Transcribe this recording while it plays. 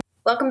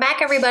Welcome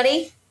back,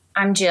 everybody.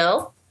 I'm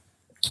Jill.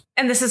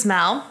 And this is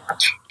Mel.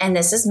 And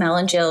this is Mel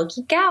and Jill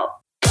Geek Out.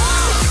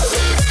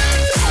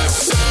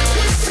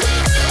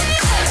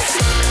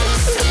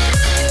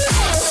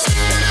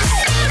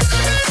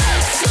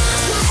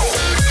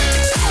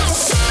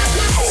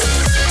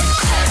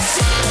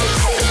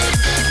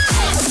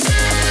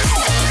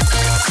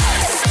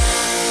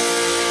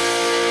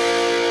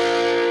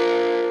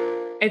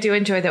 I do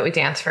enjoy that we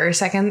dance for a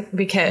second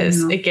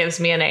because it gives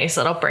me a nice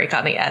little break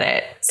on the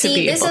edit to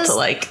be able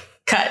to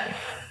cut.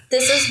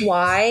 This is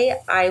why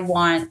I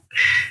want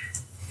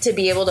to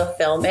be able to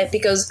film it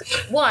because,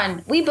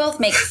 one, we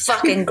both make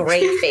fucking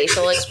great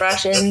facial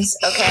expressions,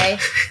 okay?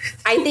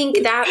 I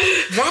think that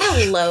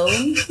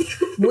alone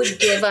would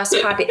give us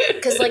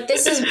because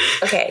this is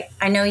okay.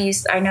 I know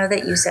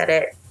that you said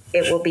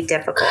it will be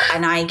difficult,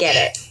 and I get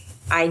it.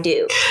 I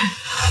do.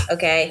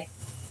 Okay?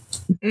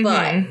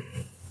 Mm-hmm.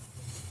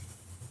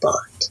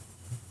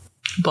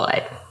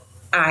 But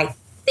I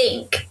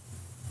think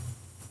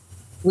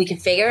we can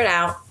figure it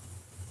out.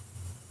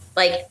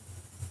 Like,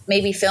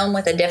 maybe film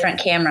with a different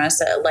camera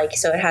so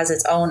it has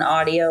its own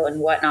audio and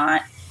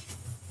whatnot.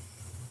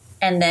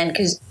 And then,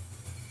 because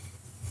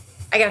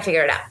I gotta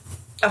figure it out.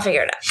 I'll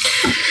figure it out.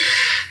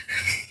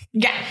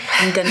 Yeah.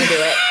 I'm gonna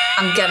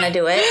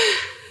do it.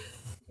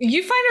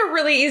 You find a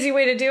really easy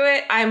way to do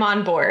it, I'm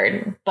on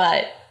board.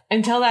 But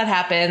until that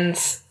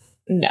happens,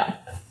 no.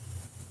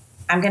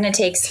 I'm going to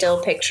take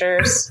still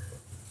pictures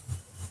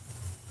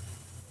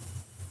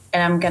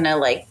and I'm going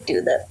to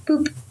do the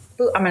boop,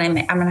 boop. I'm going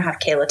to have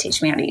Kayla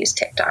teach me how to use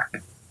TikTok.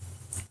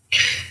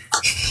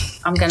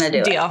 I'm going to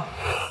do Deal.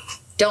 It.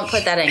 Don't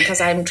put that in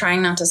because I'm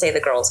trying not to say the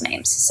girls'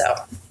 names. So,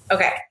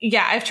 okay.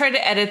 Yeah, I've tried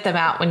to edit them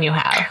out when you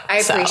have. I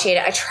appreciate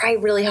it. I try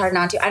really hard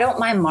not to. I don't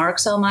mind Mark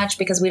so much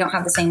because we don't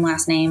have the same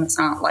last name. It's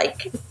not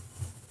like...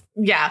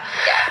 Yeah.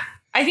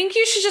 I think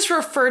you should just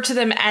refer to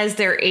them as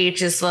their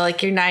ages,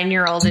 like your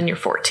 9-year-old and your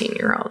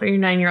 14-year-old, or your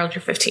 9-year-old,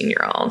 your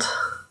 15-year-old.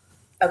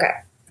 Okay.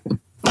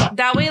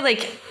 That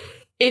way,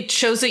 it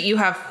shows that you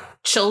have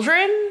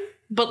children,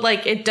 but,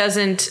 it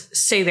doesn't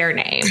say their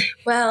name.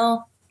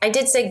 Well, I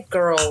did say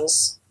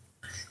girls.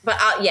 But,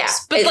 yeah.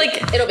 But,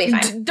 it'll be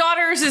fine.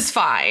 Daughters is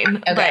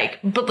fine. Okay.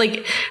 But,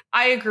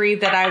 I agree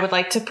that I would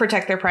like to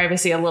protect their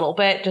privacy a little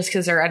bit just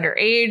because they're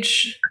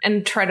underage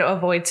and try to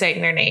avoid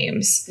saying their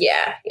names.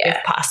 Yeah.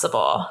 If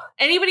possible.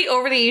 Anybody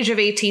over the age of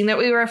 18 that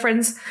we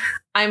reference,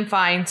 I'm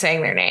fine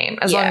saying their name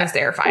as long as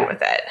they're fine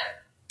with it.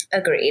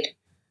 Agreed.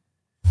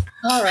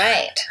 All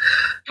right.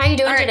 How you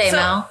doing today,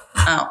 Mel?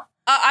 Oh.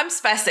 I'm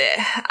spacey.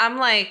 I'm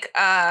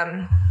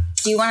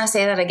do you want to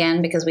say that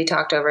again because we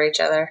talked over each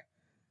other?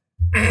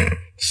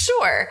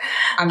 Sure.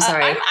 I'm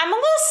sorry. I'm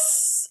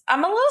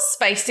a little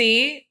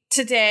spicy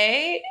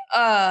today.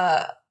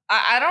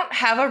 I don't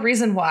have a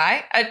reason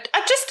why. I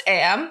just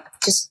am.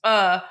 Just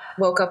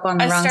woke up on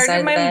the wrong side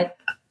of the bed.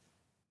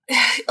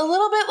 A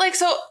little bit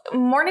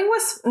morning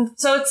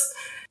it's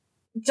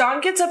John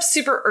gets up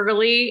super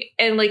early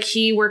and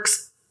he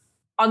works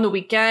on the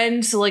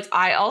weekend. So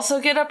I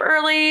also get up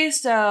early.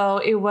 So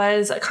it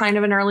was kind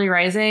of an early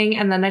rising.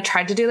 And then I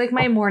tried to do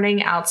my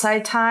morning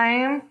outside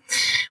time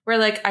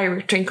where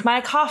I drink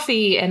my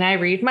coffee and I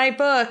read my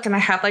book and I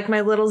have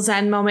my little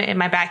Zen moment in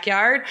my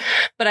backyard.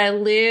 But I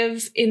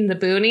live in the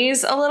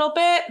boonies a little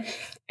bit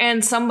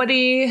and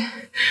somebody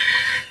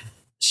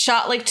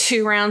shot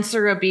 2 rounds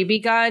through a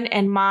BB gun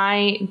and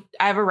I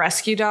have a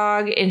rescue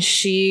dog and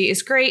she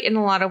is great in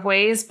a lot of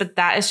ways, but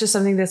that is just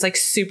something that's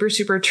super,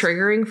 super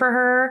triggering for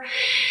her.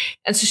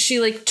 And so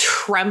she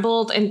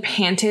trembled and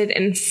panted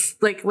and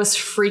was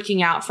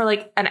freaking out for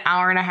an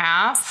hour and a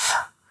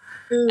half.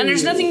 Ooh. And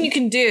there's nothing you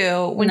can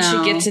do when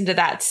she gets into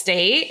that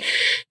state.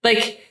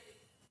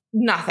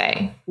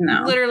 Nothing.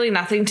 No. Literally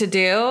nothing to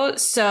do.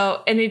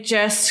 So, and it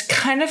just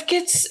kind of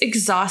gets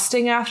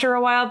exhausting after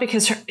a while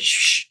because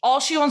all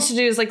she wants to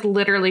do is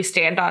literally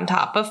stand on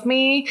top of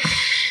me.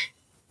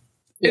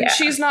 Yeah. And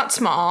she's not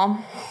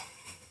small.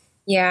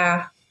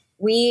 Yeah.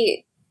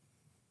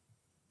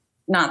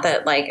 Not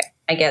that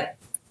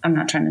I'm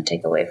not trying to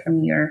take away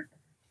from your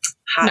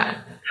hot.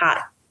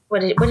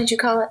 What did you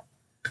call it?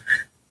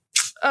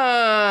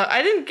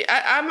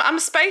 I'm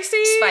spicy.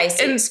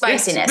 And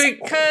spiciness.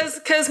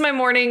 Because my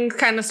morning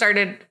kind of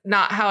started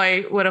not how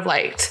I would have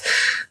liked.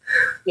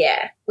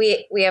 Yeah.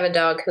 We have a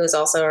dog who is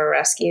also a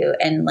rescue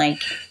and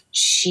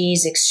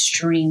she's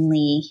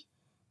extremely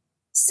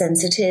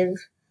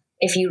sensitive.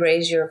 If you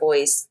raise your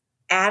voice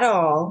at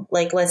all,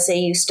 let's say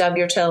you stub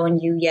your toe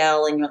and you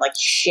yell and you're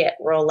shit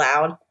real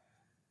loud.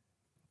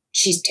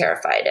 She's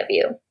terrified of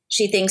you.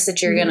 She thinks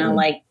that you're going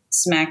to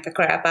smack the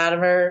crap out of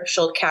her.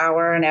 She'll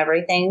cower and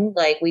everything.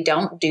 We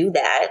don't do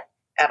that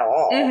at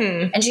all.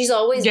 Mm-hmm. And she's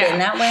always been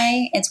that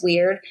way. It's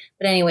weird.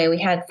 But anyway, we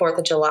had 4th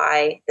of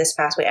July this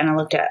past week and I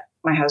looked at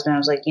my husband. I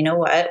was like, you know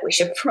what? We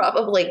should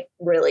probably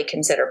really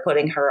consider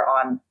putting her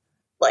on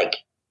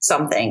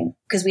something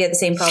because we had the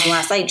same problem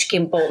last night. She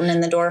came bolting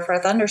in the door for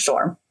a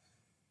thunderstorm.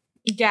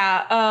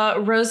 Yeah.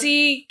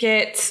 Rosie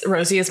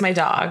is my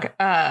dog.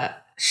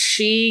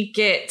 she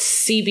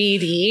gets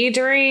CBD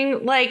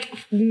during like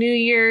New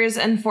Year's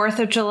and 4th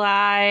of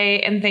July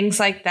and things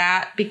like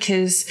that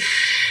because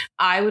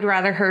I would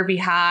rather her be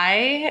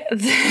high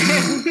than deal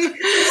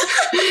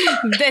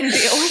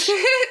with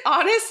it.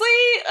 Honestly,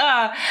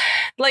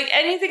 like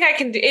anything I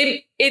can do,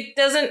 it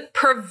doesn't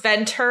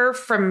prevent her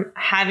from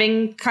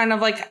having kind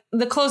of like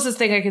the closest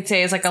thing I could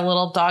say is like a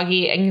little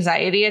doggy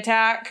anxiety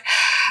attack.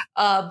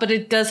 But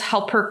it does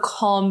help her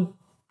come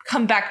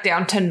back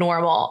down to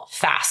normal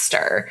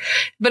faster.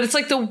 But it's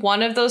like the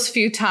one of those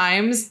few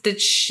times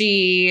that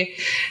she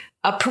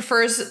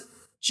prefers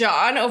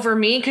John over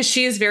me because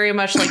she is very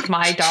much like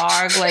my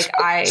dog. Like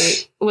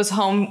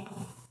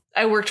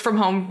I worked from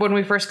home when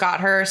we first got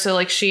her. So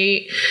like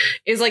she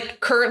is like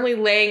currently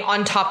laying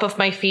on top of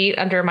my feet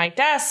under my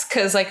desk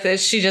because like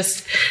this, she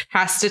just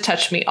has to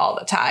touch me all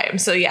the time.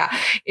 So yeah,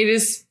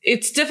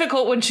 it's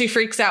difficult when she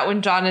freaks out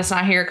when John is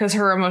not here because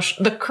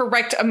the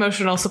correct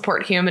emotional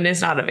support human is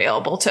not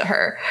available to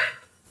her.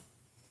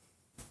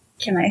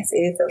 Can I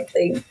say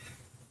something?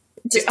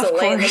 Just to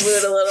lighten the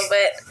mood a little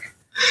bit.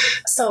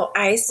 So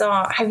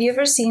have you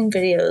ever seen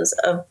videos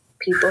of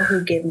people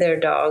who give their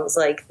dogs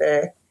like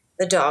the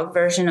dog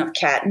version of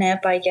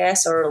catnip, I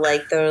guess, or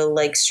like the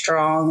like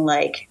strong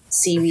like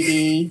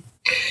CBD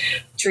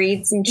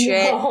treats and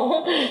shit?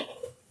 No.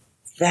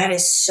 That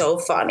is so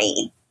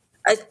funny.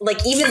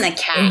 Like even the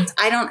cats.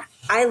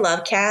 I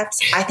love cats.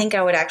 I think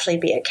I would actually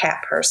be a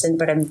cat person,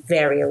 but I'm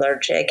very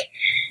allergic.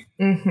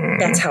 Mm-hmm.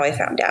 That's how I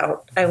found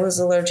out I was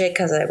allergic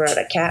because I brought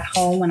a cat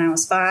home when I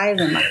was 5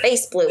 and my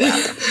face blew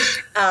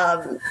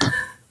up.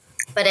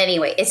 But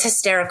anyway, it's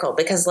hysterical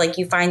because like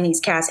you find these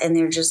cats and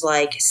they're just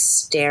like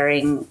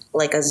staring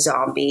like a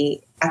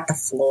zombie at the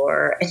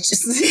floor. It's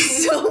just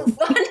so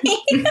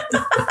funny.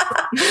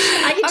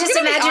 I can just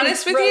imagine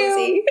honest with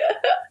you.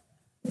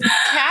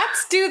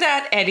 Cats do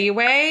that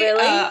anyway. Really?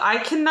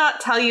 I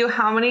cannot tell you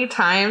how many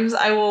times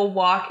I will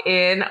walk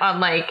in on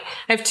like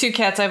I have 2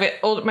 cats. I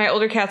have my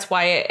older cat's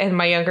Wyatt and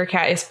my younger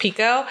cat is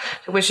Pico,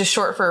 which is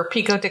short for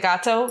Pico de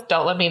Gato.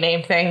 Don't let me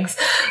name things.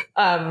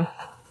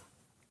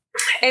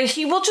 And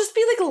he will just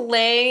be like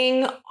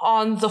laying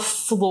on the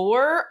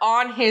floor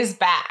on his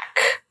back.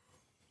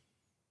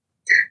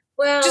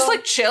 Well, just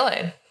like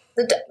chilling.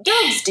 The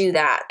dogs do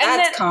that.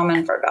 That's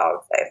common for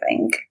dogs, I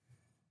think.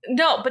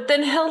 No, but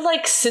then he'll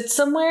like sit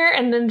somewhere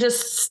and then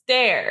just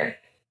stare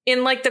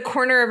in like the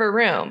corner of a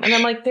room. And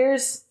I'm like,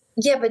 there's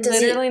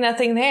literally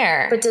nothing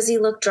there. But does he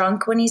look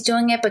drunk when he's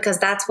doing it? Because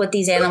that's what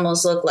these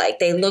animals look like.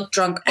 They look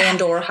drunk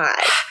and or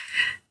high.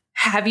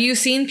 Have you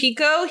seen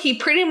Pico? He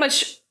pretty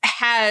much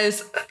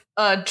has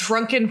a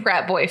drunken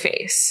frat boy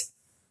face.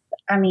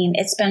 I mean,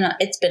 it's been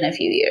a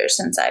few years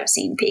since I've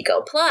seen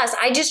Pico. Plus,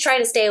 I just try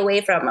to stay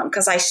away from them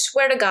because I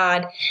swear to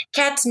God,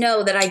 cats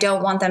know that I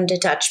don't want them to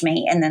touch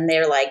me. And then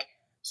they're like,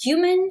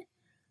 human,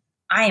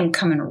 I am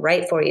coming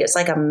right for you. It's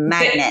like a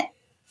magnet.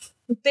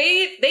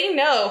 They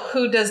know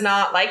who does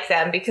not like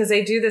them because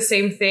they do the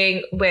same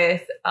thing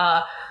with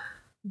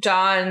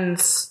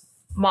John's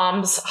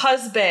mom's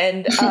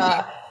husband.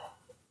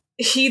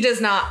 He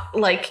does not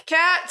like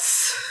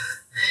cats.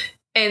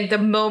 And the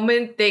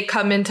moment they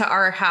come into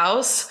our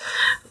house,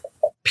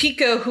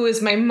 Pico, who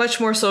is my much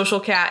more social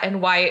cat,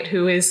 and Wyatt,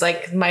 who is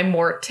like my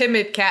more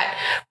timid cat,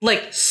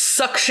 like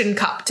suction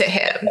cup to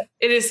him.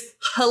 It is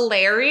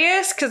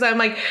hilarious because I'm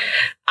like,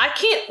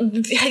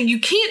 you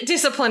can't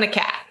discipline a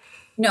cat.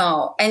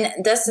 No, and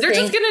that's the they're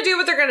thing. Just gonna do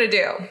what they're gonna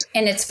do.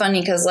 And it's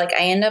funny because like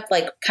I end up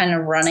like kind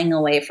of running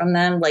away from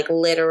them, like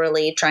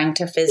literally trying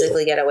to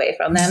physically get away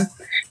from them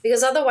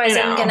because otherwise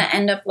I'm gonna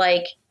end up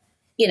like,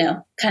 you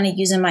know, kind of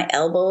using my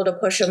elbow to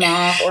push them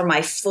off or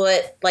my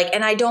foot. Like,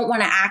 and I don't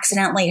want to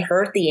accidentally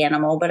hurt the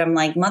animal, but I'm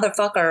like,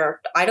 motherfucker,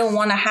 I don't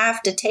want to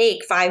have to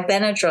take 5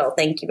 Benadryl.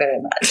 Thank you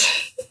very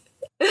much.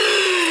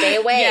 Stay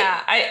away.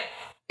 Yeah.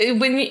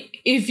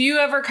 If you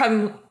ever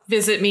come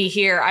visit me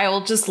here, I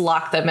will just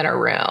lock them in a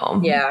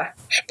room. Yeah.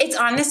 It's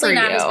honestly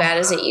not as bad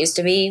as it used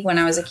to be. When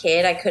I was a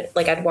kid,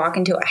 I'd walk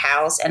into a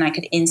house and I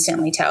could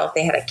instantly tell if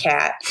they had a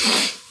cat.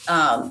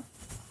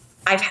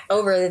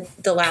 Over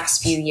the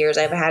last few years,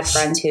 I've had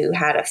friends who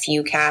had a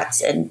few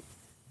cats and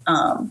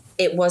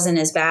it wasn't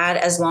as bad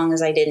as long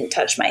as I didn't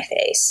touch my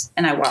face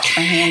and I washed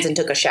my hands and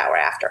took a shower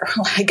after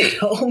I got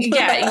home.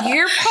 Yeah,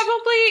 you're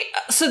probably...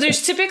 So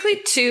there's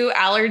typically 2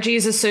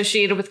 allergies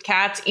associated with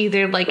cats,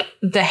 either like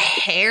the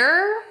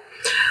hair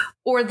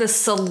or the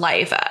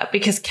saliva,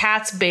 because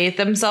cats bathe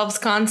themselves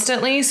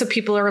constantly. So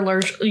people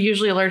are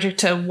usually allergic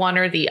to one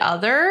or the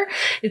other.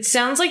 It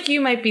sounds like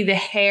you might be the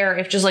hair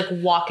if just like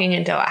walking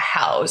into a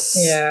house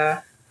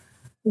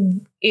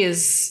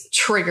is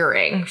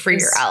triggering for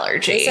your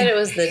allergy. They said it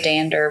was the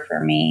dander for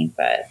me,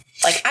 but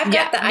like I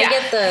get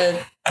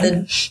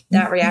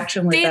that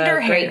reaction with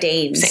Great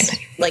Danes.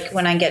 Like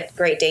when I get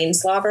Great Dane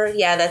slobber,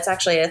 that's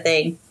actually a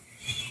thing.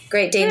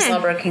 Great Dane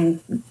slobber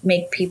can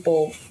make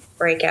people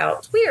break out.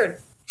 It's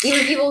weird.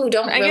 Even people who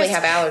don't really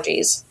have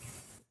allergies.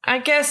 I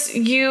guess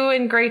you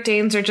and Great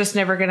Danes are just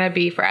never going to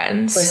be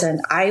friends. Listen,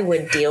 I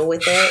would deal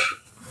with it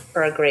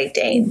for a Great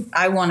Dane.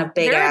 I want a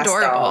big ass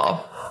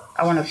dog.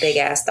 I want a big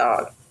ass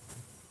dog.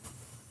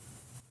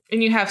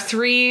 and you have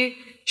 3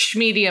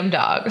 medium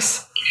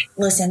dogs.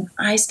 Listen,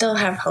 I still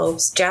have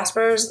hopes.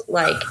 Jasper's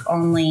like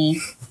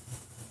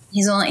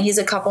he's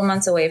a couple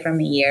months away from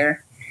a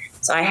year.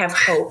 So I have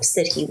hopes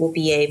that he will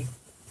be a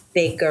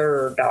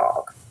bigger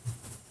dog.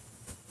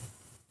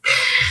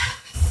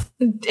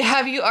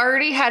 Have you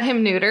already had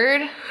him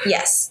neutered?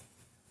 Yes.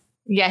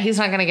 Yeah, he's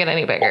not going to get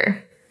any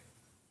bigger.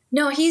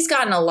 No, he's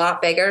gotten a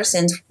lot bigger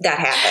since that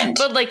happened.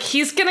 But like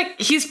he's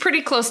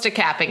pretty close to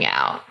capping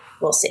out.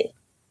 We'll see.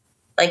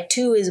 Like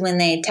 2 is when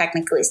they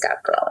technically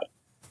stop growing.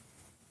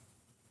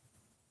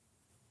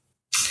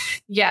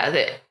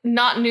 Yeah,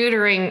 not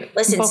neutering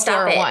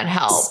stop it. 1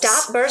 helps.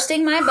 Stop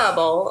bursting my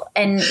bubble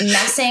and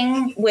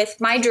messing with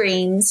my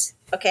dreams,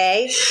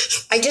 okay?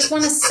 I just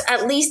want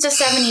at least a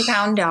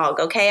 70-pound dog,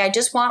 okay? I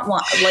just want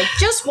one, like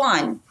just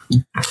one.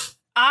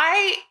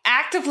 I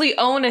actively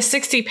own a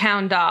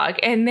 60-pound dog,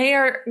 and they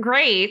are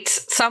great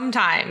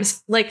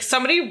sometimes. Like,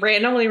 somebody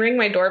randomly rang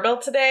my doorbell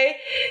today,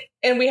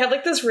 and we have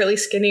like this really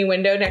skinny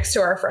window next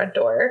to our front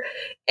door.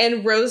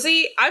 And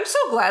Rosie, I'm so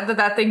glad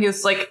that thing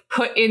is like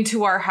put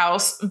into our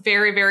house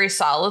very, very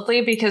solidly,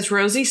 because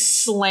Rosie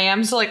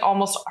slams like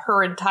almost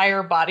her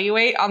entire body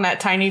weight on that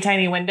tiny,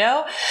 tiny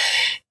window.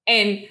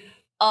 And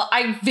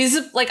I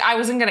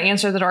wasn't going to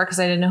answer the door because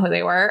I didn't know who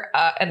they were.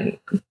 And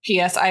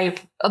P.S.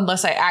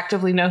 Unless I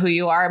actively know who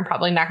you are, I'm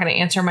probably not going to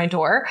answer my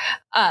door.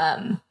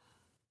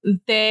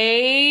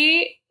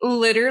 They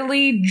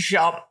literally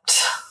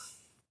jumped.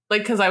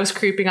 Like, because I was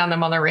creeping on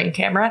them on the Ring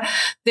camera.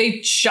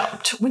 They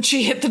jumped when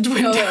she hit the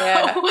window.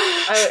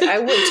 Oh, yeah. I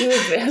would too.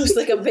 It was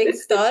like a big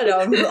thud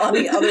on the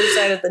other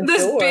side of the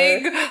this door.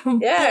 This big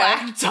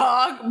black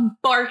dog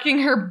barking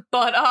her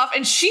butt off.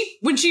 And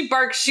when she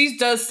barks, she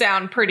does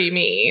sound pretty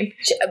mean.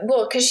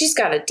 Well, because she's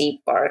got a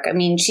deep bark. I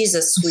mean, she's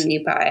a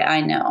sweetie pie.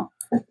 I know.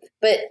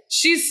 But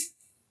she's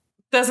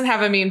doesn't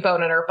have a mean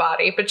bone in her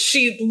body, but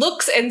she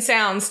looks and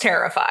sounds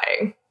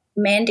terrifying.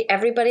 Mandy,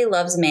 everybody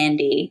loves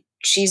Mandy.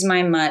 She's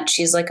my mutt.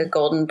 She's like a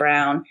golden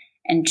brown,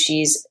 and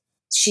she's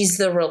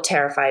the real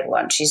terrified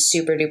one. She's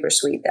super duper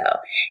sweet though.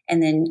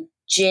 And then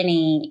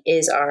Ginny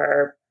is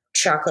our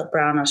chocolate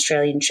brown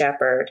Australian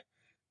Shepherd,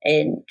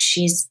 and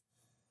she's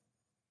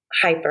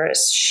hyper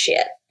as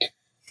shit.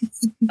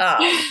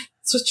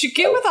 That's what you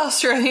get with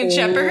Australian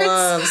Shepherds.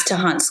 Loves to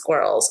hunt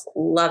squirrels.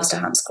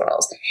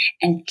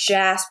 And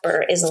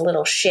Jasper is a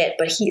little shit,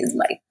 but he is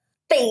my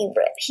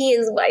favorite. He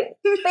is my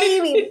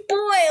baby boy.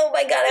 Oh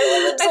my God, I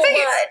love him so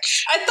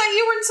much. I thought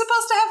you weren't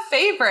supposed to have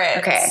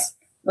favorites. Okay,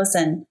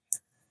 listen.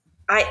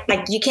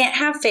 You can't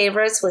have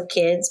favorites with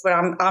kids, but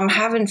I'm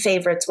having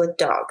favorites with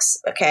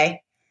dogs.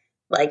 Okay,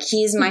 like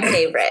he's my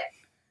favorite.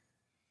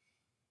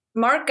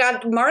 Mark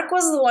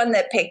was the one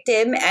that picked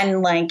him,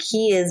 and like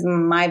he is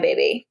my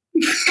baby.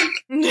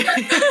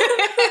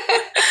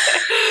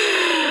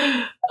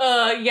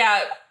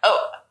 Yeah.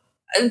 Oh.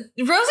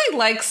 Rosie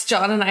likes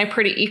John and I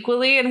pretty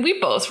equally, and we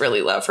both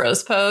really love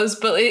Rose Pose,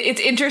 but it's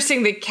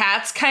interesting that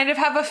cats kind of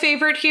have a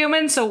favorite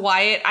human. So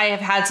Wyatt I have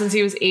had since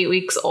he was 8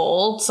 weeks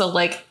old, so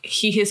like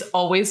he has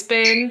always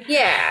been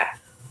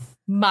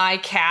my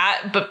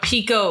cat, but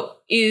Pico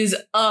is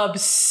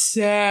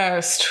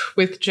obsessed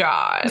with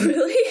John.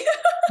 Really?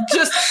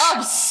 Just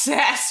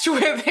obsessed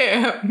with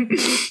him.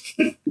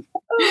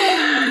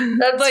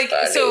 That's like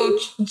funny. So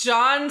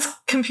John's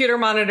computer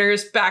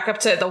monitors back up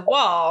to the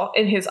wall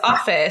in his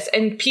office,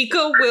 and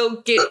Pico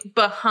will get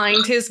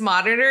behind his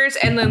monitors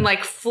and then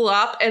like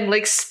flop and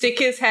like stick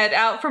his head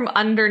out from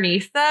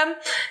underneath them.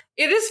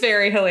 It is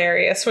very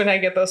hilarious when I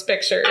get those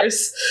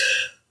pictures.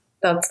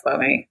 That's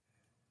funny.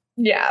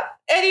 Yeah.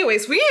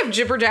 Anyways, we have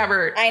jibber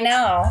jabber. I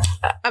know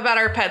about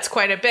our pets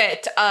quite a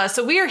bit.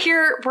 So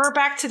we're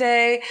back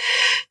today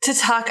to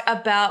talk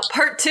about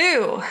part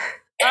 2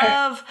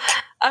 of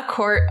A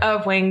Court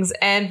of Wings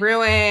and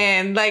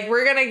Ruin. Like,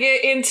 we're gonna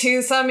get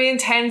into some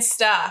intense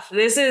stuff.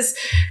 This is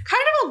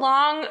kind of a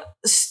long.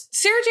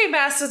 Sarah J.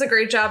 Maas does a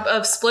great job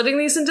of splitting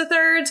these into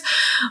thirds,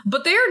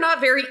 but they are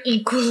not very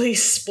equally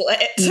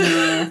split.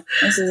 No,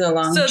 this is a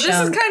long So this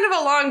is kind of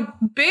a long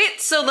bit,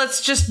 so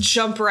let's just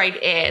jump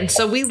right in.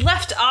 So we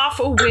left off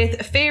with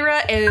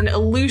Feyre and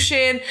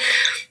Lucien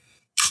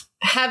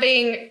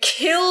having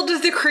killed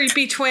the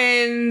creepy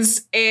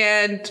twins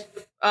and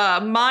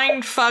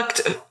mind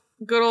fucked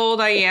good old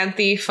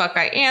Ianthe. Fuck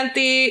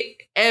Ianthe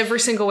every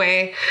single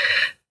way.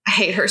 I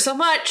hate her so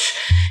much.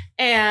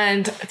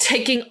 And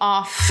taking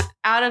off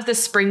out of the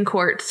Spring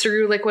Court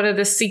through like one of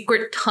the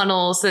secret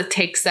tunnels that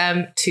takes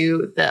them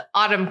to the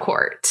Autumn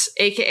Court,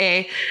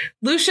 aka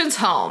Lucien's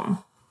home.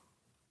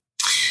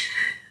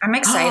 I'm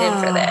excited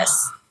for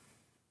this.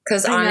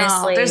 Because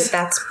honestly,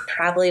 that's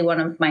probably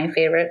one of my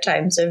favorite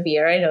times of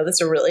year. I know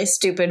that's a really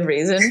stupid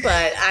reason,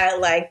 but I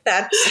like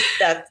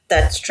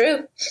that's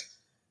true.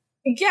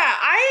 Yeah,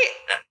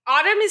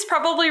 Autumn is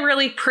probably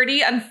really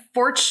pretty.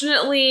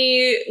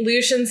 Unfortunately,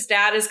 Lucien's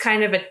dad is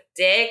kind of a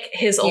dick.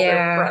 His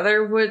older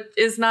brother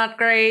is not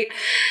great.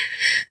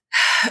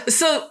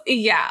 So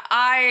yeah,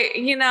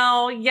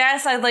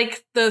 yes, I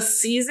like the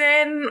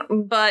season,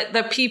 but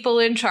the people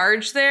in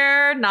charge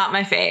there, not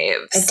my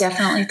faves. I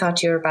definitely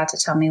thought you were about to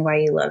tell me why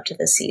you loved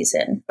the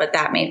season, but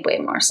that made way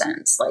more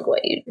sense. Like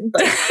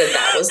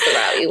that was the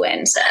route you went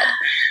instead.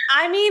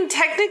 I mean,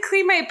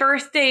 technically my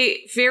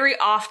birthday very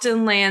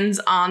often lands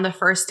on the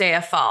first day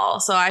of fall.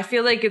 So I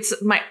feel like it's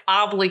my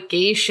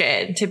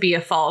obligation to be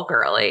a fall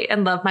girly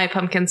and love my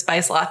pumpkin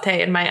spice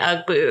latte and my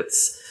Ugg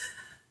boots.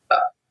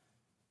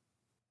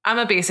 I'm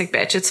a basic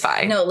bitch. It's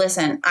fine. No,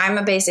 listen, I'm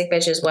a basic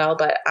bitch as well,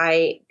 but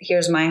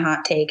here's my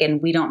hot take,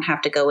 and we don't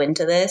have to go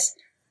into this.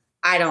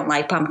 I don't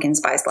like pumpkin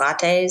spice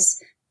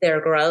lattes. They're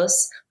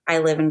gross. I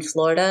live in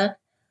Florida.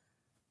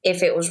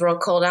 If it was real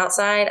cold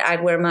outside,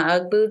 I'd wear my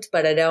Ugg boots,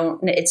 but I don't.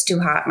 It's too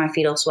hot. My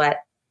feet will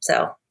sweat.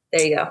 So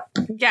there you go.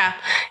 Yeah.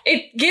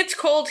 It gets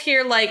cold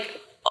here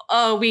like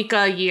a week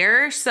a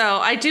year. So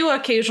I do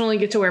occasionally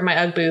get to wear my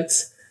Ugg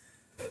boots.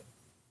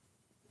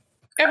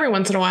 Every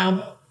once in a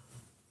while.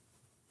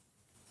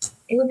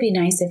 It would be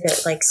nice if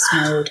it like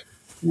snowed,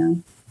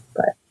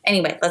 but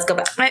anyway, let's go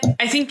back.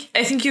 I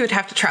think you would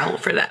have to travel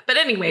for that. But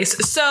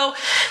anyways, so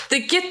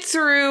they get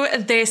through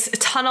this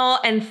tunnel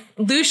and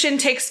Lucien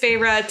takes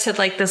Feyre to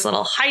like this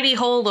little hidey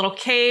hole, little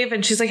cave.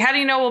 And she's like, how do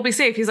you know we'll be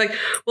safe? He's like,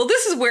 well,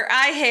 this is where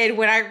I hid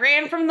when I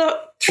ran from the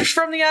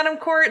Autumn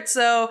Court.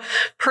 So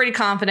pretty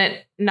confident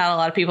not a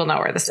lot of people know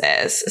where this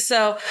is.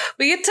 So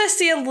we get to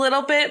see a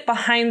little bit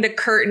behind the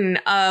curtain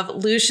of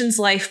Lucien's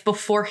life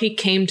before he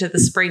came to the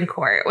Spring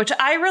Court, which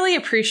I really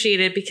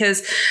appreciated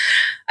because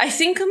I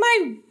think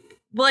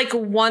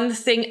one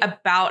thing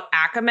about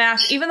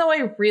ACOMAF, even though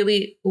I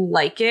really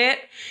like it,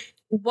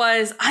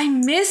 was I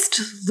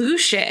missed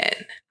Lucien.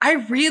 I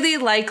really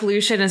like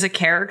Lucien as a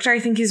character. I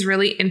think he's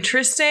really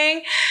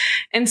interesting.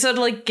 And so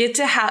to like get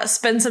to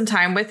spend some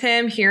time with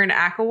him here in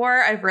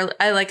ACOWAR,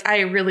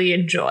 I really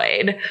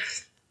enjoyed.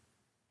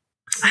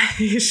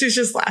 She's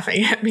just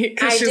laughing at me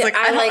because she's like,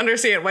 I don't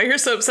understand why you're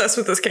so obsessed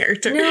with this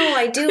character. No,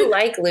 I do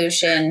like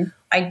Lucien.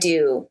 I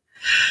do.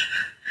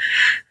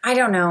 I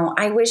don't know.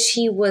 I wish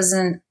he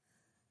wasn't.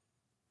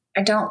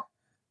 I don't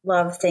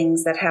love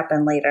things that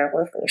happen later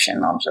with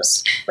Lucien. I'll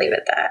just leave it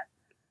at that.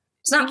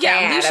 It's not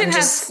bad. It's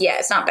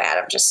not bad.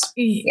 I'm just.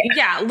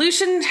 Yeah,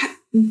 Lucien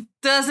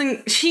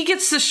he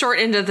gets the short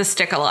end of the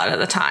stick a lot of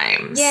the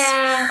times.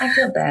 Yeah, I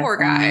feel bad. Poor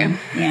guy.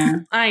 Yeah.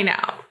 I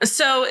know.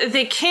 So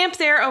they camp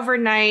there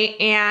overnight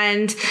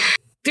and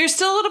there's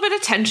still a little bit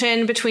of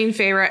tension between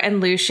Feyre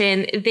and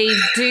Lucien. They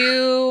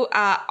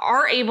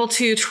are able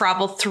to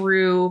travel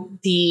through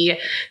the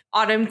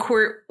Autumn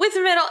Court with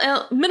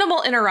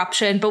minimal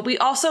interruption, but we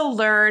also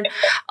learn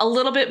a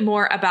little bit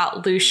more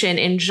about Lucien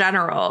in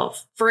general.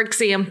 For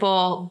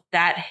example,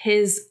 that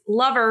his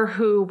lover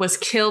who was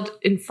killed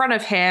in front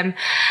of him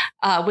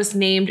was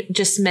named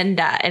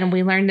Jasminda, and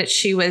we learned that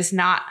she was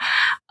not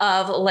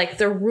of like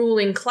the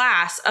ruling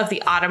class of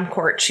the Autumn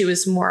Court. She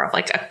was more of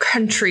like a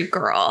country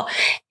girl.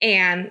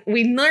 And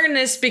we learn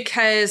this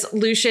because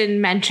Lucien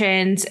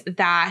mentions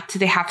that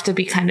they have to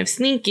be kind of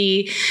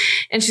sneaky.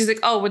 And she's like,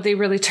 oh, would they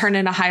really turn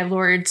in a High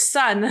Lord's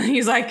son? And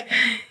he's like,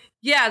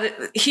 yeah,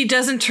 he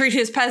doesn't treat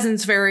his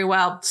peasants very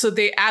well. So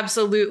they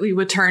absolutely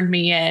would turn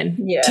me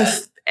in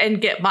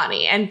and get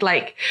money. And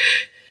like,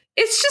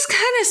 it's just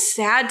kind of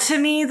sad to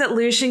me that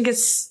Lucien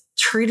gets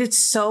treated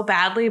so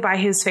badly by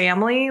his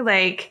family.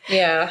 Like,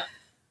 yeah,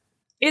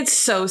 it's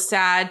so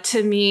sad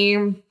to me.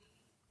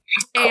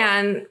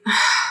 And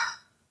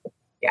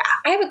yeah,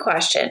 I have a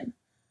question.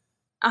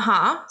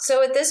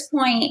 So at this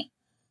point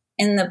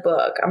in the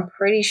book, I'm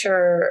pretty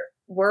sure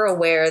we're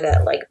aware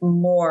that like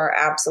Mor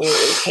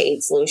absolutely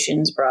hates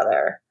Lucien's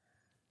brother,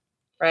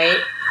 right?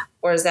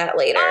 Or is that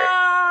later?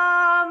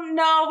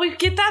 No, we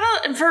get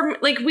that out from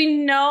like, we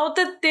know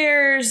that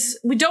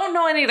we don't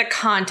know any of the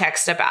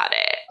context about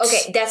it.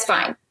 Okay, that's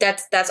fine.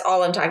 That's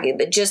all I'm talking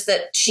about. Just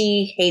that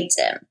she hates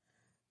him.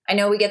 I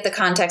know we get the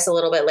context a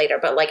little bit later,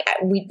 but like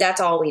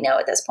that's all we know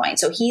at this point.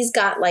 So he's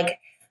got like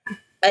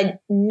a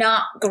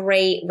not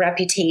great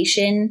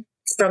reputation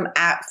from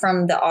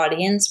the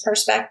audience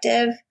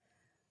perspective.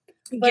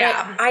 But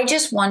yeah, I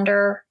just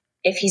wonder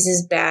if he's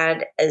as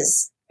bad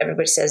as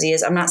everybody says he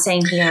is. I'm not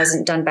saying he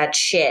hasn't done bad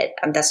shit.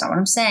 That's not what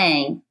I'm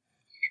saying.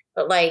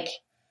 But like,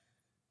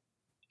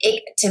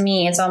 to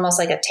me, it's almost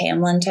like a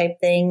Tamlin type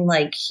thing.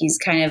 Like he's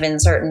kind of in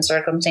certain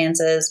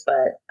circumstances,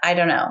 but I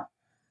don't know.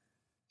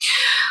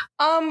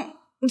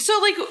 So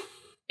like,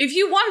 if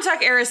you want to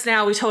talk Eris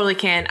now, we totally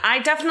can. I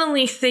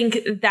definitely think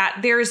that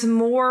there's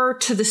more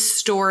to the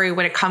story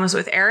when it comes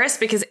with Eris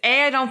because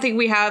I don't think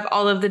we have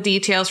all of the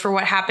details for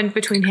what happened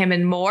between him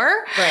and Mor.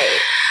 Right.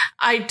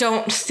 I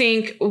don't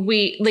think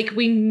we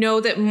know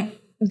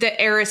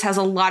that Eris has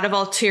a lot of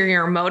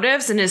ulterior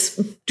motives and is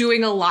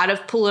doing a lot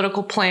of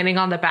political planning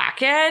on the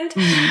back end.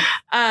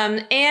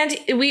 Mm-hmm.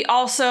 And we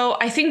also,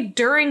 I think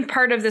during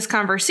part of this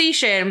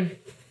conversation,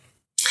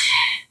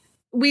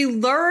 we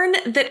learn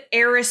that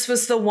Eris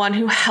was the one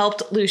who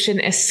helped Lucien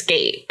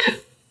escape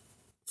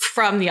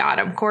from the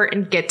autumn court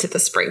and get to the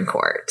spring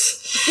court.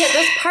 Yeah,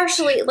 that's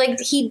partially, like,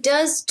 he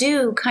does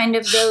do kind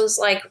of those,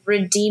 like,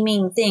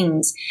 redeeming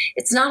things.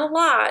 It's not a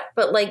lot,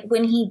 but, like,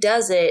 when he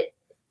does it,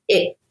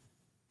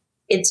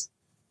 it's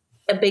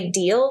a big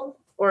deal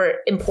or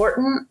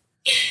important.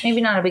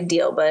 Maybe not a big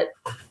deal, but...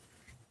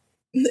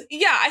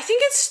 Yeah, I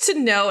think it's to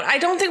note. I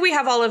don't think we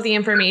have all of the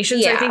information,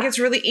 so I think it's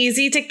really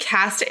easy to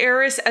cast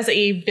Eris as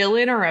a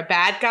villain or a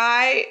bad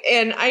guy.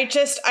 And I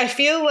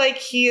feel like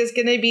he is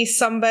going to be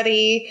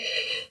somebody,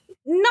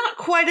 not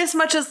quite as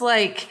much as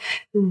like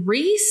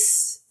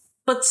Rhys,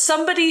 but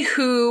somebody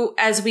who,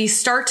 as we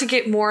start to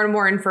get more and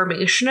more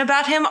information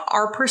about him,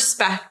 our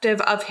perspective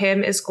of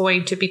him is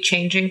going to be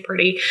changing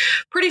pretty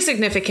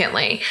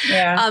significantly.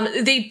 Yeah.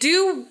 They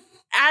do...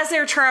 As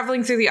they're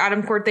traveling through the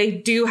autumn court, they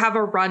do have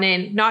a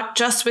run-in, not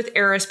just with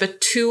Eris,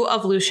 but two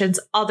of Lucian's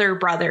other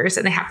brothers,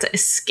 and they have to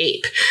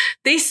escape.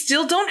 They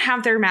still don't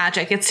have their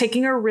magic. It's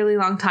taking a really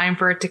long time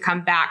for it to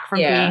come back from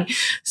being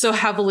so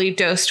heavily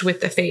dosed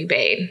with the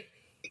Feybane.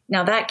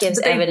 Now that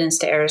gives evidence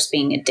to Eris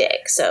being a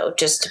dick. So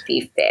just to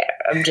be fair,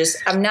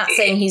 I'm not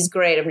saying he's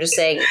great. I'm just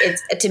saying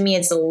to me,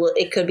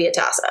 it could be a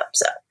toss-up.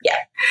 So yeah,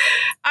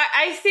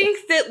 I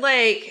think that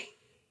like.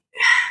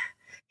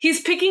 He's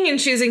picking and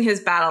choosing his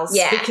battles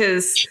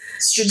because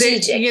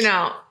strategic,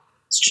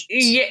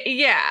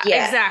 yeah,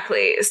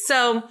 exactly.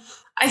 So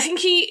I think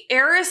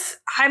Eris,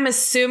 I'm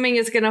assuming,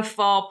 is going to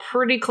fall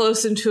pretty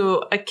close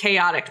into a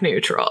chaotic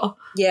neutral.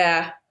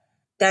 Yeah,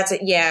 that's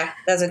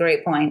a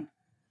great point.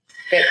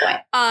 Great point.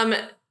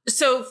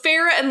 So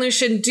Feyre and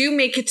Lucien do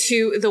make it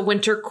to the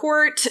winter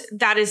court.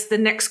 That is the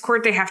next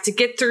court they have to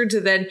get through to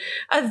then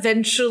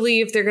eventually,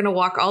 if they're going to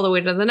walk all the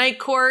way to the night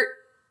court,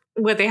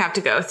 what they have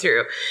to go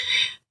through.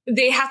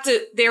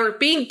 They're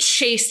being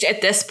chased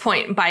at this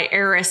point by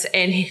Eris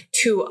and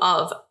two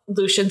of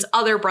Lucian's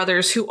other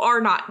brothers who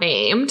are not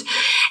named.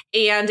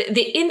 And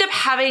they end up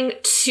having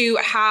to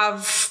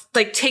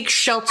take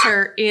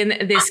shelter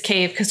in this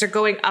cave because they're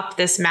going up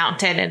this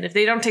mountain. And if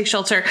they don't take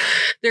shelter,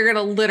 they're going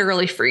to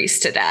literally freeze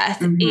to death.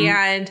 Mm-hmm.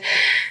 And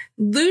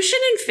Lucien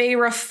and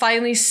Feyre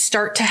finally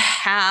start to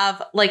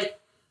have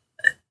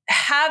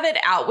it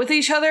out with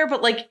each other,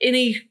 but like in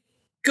a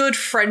good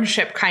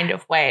friendship kind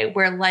of way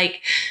where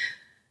like,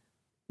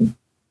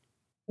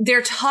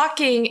 they're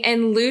talking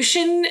and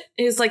Lucien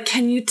is like,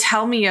 can you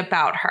tell me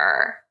about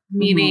her?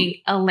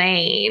 Meaning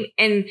Elain.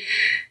 And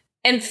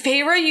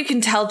Feyre, you can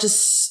tell,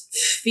 just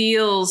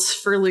feels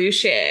for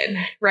Lucien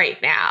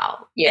right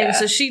now. Yeah. And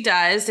so she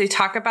does. They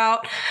talk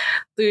about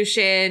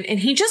Lucien and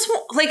he just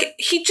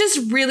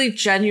really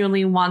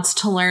genuinely wants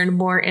to learn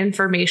more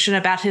information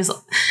about his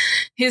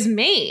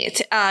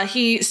mate.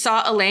 He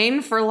saw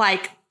Elain for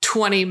like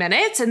 20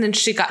 minutes and then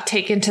she got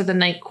taken to the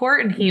night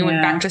court and he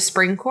went back to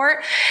spring court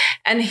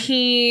and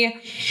she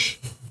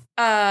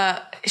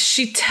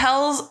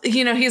tells,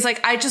 he's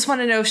like, I just want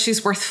to know if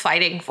she's worth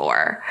fighting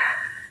for.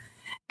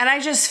 And I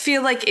just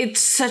feel like it's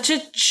such a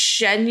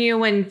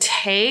genuine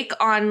take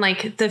on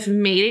like the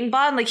mating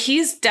bond. Like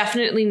he's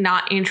definitely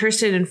not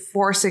interested in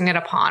forcing it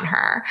upon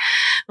her.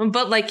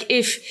 But like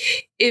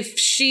if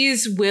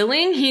she's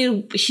willing,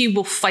 he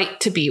will fight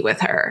to be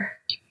with her.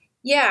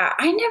 Yeah,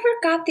 I never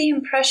got the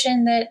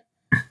impression that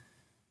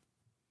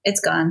it's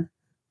gone.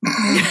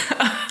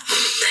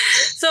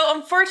 So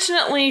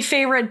unfortunately,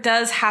 Feyre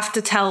does have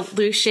to tell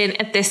Lucien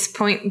at this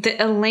point that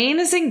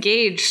Elain is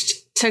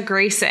engaged to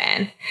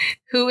Grayson,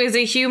 who is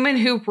a human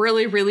who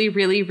really, really,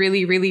 really,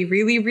 really, really,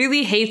 really,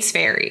 really hates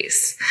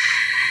fairies.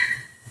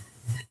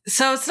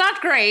 So it's not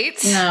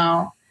great.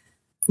 No.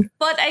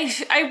 But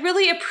I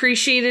really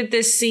appreciated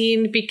this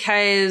scene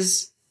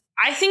because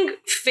I think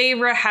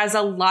Feyre has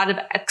a lot of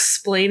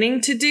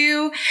explaining to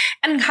do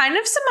and kind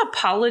of some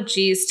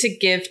apologies to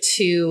give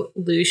to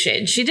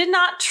Lucien. She did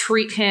not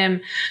treat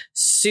him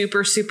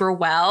super, super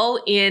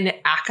well in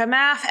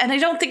ACOMAF, and I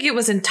don't think it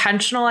was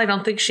intentional. I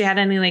don't think she had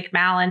any like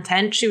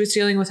malintent. She was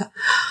dealing with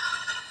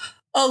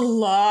a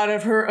lot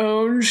of her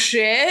own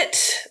shit.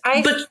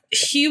 But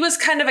he was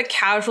kind of a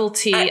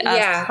casualty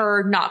of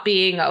her not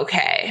being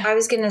okay. I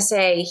was going to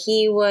say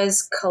he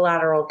was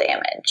collateral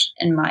damage,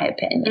 in my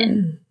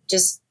opinion.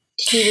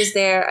 He was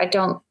there.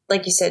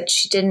 Like you said,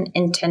 she didn't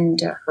intend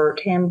to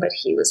hurt him, but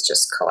he was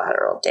just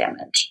collateral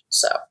damage.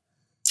 So.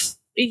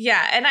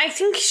 Yeah. And I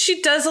think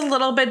she does a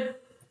little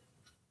bit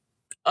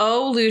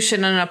owe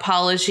Lucien an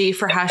apology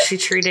for how she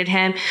treated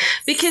him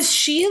because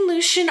she and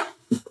Lucien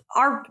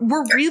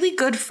were really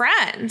good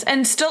friends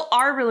and still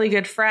are really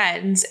good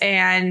friends.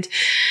 And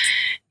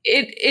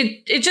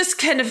it just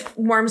kind of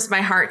warms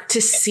my heart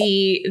to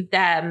see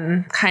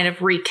them kind of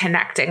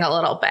reconnecting a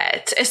little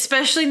bit,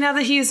 especially now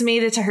that he's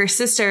made it to her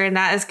sister, and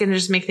that is going to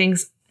just make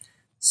things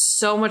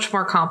so much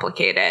more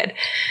complicated.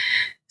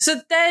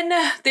 So then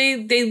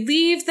they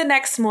leave the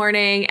next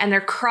morning and they're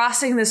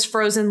crossing this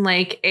frozen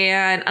lake,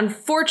 and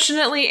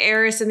unfortunately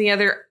Eris and the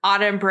other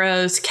Autumn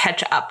Bros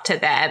catch up to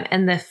them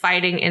and the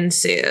fighting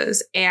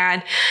ensues.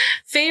 And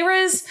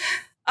Feyre's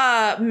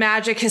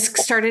magic has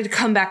started to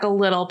come back a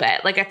little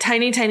bit, like a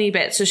tiny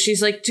bit. So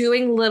she's like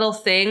doing little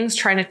things,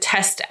 trying to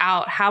test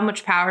out how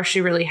much power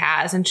she really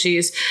has. And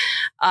she's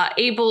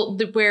able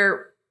to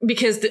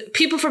because the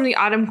people from the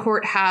Autumn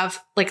Court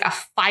have like a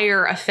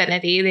fire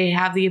affinity. They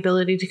have the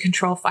ability to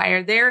control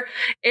fire.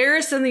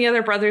 Eris and the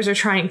other brothers are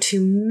trying to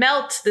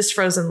melt this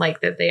frozen lake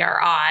that they are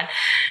on.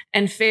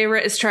 And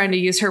Feyre is trying to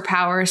use her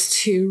powers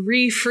to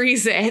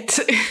refreeze it.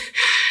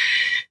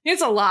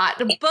 It's a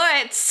lot,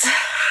 but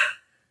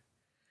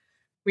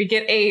we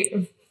get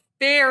a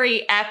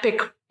very epic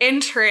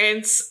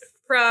entrance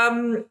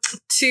from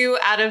 2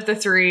 out of the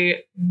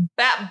 3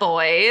 Bat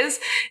Boys,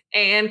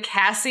 and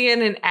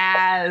Cassian and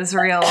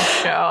Azriel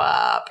show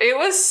up. It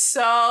was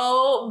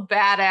so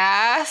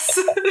badass.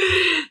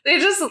 They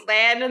just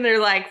land and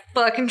they're like,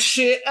 fucking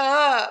shit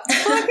up.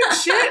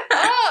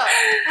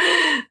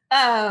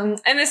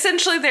 And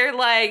essentially they're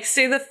like,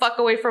 stay the fuck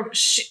away from...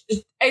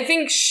 I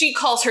think she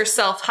calls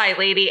herself High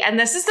Lady, and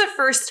this is the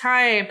first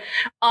time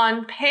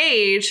on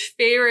page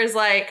Feyre is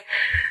like,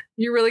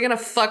 you're really gonna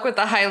fuck with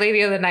the High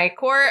Lady of the Night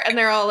Court? And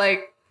they're all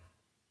like,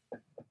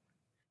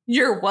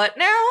 you're what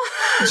now?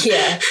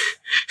 Yeah.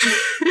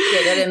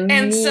 That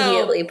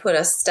immediately put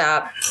a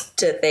stop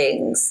to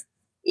things.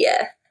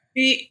 Yeah.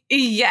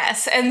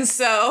 Yes. And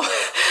so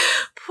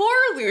poor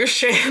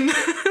Lucien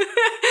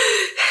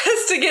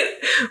has to get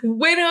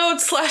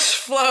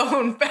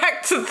winnowed/flown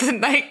back to the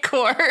Night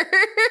Court.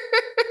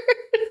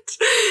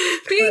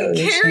 Being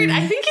carried,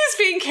 I think he's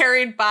being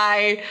carried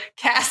by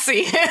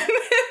Cassian.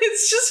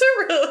 It's just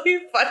a really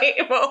funny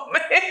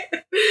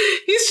moment.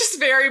 He's just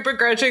very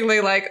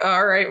begrudgingly like,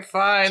 all right,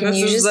 fine. Can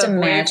this is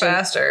way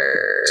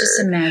faster.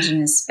 Just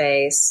imagine his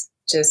face.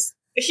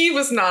 He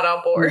was not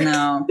on board.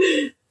 No.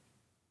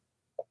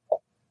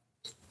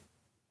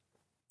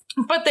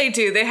 But they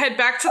do. They head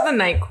back to the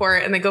Night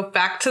Court and they go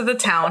back to the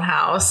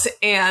townhouse,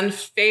 and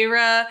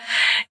Feyre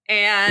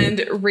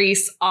and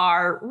Rhys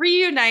are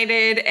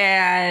reunited,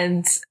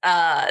 and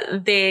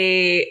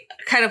they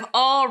kind of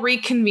all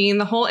reconvene.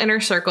 The whole inner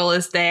circle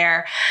is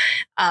there.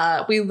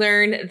 We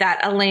learn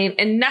that Elaine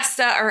and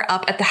Nesta are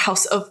up at the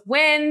House of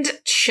Wind,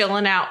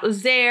 chilling out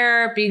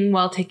there, being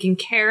well taken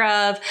care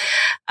of.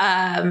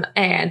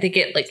 And they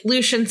get like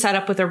Lucien set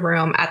up with a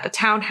room at the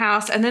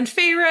townhouse. And then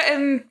Feyre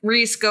and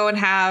Rhys go and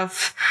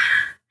have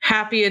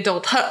happy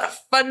adult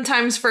fun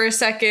times for a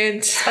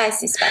second.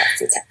 Spicy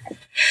time.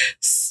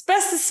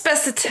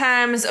 Spicy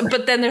times.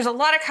 But then there's a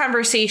lot of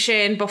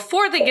conversation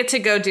before they get to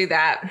go do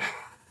that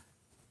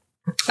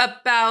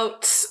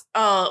about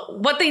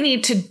what they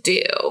need to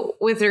do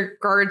with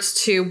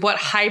regards to what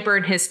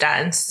Hybern has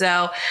done.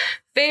 So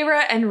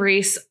Feyre and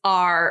Rhys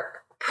are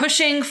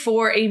pushing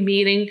for a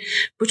meeting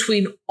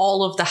between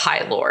all of the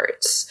High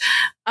Lords.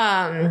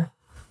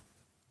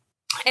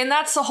 And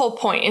that's the whole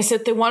point, is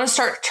that they want to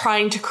start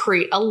trying to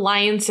create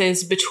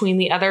alliances between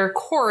the other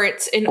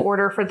courts in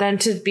order for them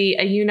to be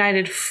a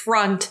united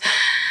front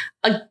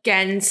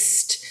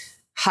against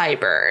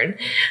Hybern.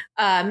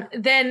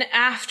 Then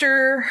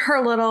after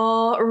her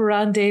little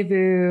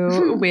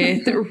rendezvous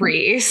with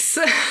Rhys,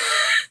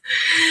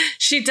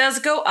 she does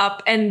go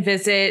up and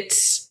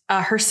visit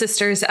her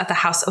sisters at the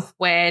House of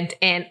Wind,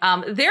 and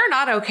they're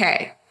not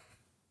okay.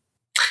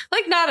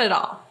 Like, not at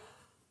all.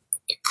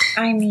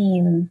 I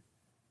mean,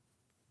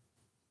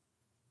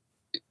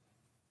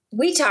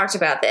 we talked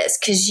about this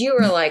because you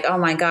were like, oh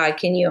my God,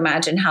 can you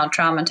imagine how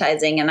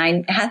traumatizing? And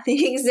I had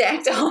the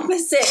exact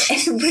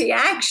opposite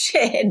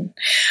reaction.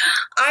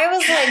 I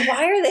was like,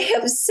 why are they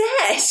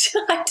upset?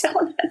 I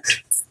don't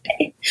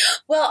understand.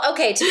 Well,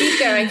 okay, to be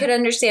fair, I could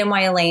understand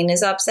why Elaine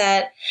is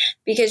upset,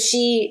 because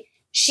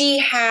she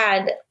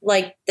had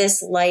like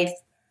this life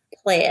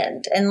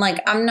planned. And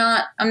like, I'm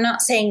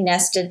not saying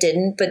Nesta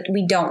didn't, but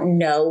we don't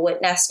know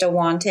what Nesta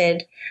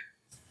wanted.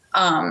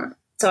 So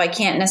I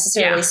can't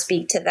necessarily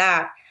speak to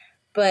that.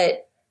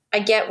 But I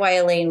get why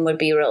Elaine would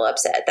be real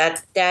upset.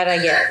 That I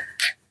get.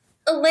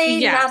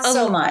 Elaine, not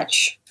so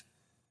much.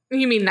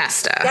 You mean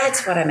Nesta?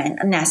 That's what I meant.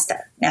 Nesta.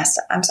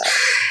 I'm sorry.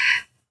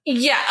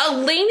 Yeah,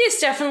 Elaine is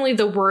definitely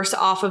the worst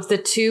off of the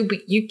two,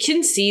 but you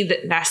can see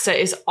that Nesta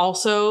is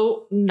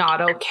also not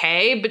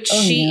okay. But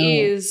she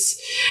is,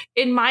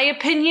 in my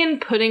opinion,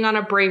 putting on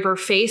a braver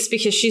face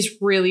because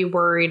she's really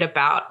worried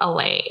about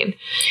Elaine.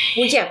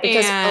 Well, yeah,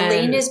 because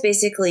Elaine is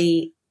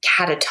basically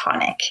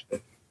catatonic.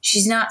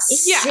 She's not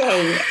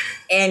saying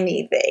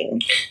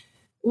anything.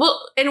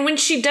 Well, and when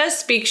she does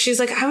speak, she's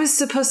like, I was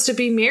supposed to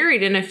be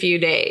married in a few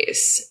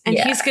days, and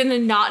he's going to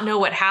not know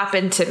what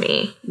happened to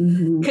me.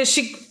 Because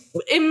she,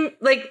 in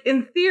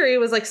theory,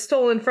 was like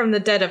stolen from the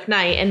dead of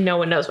night, and no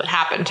one knows what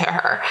happened to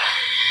her.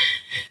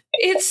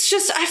 It's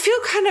just, I feel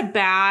kind of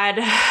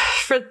bad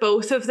for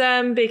both of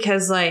them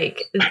because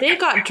like they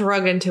got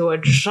drug into a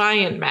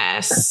giant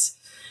mess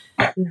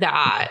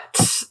that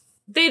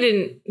they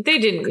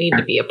didn't need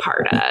to be a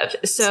part of.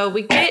 So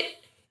we get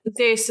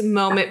this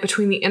moment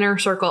between the inner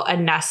circle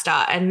and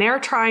Nesta, and they're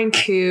trying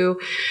to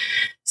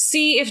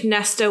see if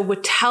Nesta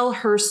would tell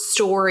her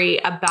story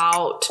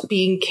about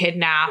being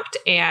kidnapped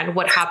and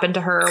what happened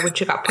to her when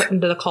she got put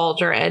into the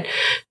cauldron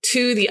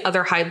to the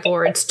other High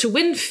Lords to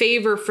win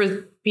favor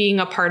for being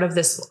a part of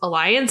this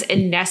alliance.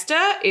 And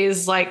Nesta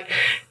is like,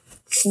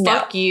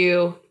 fuck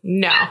you.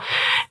 No.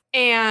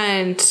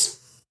 And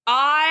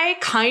I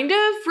kind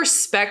of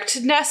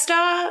respect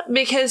Nesta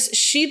because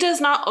she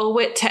does not owe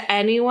it to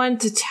anyone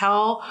to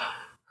tell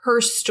her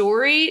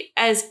story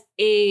as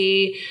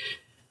a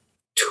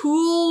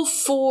tool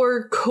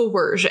for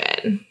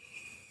coercion.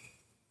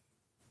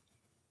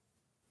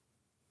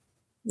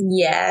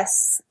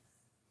 Yes.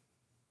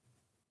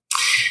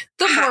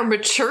 The more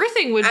mature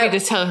thing would be to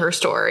tell her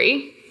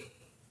story.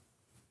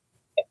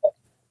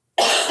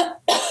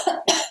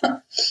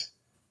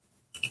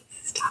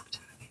 Stop.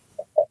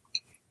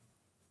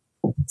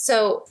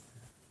 So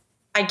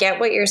I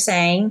get what you're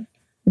saying,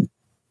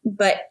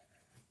 but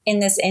in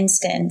this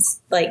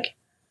instance, like,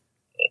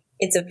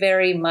 it's a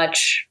very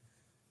much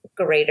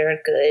greater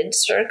good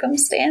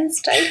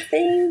circumstance type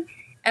thing.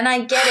 And I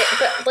get it,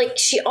 but like,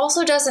 she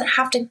also doesn't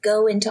have to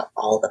go into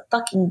all the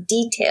fucking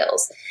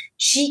details.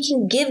 She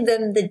can give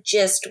them the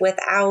gist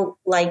without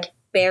like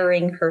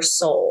bearing her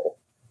soul.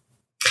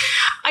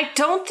 I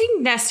don't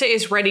think Nesta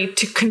is ready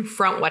to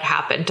confront what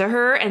happened to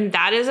her, and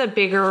that is a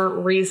bigger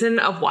reason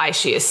of why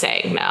she is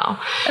saying no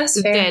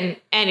than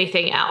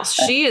anything else.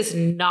 She is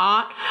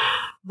not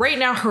right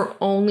now. Her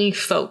only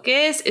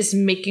focus is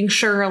making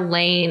sure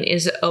Elaine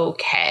is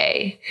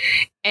okay,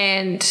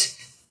 and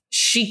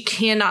she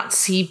cannot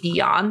see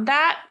beyond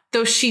that,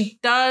 though she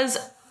does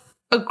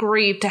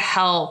agree to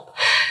help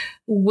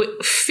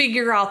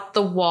figure out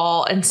the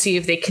wall and see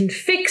if they can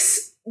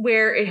fix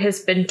where it has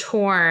been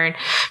torn,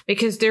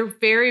 because they're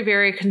very,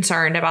 very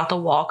concerned about the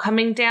wall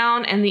coming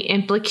down and the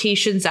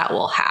implications that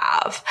will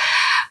have.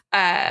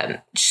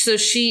 So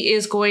she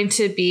is going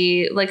to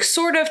be like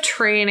sort of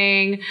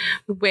training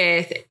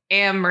with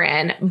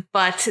Amren,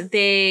 but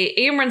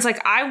Amren's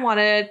like, I want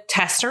to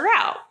test her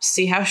out,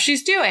 see how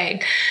she's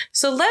doing.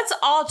 So let's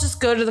all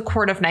just go to the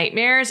Court of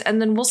Nightmares,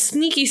 and then we'll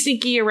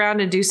sneaky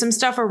around and do some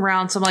stuff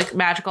around some like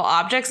magical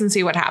objects and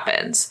see what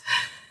happens.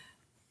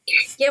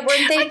 Yeah,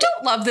 weren't they? I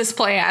don't love this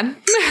plan.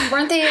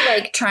 Weren't they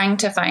like trying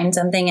to find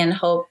something and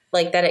hope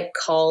like that it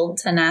called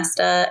to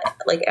Nesta?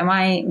 Like, am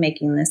I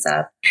making this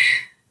up?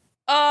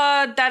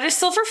 That is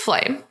Silver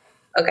Flame.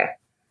 Okay.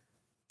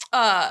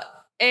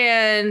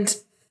 And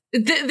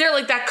they're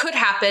like, that could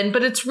happen,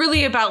 but it's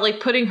really about like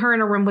putting her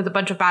in a room with a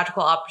bunch of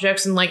magical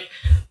objects and like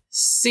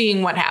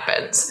seeing what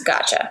happens.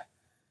 Gotcha.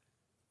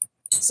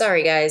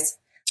 Sorry, guys.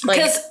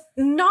 Because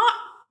no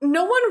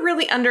one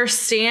really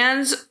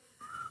understands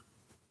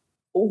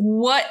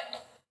what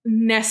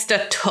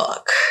Nesta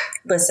took.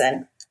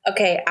 Listen,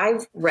 okay,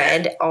 I've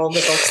read all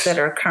the books that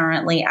are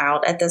currently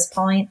out at this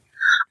point.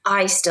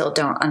 I still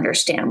don't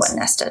understand what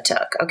Nesta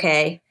took,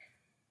 okay?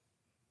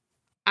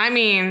 I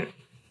mean,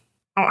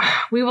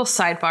 we will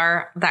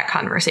sidebar that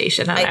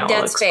conversation. And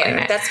that's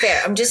fair. That's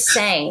fair. I'm just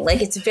saying,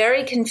 like, it's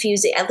very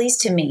confusing, at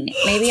least to me.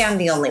 Maybe I'm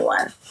the only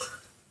one.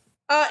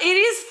 It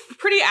is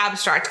pretty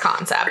abstract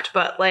concept,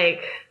 but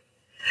like,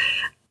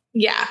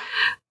 yeah.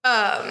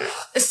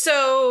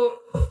 So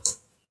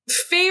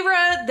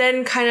Feyre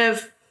then kind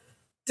of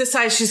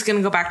decides she's going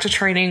to go back to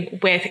training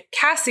with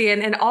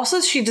Cassian, and also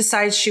she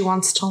decides she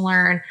wants to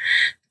learn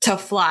to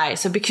fly.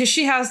 So because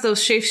she has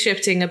those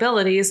shape-shifting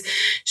abilities,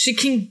 she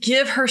can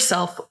give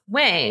herself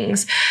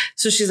wings.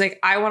 So she's like,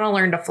 I want to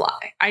learn to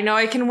fly. I know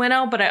I can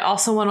winnow, but I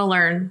also want to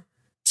learn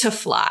to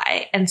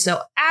fly. And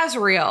so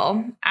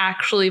Azriel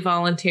actually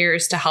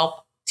volunteers to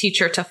help teach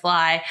her to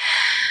fly,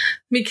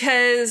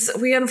 because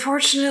we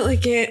unfortunately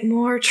get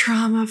more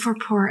trauma for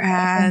poor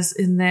Az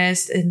in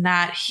this, in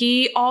that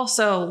he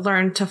also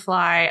learned to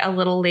fly a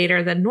little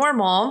later than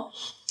normal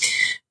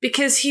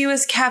because he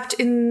was kept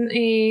in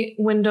a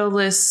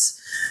windowless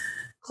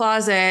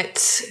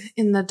closet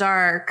in the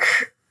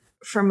dark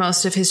for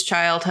most of his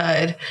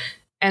childhood.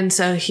 And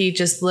so he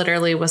just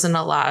literally wasn't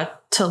allowed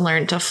to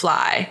learn to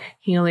fly.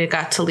 He only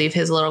got to leave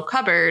his little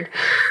cupboard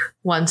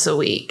once a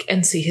week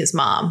and see his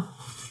mom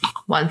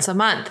once a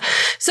month.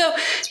 So,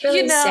 it's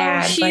really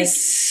sad.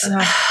 He's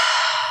like,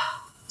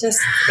 just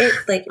it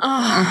like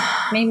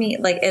made me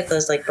like, it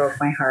was like broke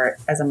my heart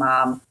as a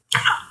mom.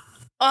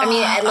 I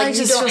mean, like,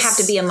 you don't have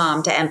to be a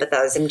mom to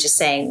empathize. I'm just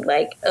saying,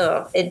 like,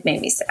 it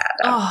made me sad.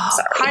 I'm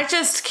sorry. I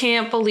just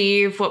can't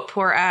believe what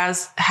poor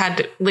Az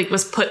had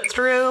was put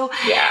through.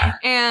 Yeah.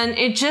 And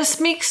it just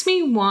makes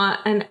me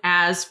want an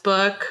Az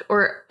book,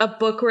 or a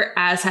book where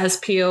Az has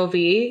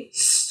POV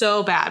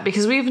so bad,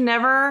 because we've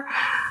never,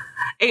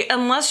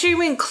 unless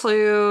you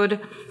include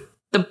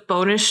the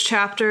bonus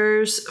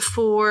chapters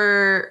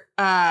for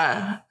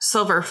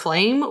Silver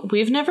Flame,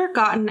 we've never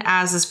gotten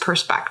Az's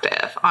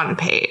perspective on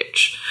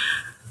page.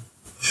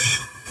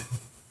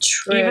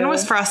 True. Even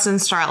with Frost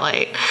and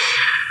Starlight.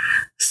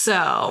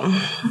 So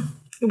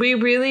we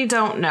really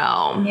don't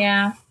know.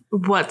 Yeah.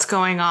 what's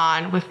going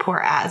on with poor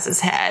Az's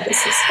head.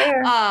 This is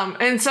fair.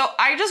 And so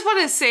I just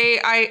want to say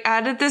I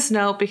added this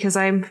note because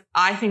I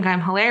think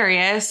I'm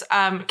hilarious.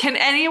 Can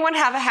anyone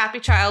have a happy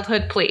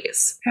childhood,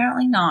 please?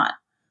 Apparently not.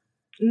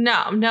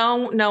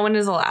 No one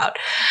is allowed.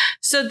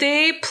 So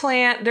they're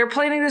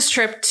planning this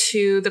trip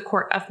to the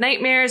Court of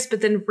Nightmares,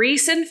 but then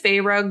Rhys and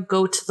Feyre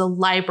go to the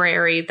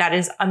library that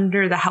is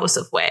under the House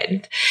of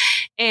Wind.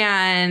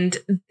 And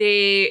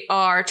they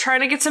are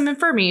trying to get some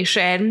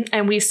information,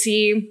 and we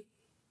see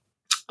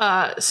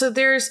so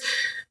there's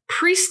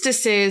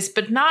priestesses,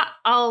 but not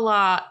a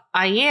la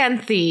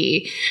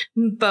Ianthe,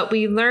 but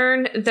we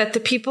learn that the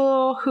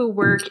people who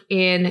work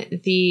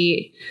in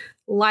the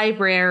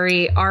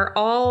library are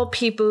all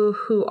people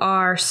who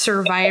are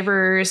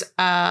survivors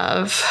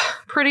of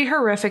pretty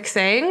horrific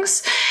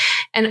things,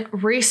 and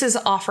Rhys has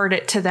offered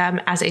it to them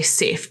as a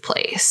safe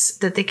place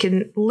that they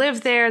can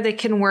live there, they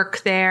can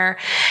work there,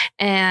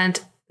 and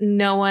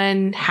no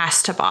one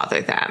has to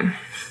bother them.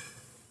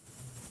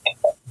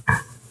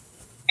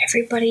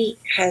 Everybody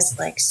has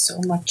like so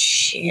much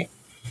shit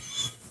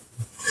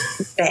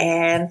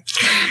bad.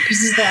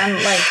 This is them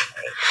like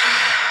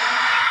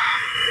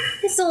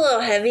it's a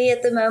little heavy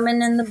at the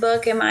moment in the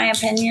book, in my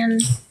opinion.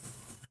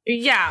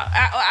 Yeah,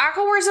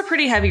 ACOWAR is a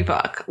pretty heavy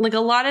book. Like, a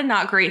lot of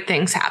not great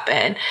things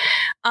happen.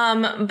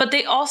 But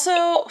they also,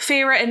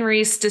 Feyre and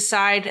Rhys,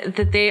 decide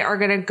that they are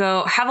going to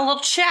go have a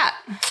little chat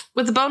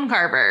with the Bone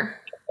Carver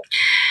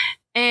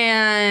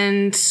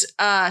and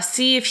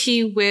see if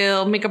he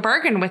will make a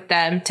bargain with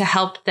them to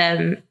help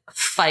them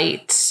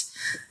fight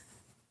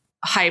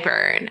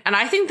Hybern. And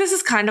I think this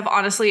is kind of,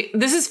 honestly,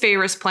 this is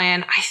Feyre's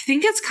plan. I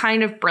think it's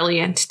kind of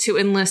brilliant to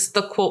enlist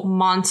the, quote,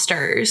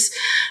 monsters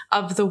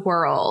of the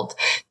world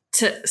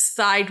to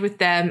side with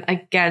them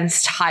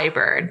against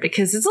Hybern,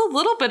 because it's a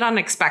little bit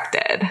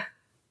unexpected.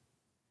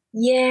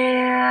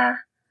 Yeah.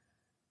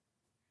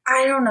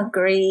 I don't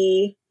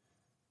agree.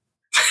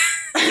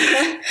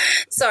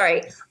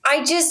 Sorry.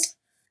 I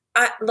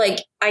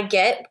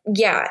get,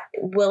 yeah,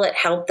 will it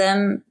help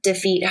them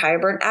defeat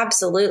Hybern?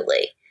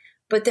 Absolutely.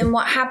 But then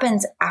what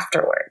happens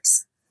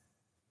afterwards?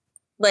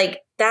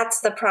 Like,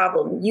 that's the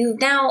problem. You've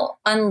now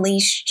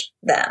unleashed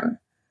them.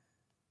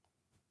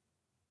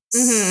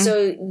 Mm-hmm.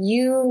 So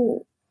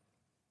you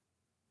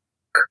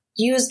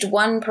used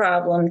one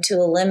problem to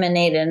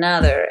eliminate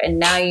another, and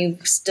now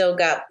you've still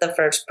got the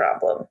first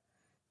problem.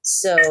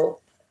 So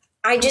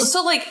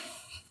like,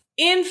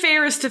 in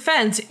Feyre's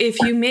defense, if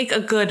you make a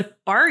good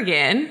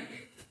bargain,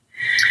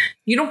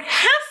 you don't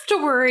have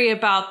to worry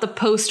about the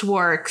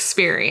post-war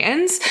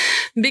experience,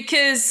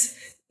 because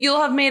you'll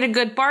have made a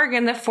good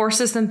bargain that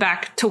forces them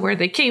back to where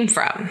they came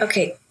from.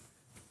 Okay.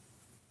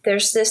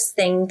 There's this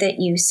thing that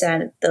you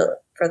said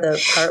for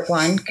the part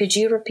one. Could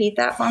you repeat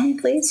that for me,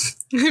 please?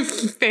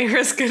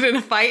 Feyre's good in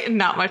a fight and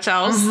not much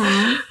else.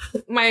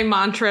 Mm-hmm. My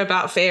mantra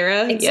about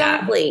Feyre.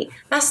 Exactly. Yeah.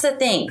 That's the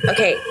thing.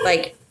 Okay,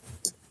 like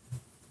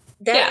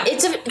that.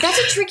 Yeah. That's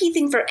a tricky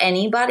thing for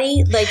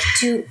anybody. Like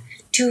to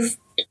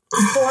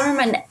form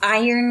an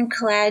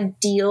ironclad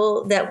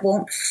deal that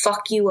won't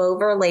fuck you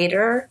over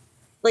later.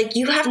 Like,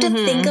 you have to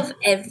think of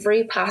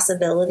every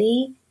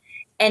possibility,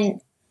 and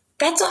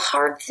that's a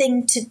hard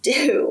thing to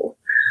do.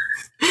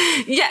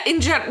 Yeah,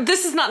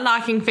 this is not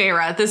knocking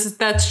Feyre.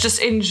 That's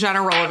just in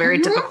general a very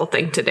difficult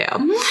thing to do.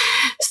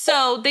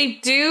 So they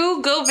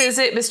do go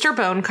visit Mr.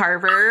 Bone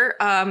Carver.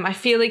 I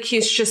feel like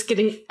he's just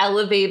getting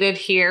elevated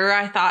here.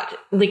 I thought,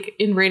 like,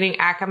 in reading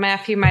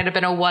Akamath, he might have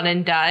been a one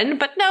and done,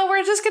 but no,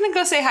 we're just gonna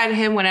go say hi to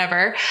him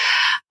whenever.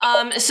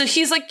 So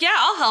he's like, yeah,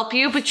 I'll help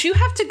you, but you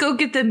have to go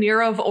get the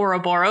Mirror of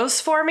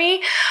Ouroboros for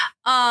me.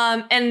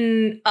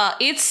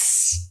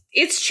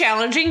 It's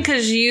challenging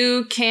because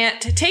you can't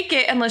take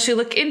it unless you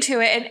look into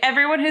it. And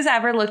everyone who's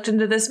ever looked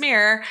into this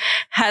mirror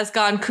has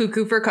gone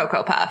cuckoo for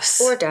Cocoa Puffs.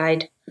 Or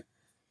died.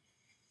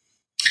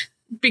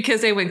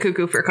 Because they went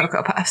cuckoo for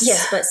Cocoa Puffs.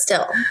 Yes, but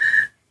still.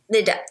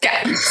 They died.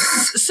 Yeah.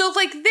 So,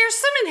 like, there's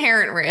some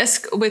inherent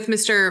risk with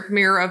Mr.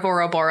 Mirror of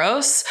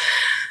Ouroboros.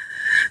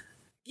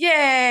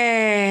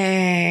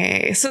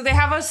 Yay! So they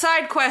have a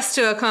side quest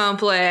to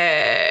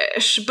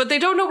accomplish, but they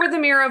don't know where the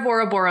Mirror of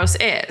Ouroboros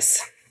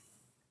is.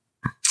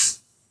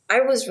 I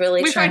was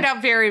really We find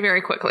out very,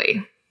 very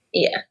quickly.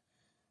 Yeah.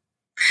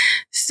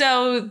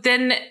 So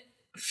then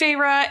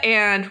Feyre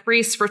and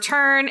Rhys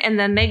return, and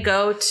then they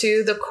go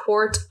to the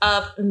Court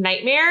of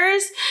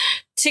Nightmares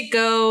to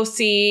go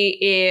see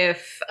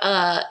if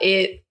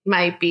it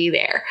might be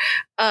there.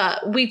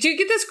 We do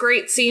get this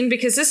great scene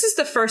because this is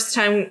the first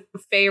time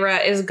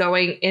Feyre is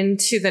going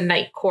into the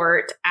Night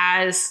Court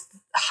as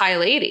High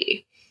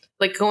Lady.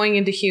 Like, going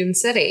into Hewn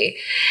City.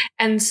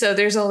 And so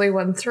there's only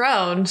one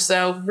throne.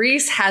 So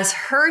Rhys has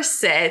her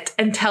sit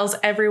and tells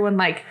everyone,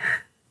 like,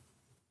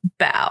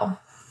 bow.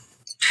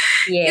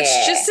 Yeah.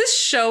 It's just this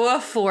show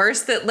of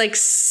force that, like,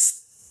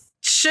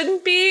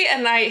 shouldn't be.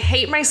 And I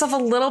hate myself a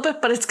little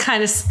bit, but it's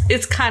kind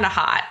of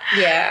hot.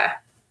 Yeah.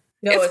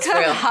 No, it's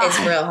real hot. It's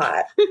real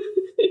hot.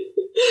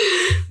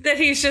 That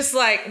he's just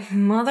like,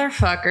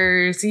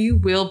 motherfuckers, you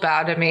will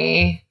bow to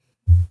me.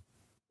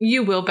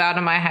 You will bow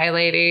to my High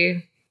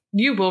Lady.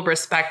 you will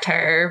respect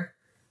her.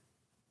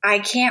 I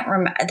can't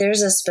remember.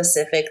 There's a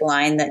specific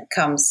line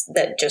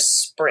that just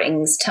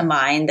springs to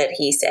mind that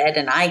he said,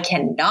 and I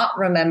cannot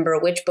remember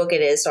which book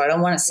it is, so I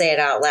don't want to say it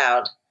out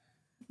loud.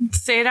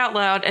 Say it out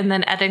loud, and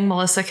then editing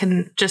Melissa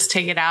can just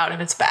take it out if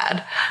it's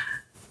bad.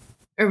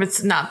 Or if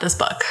it's not this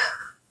book.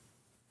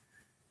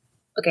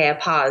 Okay, I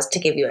paused to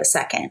give you a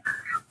second.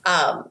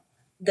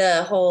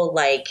 The whole,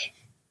 like,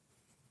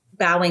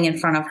 bowing in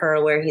front of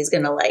her where he's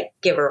going to, like,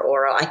 give her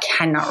oral. I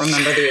cannot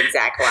remember the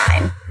exact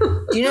line.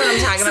 Do you know what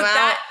I'm talking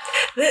about?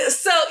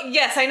 So,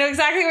 yes, I know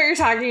exactly what you're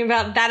talking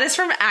about. That is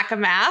from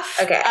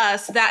ACOMAF. Okay.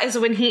 So that is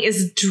when he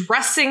is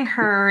dressing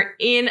her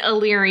in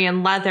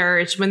Illyrian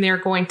leathers when they're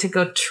going to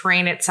go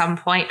train at some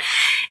point.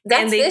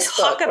 That's and they this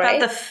talk book,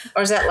 about right?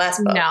 Or is that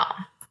last book? No.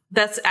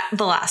 That's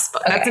the last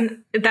book. Okay.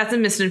 That's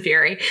in Mist and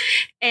Fury.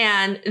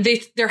 And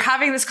they're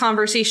having this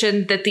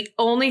conversation that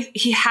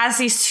he has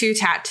these 2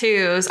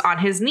 tattoos on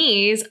his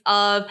knees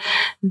of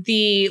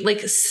the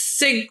like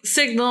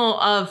signal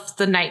of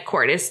the Night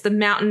Court. It's the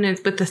mountain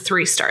with the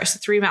 3 stars, the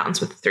 3 mountains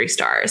with the 3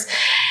 stars.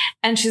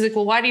 And she's like,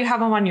 well, why do you have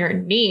them on your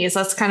knees?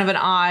 That's kind of an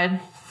odd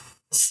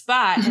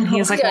spot. And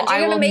he's like, well,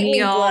 I will make me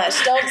kneel.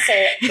 blush. Don't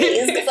say it,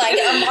 please. Because like,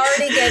 I'm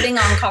already getting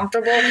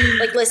uncomfortable.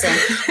 Like, listen,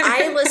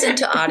 I listen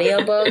to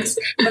audiobooks,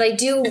 but I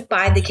do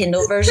buy the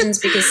Kindle versions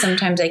because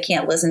sometimes I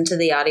can't listen to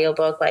the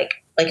audiobook like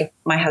if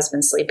my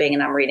husband's sleeping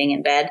and I'm reading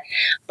in bed.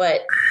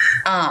 But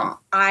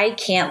I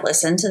can't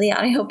listen to the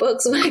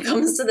audiobooks when it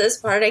comes to this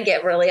part. I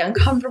get really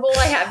uncomfortable.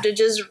 I have to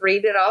just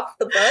read it off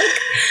the book.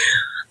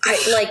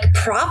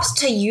 Props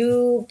to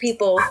you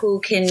people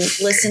who can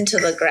listen to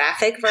the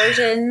graphic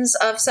versions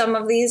of some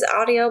of these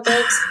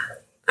audiobooks.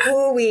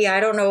 Ooh-wee, I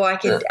don't know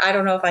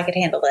if I could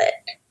handle it.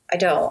 I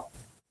don't.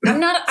 I'm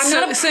not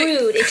a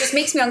prude. It just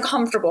makes me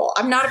uncomfortable.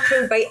 I'm not a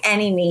prude by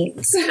any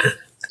means.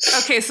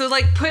 Okay, so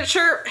like put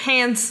your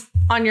hands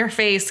on your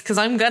face because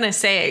I'm gonna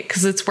say it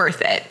because it's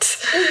worth it.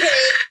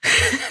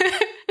 Okay.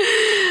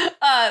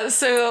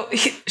 So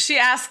she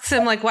asks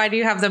him, like, why do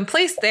you have them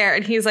placed there?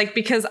 And he's like,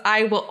 because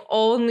I will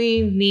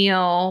only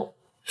kneel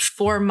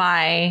for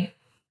my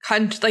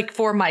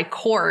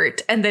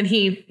court. And then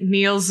he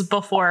kneels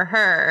before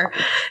her.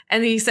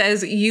 And he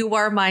says, you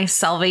are my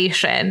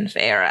salvation,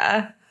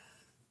 Feyre.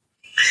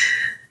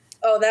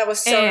 Oh, that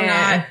was so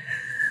not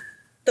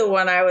the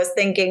one I was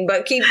thinking,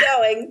 but keep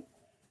going.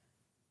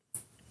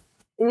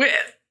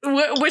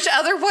 Which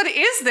other one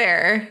is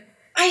there?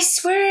 I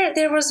swear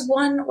there was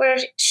one where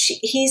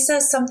he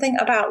says something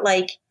about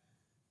like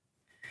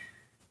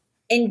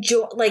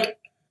enjoy, like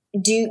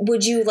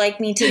would you like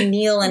me to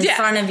kneel in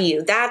front of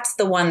you? That's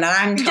the one that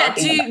I'm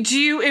talking about. Do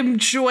you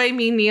enjoy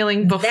me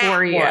kneeling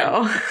before you?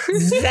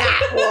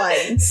 That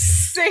one.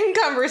 Same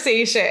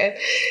conversation.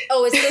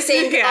 Oh, it's the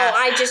same. Yeah. Oh,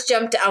 I just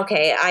jumped.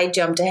 Okay, I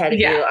jumped ahead of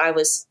you. I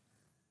was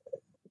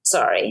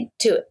sorry.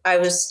 I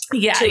was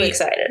too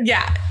excited.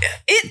 Yeah,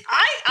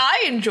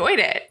 I enjoyed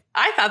it.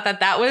 I thought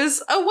that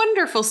was a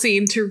wonderful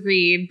scene to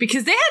read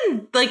because they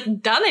hadn't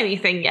like done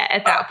anything yet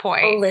at that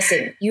point. Oh,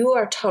 listen, you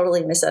are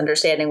totally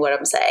misunderstanding what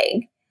I'm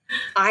saying.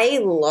 I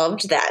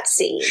loved that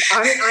scene.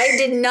 I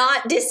did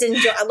not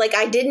disenjoy. Like,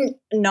 I didn't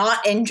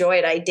not enjoy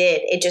it. I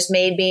did. It just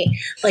made me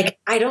like,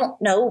 I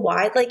don't know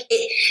why. Like,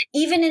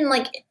 even in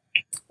like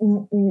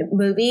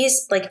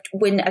movies, like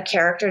when a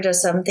character does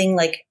something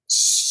like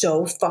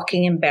so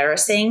fucking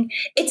embarrassing,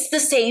 it's the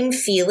same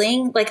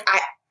feeling. Like,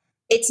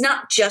 it's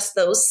not just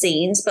those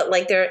scenes, but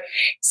like their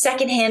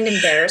secondhand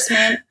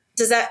embarrassment.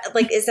 Is that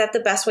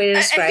the best way to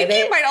describe it? I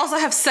think you might also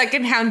have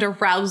secondhand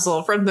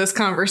arousal from this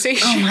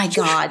conversation. Oh my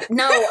God.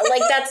 No,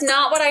 like that's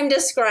not what I'm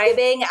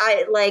describing.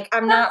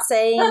 I'm not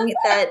saying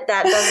that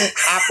doesn't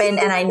happen.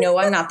 And I know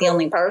I'm not the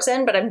only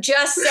person, but I'm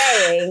just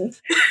saying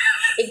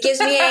it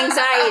gives me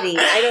anxiety.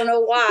 I don't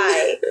know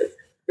why.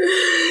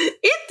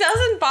 It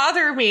doesn't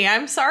bother me.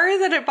 I'm sorry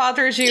that it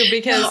bothers you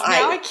because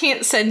now I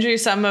can't send you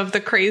some of the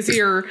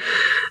crazier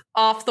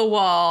off the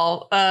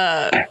wall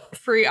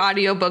free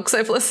audiobooks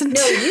I've listened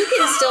to. No, you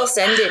can still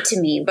send it to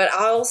me, but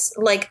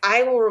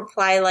I will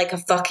reply like a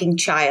fucking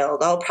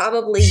child. I'll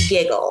probably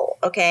giggle,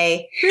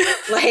 okay?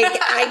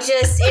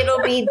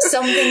 It'll be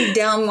something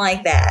dumb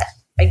like that.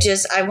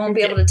 I won't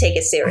be able to take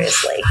it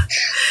seriously.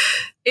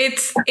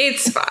 It's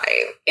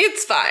fine.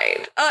 It's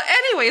fine.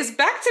 Anyways,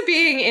 back to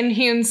being in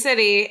Hewn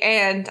City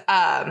and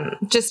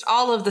just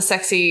all of the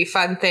sexy,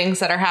 fun things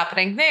that are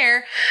happening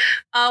there.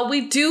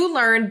 We do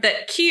learn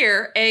that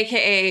Keir,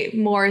 aka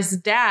Mor's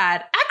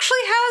dad, actually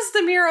has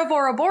the Mirror of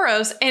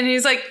Ouroboros, and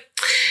he's like,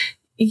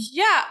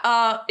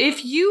 yeah,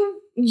 if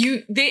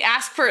they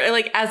ask for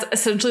like as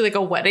essentially like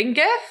a wedding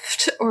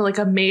gift or like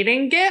a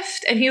mating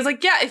gift, and he's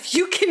like, yeah, if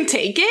you can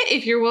take it,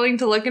 if you're willing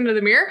to look into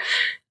the mirror,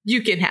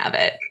 you can have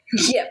it.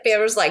 Yeah,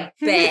 Feyre's like,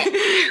 bet.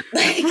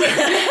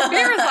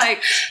 Feyre's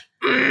like,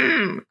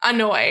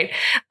 annoyed.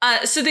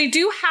 So they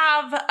do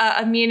have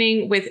a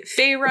meeting with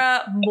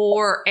Feyre,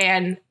 Mor,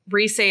 and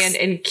Rhysand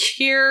and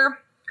Keir.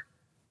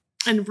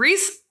 And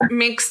Rhys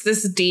makes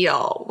this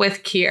deal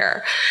with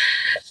Kier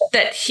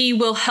that he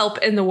will help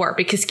in the war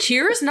because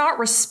Kier is not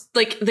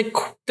like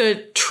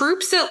the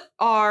troops that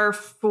are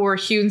for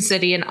Hewn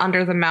City and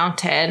Under the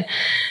Mountain.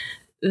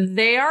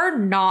 They are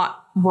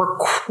not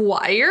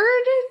required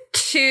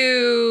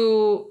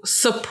to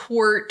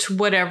support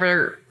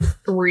whatever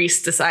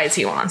Rhys decides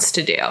he wants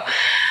to do.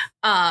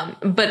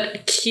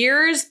 But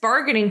Kier's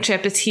bargaining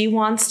chip is he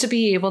wants to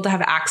be able to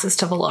have access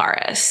to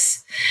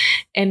Velaris.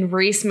 And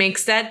Rhys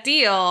makes that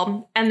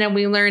deal. And then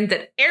we learned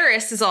that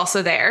Eris is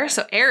also there.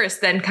 So Eris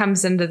then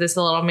comes into this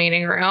little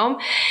meeting room.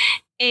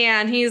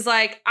 And he's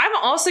like, I'm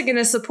also going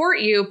to support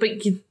you,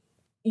 but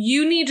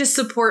you need to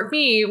support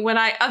me when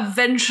I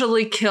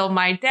eventually kill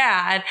my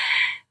dad.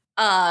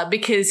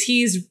 Because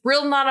he's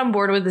real not on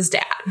board with his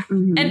dad.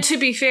 Mm-hmm. And to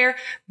be fair,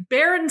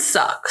 Baron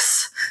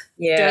sucks.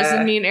 Yeah.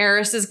 Doesn't mean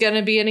Eris is going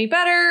to be any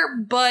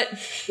better, but...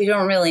 You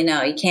don't really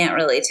know. You can't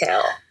really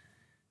tell.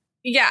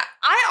 Yeah.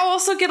 I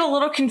also get a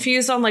little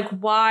confused on like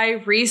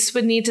why Rhys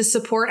would need to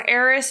support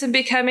Eris in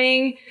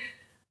becoming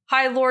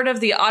High Lord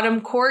of the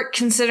Autumn Court,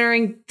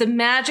 considering the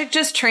magic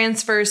just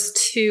transfers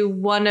to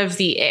one of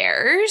the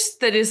heirs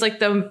that is like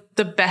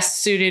the best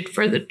suited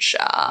for the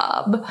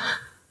job.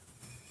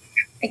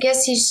 I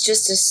guess he's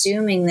just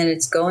assuming that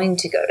it's going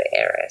to go to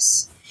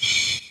Eris.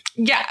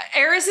 Yeah,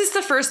 Eris is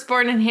the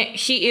firstborn, and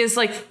he is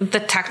like the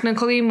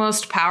technically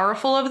most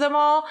powerful of them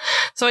all.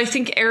 So I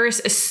think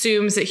Eris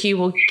assumes that he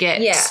will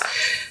get. Yeah,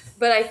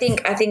 but I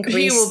think Rhys,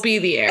 he will be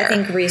the heir. I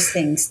think Rhys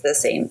thinks the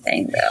same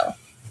thing, though.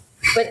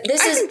 But I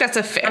think that's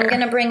a fair. I'm going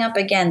to bring up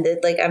again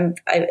that like I'm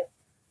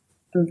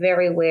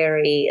very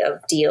wary of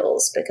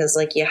deals because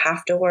like you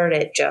have to word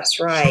it just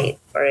right,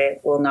 or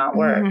it will not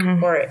work,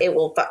 or it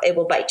will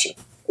bite you.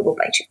 Will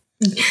bite you.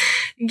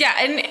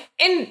 Yeah,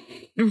 and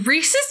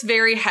Rhys is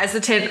very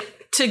hesitant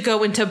to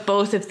go into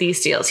both of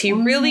these deals. He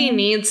really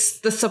needs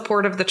the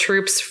support of the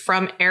troops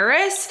from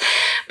Eris,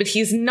 but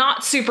he's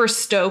not super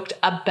stoked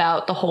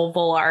about the whole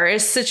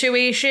Velaris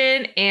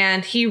situation,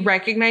 and he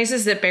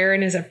recognizes that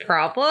Baron is a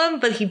problem,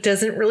 but he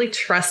doesn't really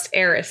trust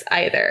Eris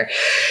either.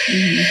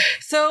 Mm-hmm.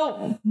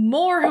 So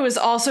Mor, who is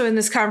also in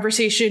this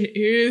conversation,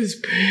 is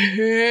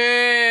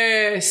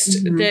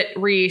pissed that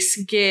Rhys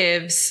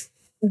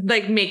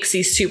makes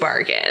these two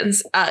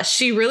bargains.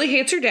 She really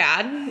hates her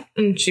dad,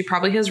 and she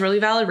probably has really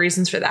valid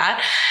reasons for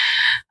that.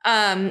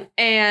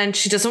 And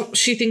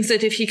she thinks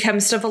that if he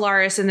comes to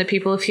Velaris and the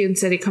people of Hewn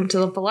City come to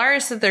the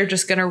Velaris, that they're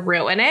just going to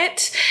ruin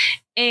it.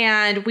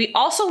 And we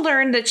also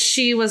learned that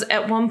she was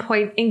at one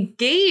point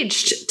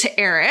engaged to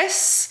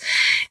Eris,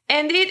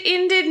 and it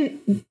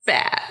ended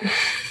bad.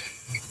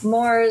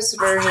 Mor's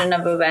version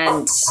of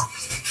events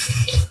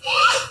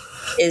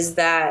is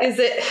that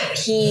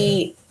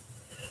he...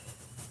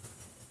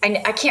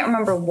 I can't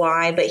remember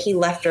why, but he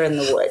left her in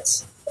the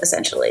woods,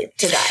 essentially,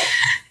 to die.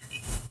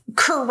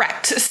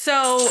 Correct.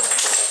 So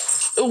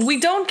we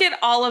don't get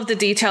all of the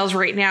details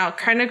right now. It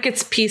kind of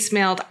gets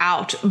piecemealed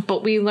out,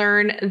 but we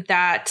learn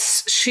that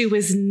she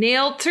was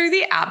nailed through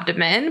the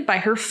abdomen by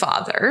her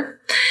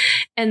father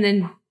and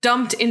then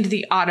dumped into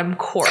the Autumn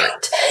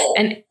Court,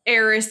 and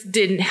Eris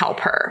didn't help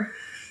her.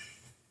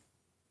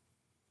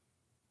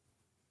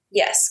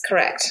 Yes,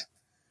 correct.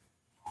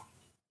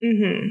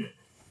 Mm-hmm.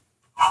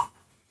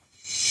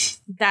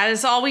 That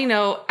is all we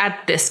know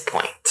at this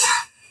point.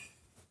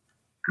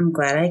 I'm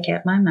glad I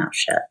kept my mouth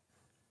shut.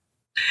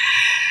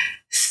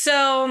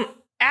 So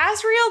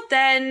Azriel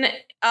then,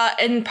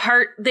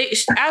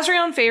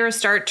 Azriel and Feyre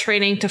start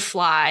training to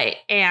fly,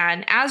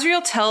 and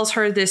Azriel tells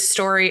her this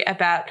story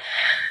about,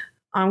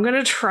 I'm going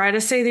to try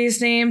to say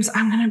these names.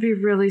 I'm going to be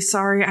really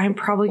sorry. I'm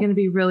probably going to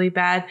be really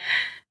bad.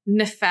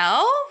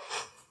 Nefel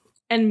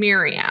and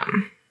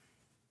Miriam.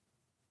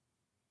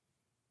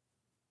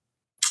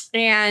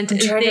 And I'm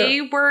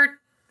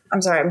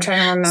sorry, I'm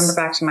trying to remember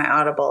back to my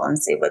Audible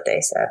and see what they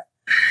said.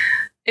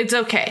 It's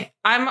okay.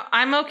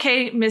 I'm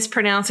okay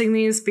mispronouncing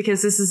these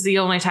because this is the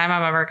only time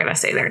I'm ever going to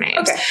say their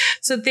names. Okay.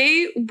 So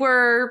they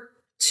were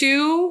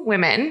two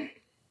women.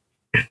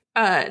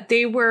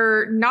 They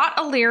were not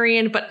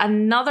Illyrian, but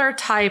another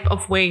type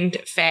of winged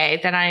fae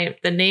that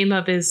the name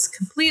of is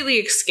completely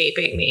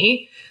escaping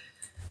me.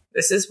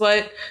 This is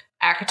what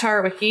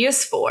ACOTAR Wiki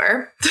is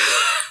for.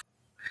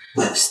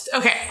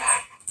 Okay.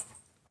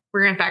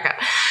 We're going to back up.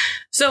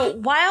 So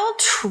while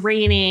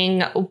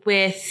training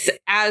with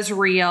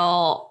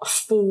Azriel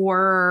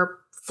for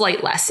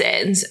flight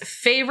lessons,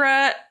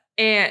 Azriel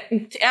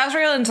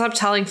ends up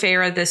telling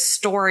Feyre this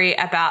story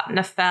about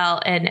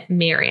Nefel and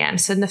Miriam.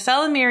 So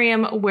Nefel and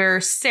Miriam were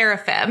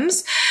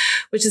seraphims,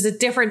 which is a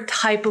different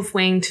type of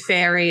winged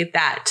fairy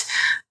that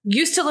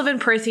used to live in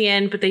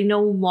Prythian, but they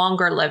no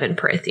longer live in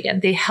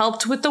Prythian. They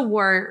helped with the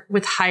war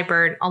with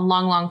Hybern a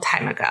long, long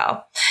time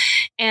ago.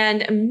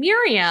 And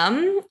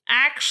Miriam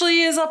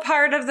actually is a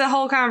part of the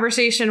whole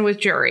conversation with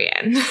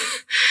Jurian.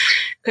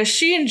 Because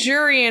she and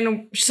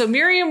Jurian... So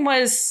Miriam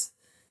was...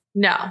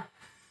 No.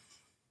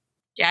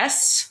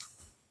 Yes?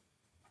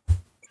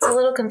 It's a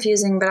little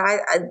confusing, but I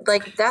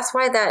like that's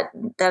why that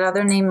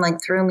other name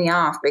like threw me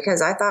off,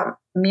 because I thought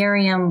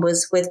Miriam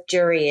was with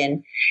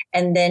Jurian,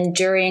 and then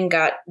Jurian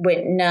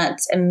went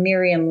nuts, and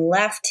Miriam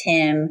left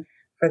him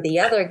for the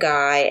other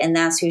guy, and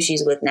that's who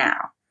she's with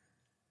now,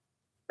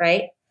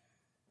 right?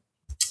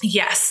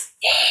 Yes.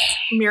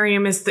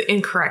 Miriam is the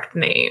incorrect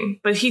name,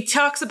 but he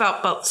talks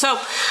about both. So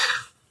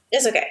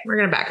it's okay. We're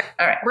going to back it.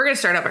 All right. We're going to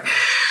start over.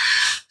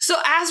 So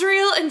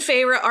Azriel and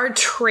Feyre are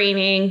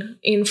training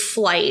in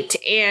flight,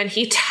 and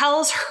he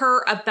tells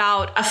her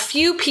about a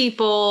few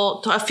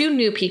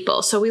new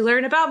people. So we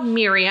learn about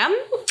Miriam,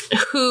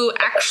 who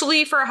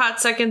actually for a hot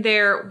second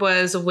there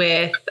was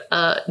with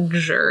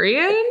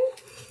Jurian.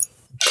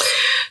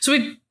 So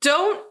we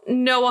don't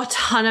know a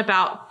ton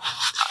about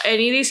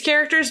any of these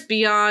characters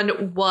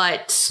beyond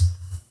what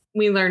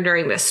we learned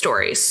during this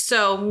story.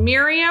 So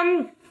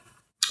Miriam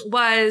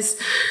was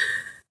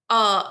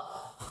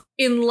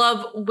in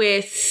love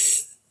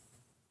with...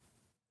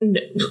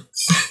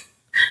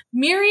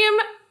 Miriam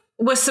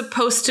was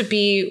supposed to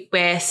be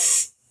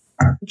with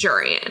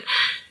Jurian.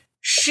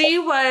 She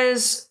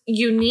was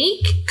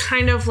unique,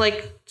 kind of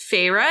like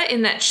Feyre,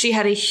 in that she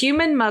had a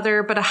human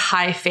mother but a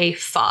high fae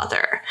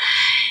father.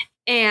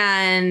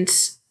 And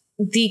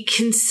the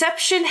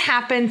conception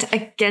happened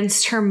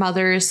against her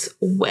mother's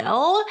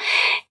will,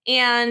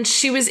 and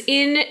she was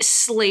in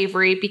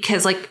slavery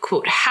because, like,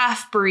 quote,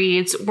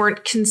 half-breeds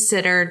weren't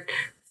considered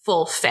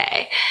full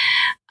fae.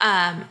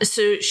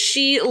 So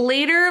she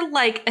later,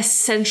 like,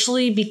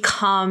 essentially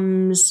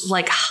becomes,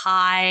 like,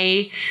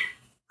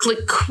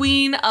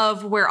 queen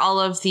of where all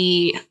of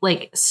the,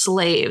 like,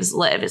 slaves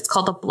live. It's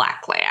called the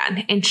Black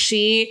Land. And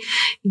she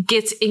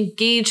gets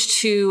engaged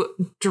to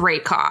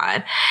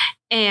Drakon.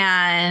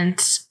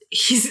 And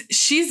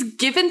she's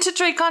given to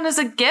Drakon as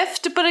a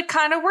gift, but it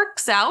kind of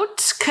works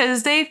out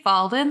because they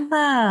fall in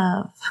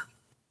love.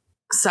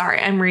 Sorry,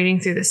 I'm reading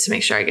through this to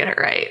make sure I get it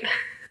right.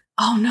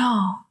 Oh,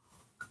 no.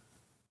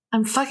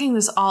 I'm fucking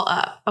this all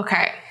up.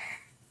 Okay.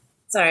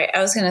 Sorry,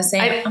 I was going to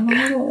say, I'm a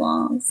little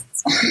lost.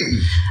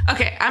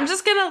 Okay, I'm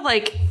just going to,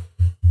 like,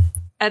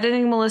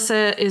 editing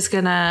Melissa is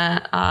going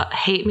to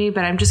hate me,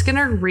 but I'm just going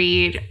to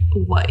read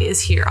what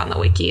is here on the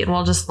wiki, and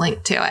we'll just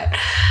link to it.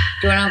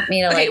 Do you want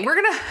me to, we're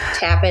gonna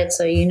tap it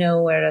so you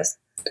know where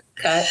to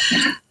cut?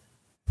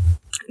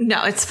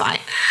 No, it's fine.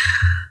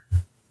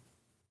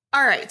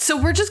 All right,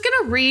 so we're just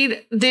going to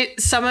read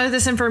some of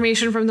this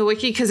information from the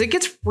wiki because it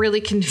gets really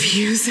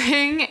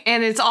confusing,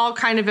 and it's all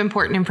kind of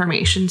important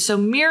information. So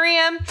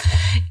Miriam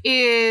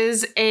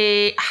is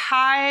a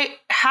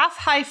half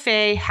high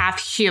fae, half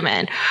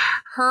human.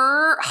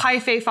 Her high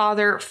fae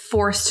father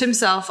forced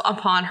himself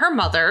upon her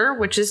mother,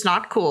 which is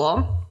not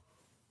cool.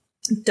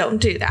 Don't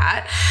do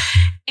that.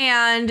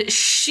 And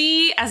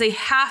she, as a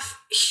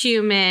half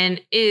human,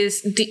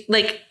 is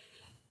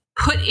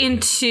put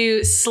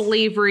into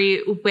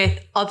slavery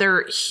with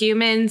other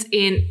humans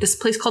in this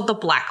place called the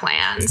Black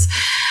Lands.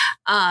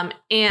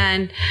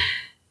 And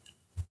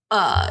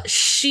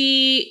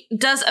she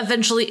does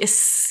eventually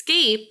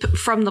escape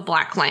from the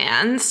Black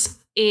Lands,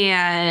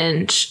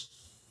 and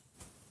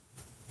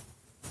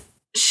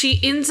she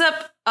ends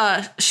up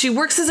she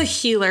works as a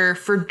healer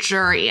for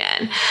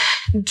Jurian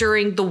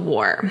during the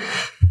war,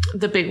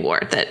 the big war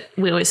that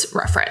we always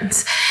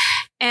reference.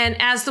 And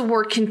as the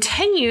war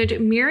continued,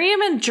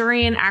 Miriam and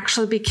Jurian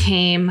actually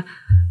became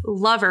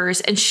lovers,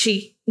 and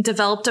she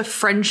developed a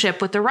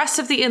friendship with the rest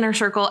of the inner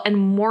circle, and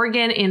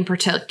Morgan in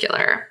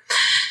particular.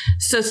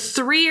 So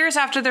 3 years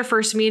after their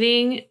first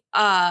meeting,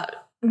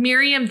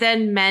 Miriam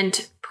then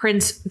met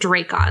Prince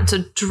Drakon. So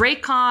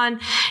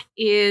Drakon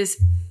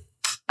is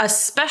a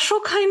special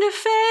kind of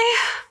fae.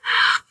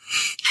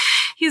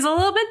 He's a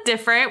little bit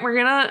different. We're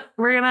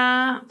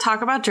gonna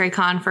talk about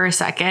Drakon for a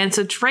second.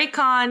 So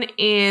Drakon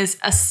is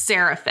a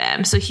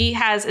seraphim. So he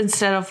has,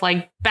 instead of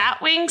like bat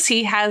wings,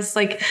 he has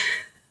like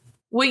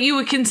what you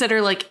would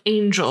consider like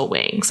angel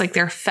wings, like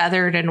they're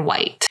feathered and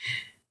white.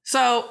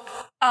 So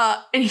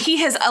and he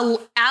has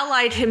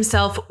allied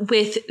himself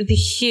with the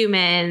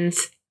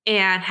humans,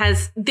 and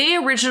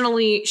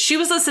she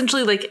was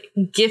essentially like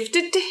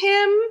gifted to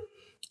him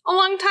a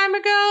long time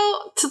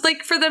ago to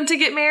like for them to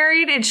get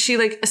married, and she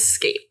like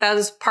escaped. That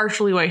was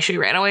partially why she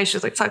ran away. She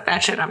was like, fuck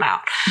that shit, I'm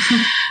out.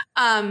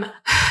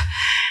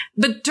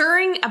 But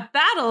during a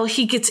battle,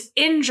 he gets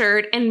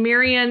injured, and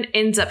Miriam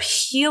ends up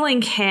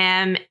healing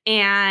him,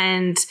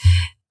 and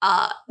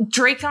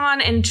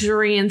Drakon and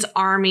Jurian's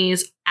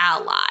armies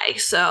ally.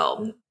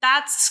 So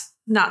that's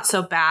not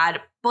so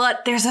bad,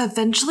 but there's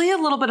eventually a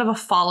little bit of a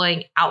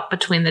falling out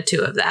between the two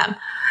of them.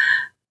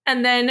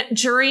 And then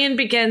Jurian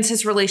begins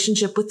his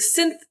relationship with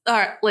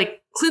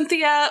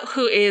Cynthia,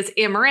 who is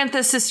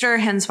Amarantha's sister,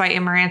 hence why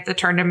Amarantha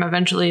turned him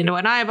eventually into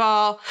an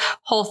eyeball,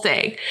 whole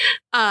thing.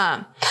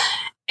 And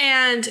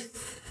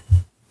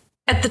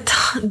at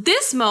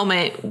this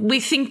moment, we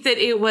think that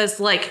it was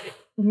like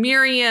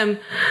Miriam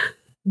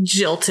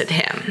jilted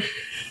him.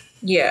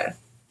 Yeah.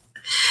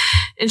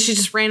 And she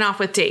just ran off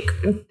with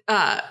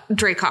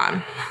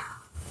Drakon.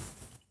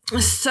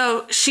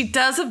 So she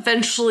does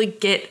eventually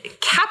get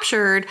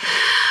captured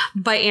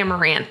by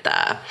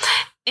Amarantha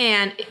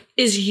and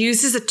is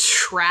used as a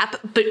trap.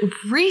 But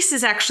Rhys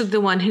is actually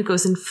the one who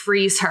goes and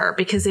frees her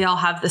because they all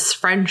have this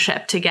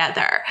friendship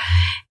together.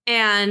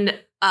 And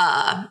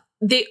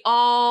they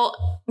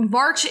all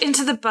march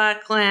into the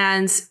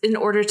Bucklands in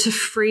order to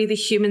free the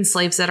human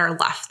slaves that are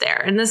left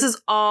there. And this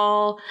is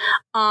all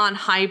on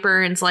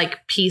Hybern's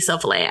like piece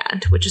of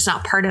land, which is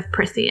not part of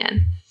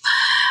Prythian.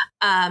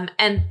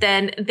 And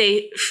then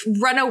they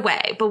run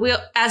away. But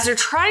as they're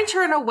trying to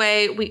run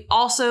away, we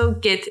also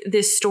get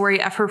this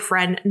story of her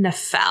friend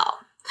Nefel.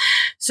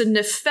 So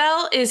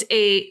Nefel is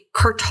a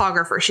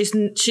cartographer. She's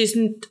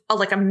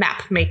like a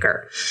map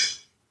maker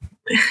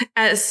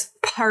as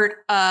part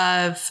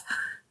of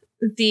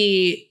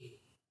the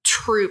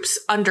troops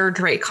under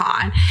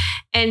Drakon.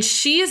 And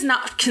she is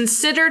not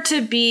considered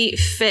to be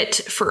fit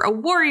for a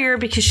warrior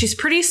because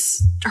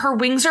her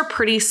wings are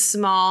pretty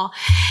small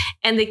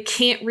and they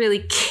can't really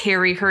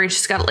carry her. And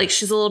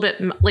she's a little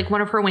bit like one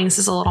of her wings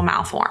is a little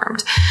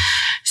malformed.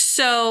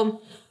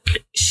 So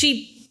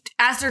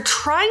as they're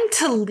trying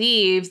to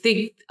leave,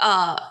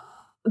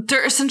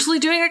 they're essentially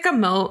doing like a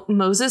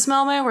Moses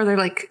moment where they're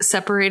like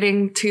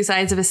separating two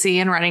sides of a sea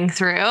and running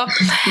through.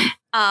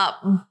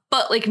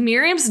 But like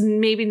Miriam's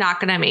maybe not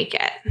going to make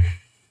it.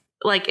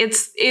 Like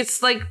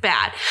it's like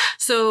bad.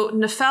 So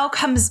Nefel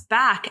comes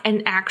back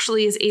and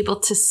actually is able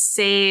to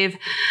save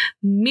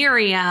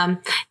Miriam,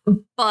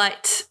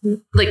 but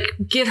like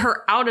get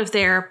her out of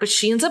there. But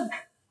she ends up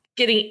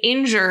getting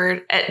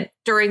injured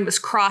during this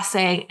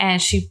crossing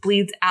and she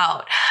bleeds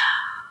out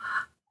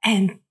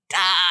and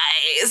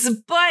dies.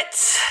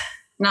 But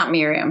not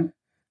Miriam,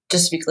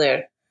 just to be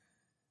clear.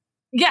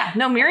 Yeah,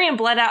 no, Miriam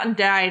bled out and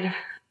died.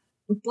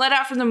 Bled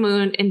out from the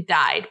moon and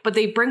died, but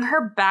they bring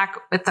her back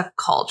with a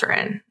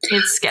cauldron.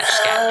 It's sketch.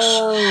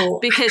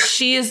 Because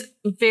she is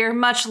very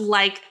much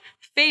like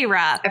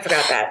Feyre. I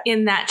forgot that.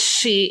 In that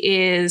she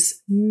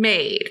is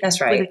made.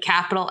 That's right. With a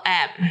capital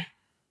M.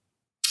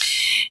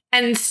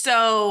 And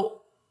so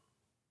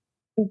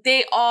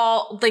they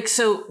all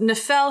so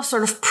Nefel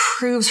sort of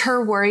proves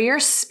her warrior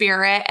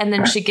spirit, and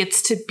then she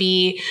gets to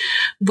be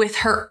with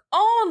her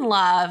own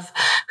love,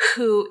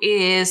 who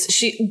is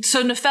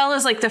so Nefel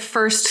is like the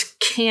first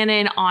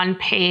canon on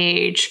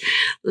page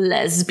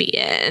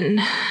lesbian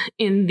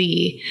in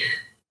the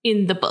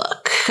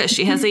book because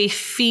she has a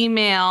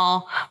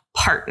female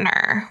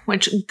partner,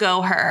 which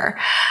go her.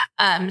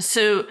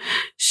 So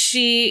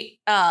she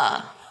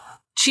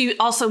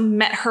also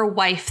met her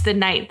wife the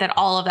night that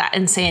all of that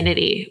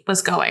insanity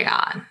was going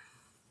on.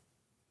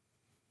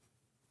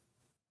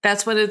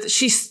 That's what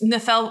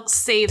Nefel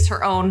saves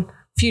her own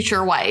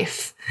future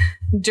wife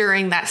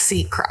during that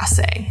sea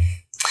crossing.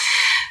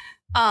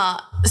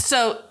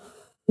 So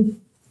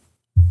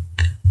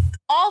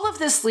all of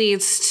this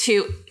leads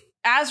to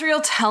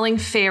Azriel telling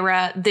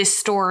Feyre this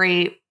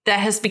story that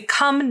has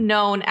become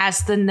known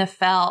as the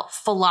Nefel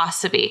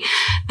philosophy,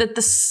 that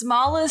the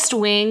smallest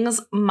wings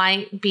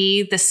might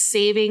be the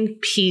saving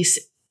piece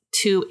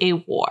to a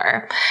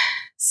war.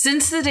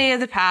 Since the day of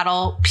the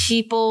battle,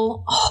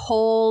 people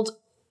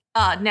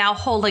now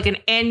hold like an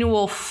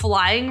annual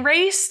flying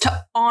race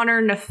to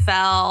honor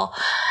Nefel,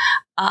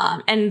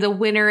 and the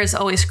winner is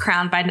always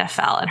crowned by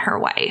Nefel and her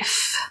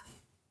wife.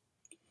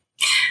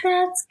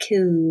 That's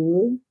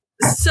cool.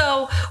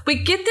 So we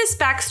get this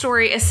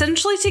backstory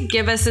essentially to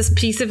give us this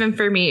piece of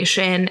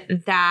information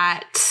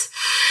that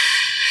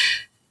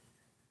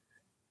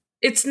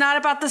it's not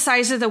about the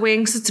size of the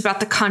wings. It's about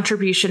the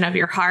contribution of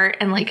your heart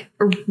and like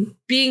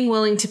being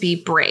willing to be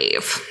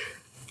brave.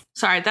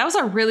 Sorry, that was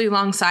a really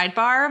long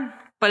sidebar,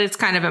 but it's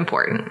kind of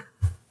important.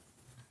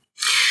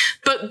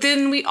 But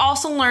then we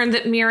also learned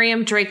that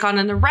Miriam, Drakon,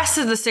 and the rest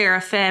of the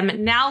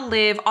Seraphim now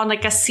live on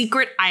like a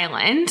secret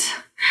island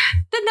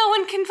that no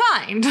one can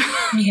find.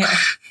 Yeah.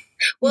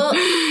 Well,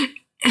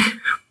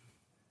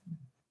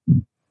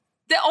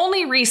 the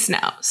only Rhys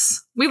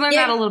knows. We learned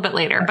that a little bit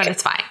later, but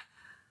it's fine.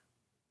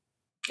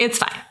 It's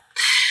fine.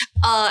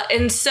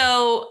 And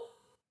so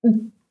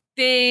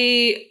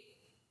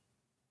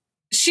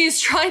she's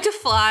trying to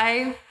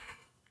fly,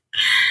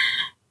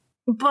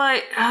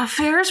 but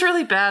Feyre's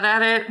really bad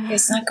at it.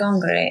 It's not going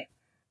great.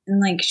 And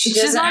like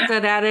she's not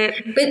good at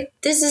it. But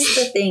this is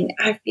the thing.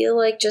 I feel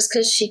like just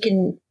because she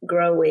can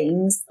grow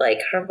wings, like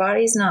her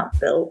body's not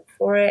built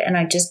for it. And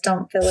I just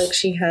don't feel like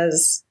she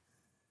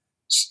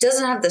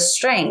doesn't have the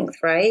strength,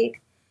 right?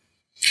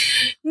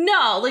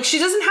 No, like she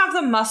doesn't have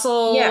the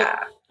muscle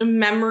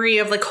memory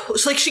of like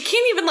she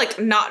can't even like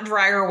not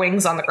dry her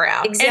wings on the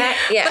ground.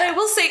 Exactly. But I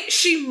will say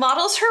she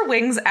models her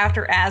wings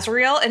after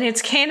Azriel, and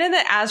it's canon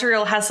that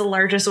Azriel has the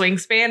largest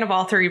wingspan of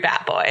all three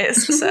Bat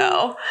Boys.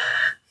 So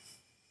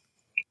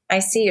I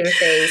see your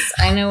face.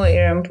 I know what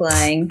you're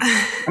implying.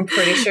 I'm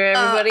pretty sure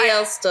everybody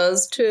else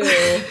does too.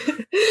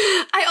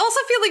 I also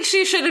feel like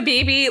she should have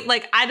maybe,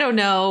 like, I don't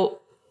know,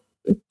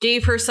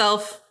 gave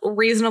herself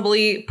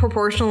reasonably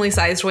proportionally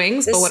sized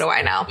wings, but what do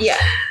I know? Yeah.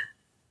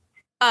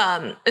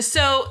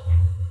 So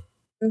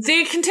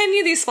they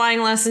continue these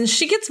flying lessons.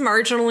 She gets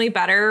marginally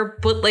better,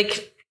 but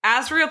like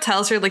Azriel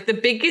tells her, like, the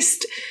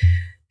biggest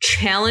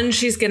challenge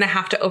she's going to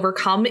have to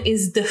overcome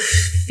is the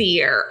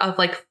fear of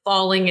like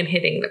falling and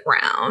hitting the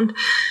ground.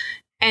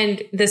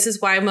 And this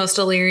is why most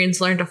Illyrians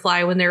learn to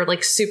fly when they're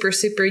like super,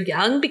 super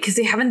young, because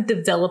they haven't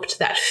developed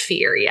that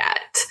fear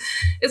yet.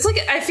 It's like,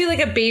 I feel like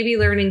a baby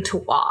learning to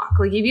walk.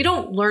 Like if you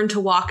don't learn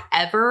to walk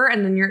ever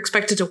and then you're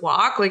expected to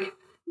walk, like it'd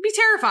be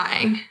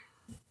terrifying.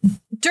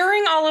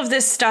 During all of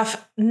this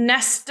stuff,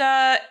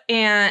 Nesta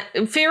and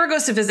Feyre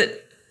goes to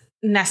visit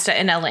Nesta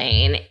and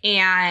Elaine,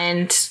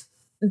 and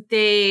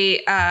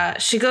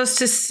she goes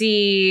to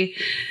see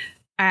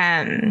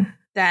them,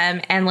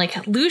 and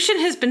like Lucien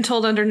has been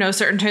told under no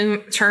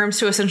certain terms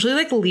to essentially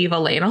like leave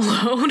Elaine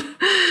alone.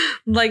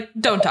 Like,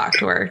 don't talk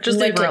to her, just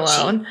leave her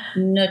alone.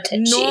 No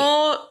touchy.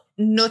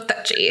 No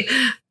touchy.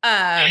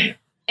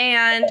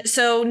 And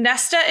so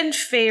Nesta and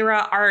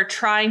Feyre are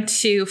trying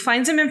to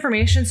find some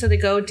information, so they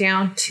go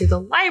down to the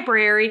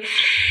library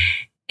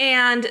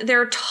and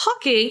they're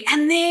talking,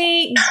 and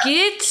they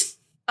get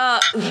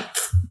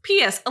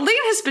P.S. Elaine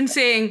has been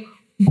saying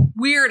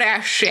weird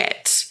ass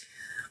shit.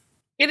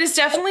 It is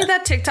definitely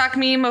that TikTok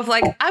meme of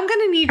like, I'm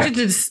going to need you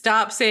to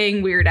stop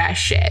saying weird ass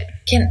shit.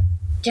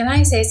 Can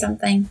I say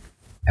something?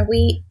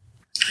 We're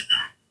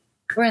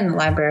in the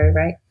library,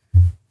 right?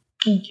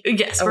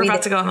 Yes, we're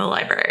about to go in the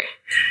library.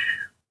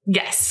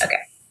 Yes. Okay.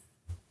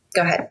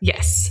 Go ahead.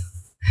 Yes.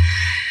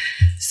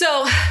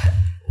 So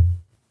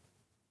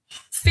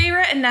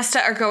Feyre and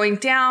Nesta are going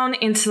down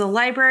into the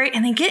library,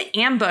 and they get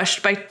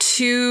ambushed by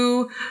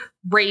two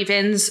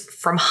ravens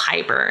from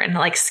Hybern and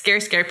like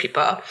scare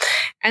people.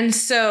 And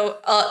so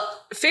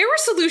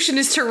Feyre's solution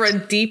is to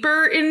run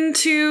deeper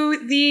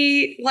into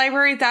the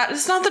library. That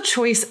is not the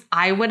choice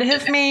I would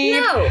have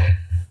made. No.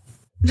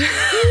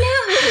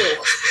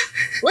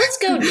 Let's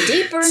go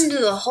deeper into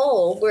the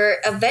hole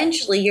where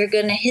eventually you're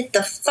going to hit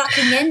the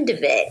fucking end of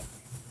it.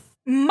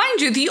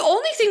 Mind you, the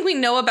only thing we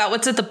know about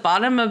what's at the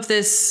bottom of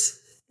this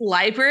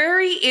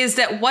library is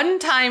that one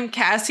time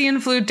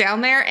Cassian flew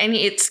down there and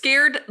it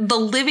scared the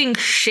living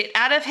shit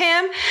out of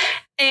him,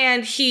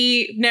 and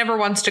he never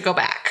wants to go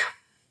back.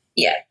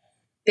 Yeah.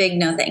 Big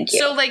no thank you.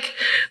 So like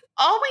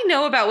all we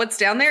know about what's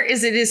down there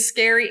is it is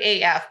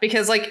scary AF,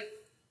 because like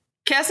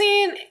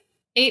Cassian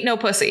ain't no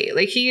pussy.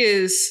 Like he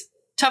is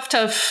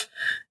tough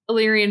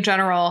Illyrian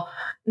general,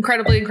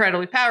 incredibly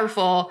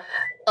powerful.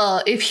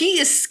 If he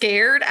is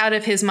scared out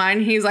of his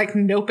mind, he's like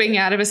noping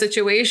out of a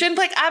situation.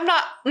 Like, I'm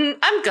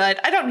good.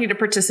 I don't need to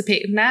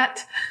participate in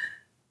that.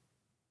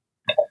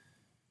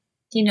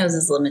 He knows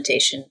his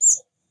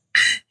limitations.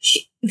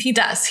 He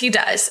does.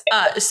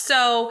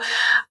 So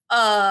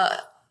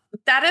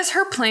that is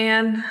her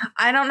plan.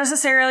 I don't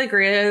necessarily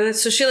agree with it.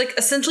 So she like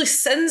essentially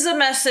sends a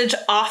message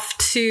off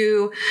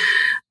to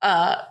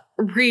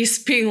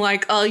Rhys being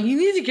like, oh, you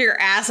need to get your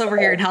ass over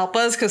here and help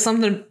us because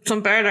some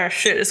badass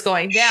shit is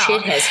going down.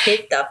 Shit has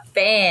hit the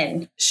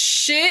fan.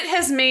 Shit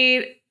has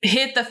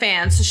hit the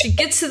fan. So she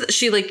gets to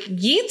she like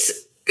yeets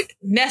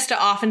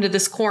Nesta off into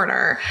this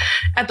corner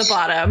at the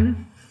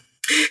bottom.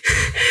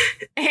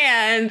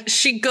 And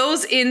she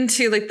goes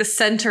into like the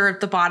center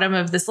of the bottom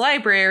of this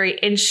library,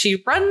 and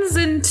she runs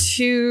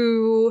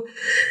into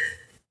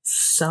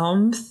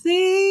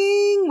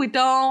something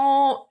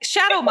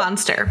Shadow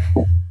Monster.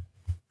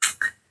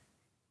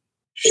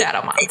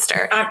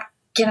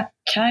 Can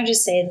I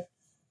just say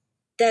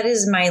that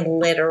is my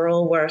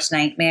literal worst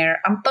nightmare.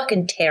 I'm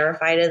fucking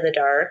terrified of the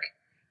dark,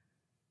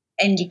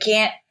 and you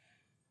can't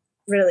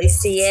really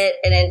see it,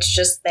 and it's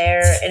just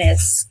there, and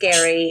it's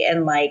scary,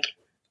 and like,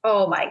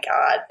 oh my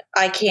God,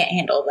 I can't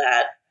handle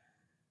that.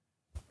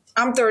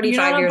 I'm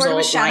 35 years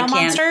old, and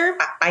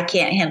I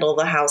can't handle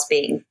the house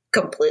being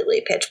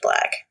completely pitch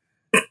black.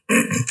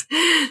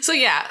 So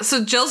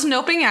Jill's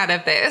noping out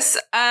of this.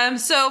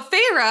 So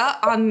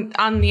Feyre,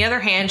 on the other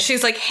hand,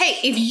 she's like,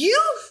 hey,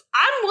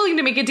 I'm willing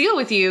to make a deal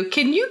with you.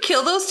 Can you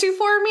kill those two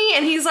for me?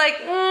 And he's like,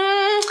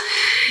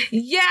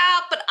 yeah,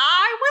 but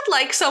I would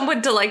like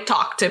someone to like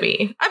talk to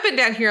me. I've been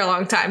down here a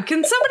long time.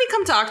 Can somebody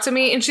come talk to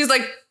me? And she's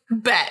like,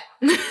 bet.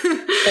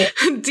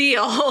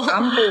 Deal.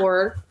 I'm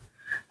bored.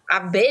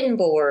 I've been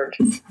bored.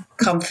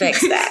 Come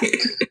fix that.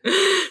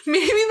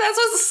 Maybe that's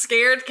what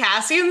scared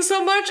Cassian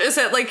so much, is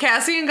that like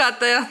Cassian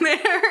got down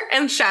there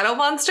and Shadow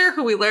Monster,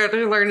 who we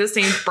learned his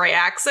name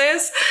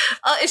Bryaxis,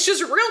 it's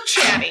just real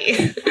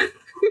chatty.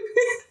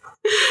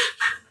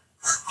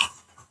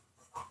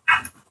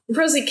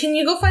 Rosie, can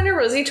you go find a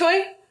Rosie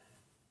toy?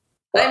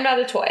 Well, I'm not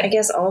a toy. I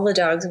guess all the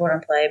dogs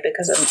want to play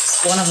because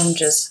one of them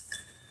just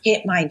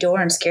hit my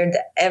door and scared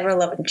the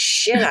ever-loving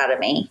shit out of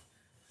me.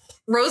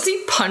 Rosie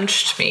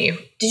punched me.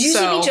 Did you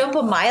see me jump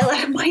a mile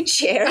out of my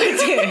chair?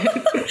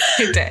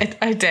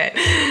 I did.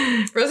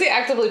 Rosie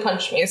actively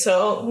punched me,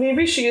 so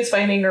maybe she is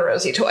finding a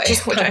Rosie toy,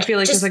 which I feel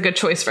like is a good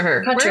choice for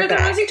her. Where are the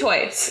Rosie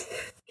toys?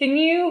 Can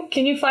you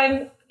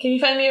find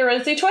me a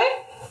Rosie toy?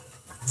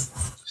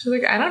 She's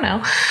like, I don't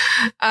know.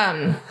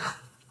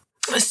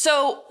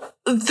 So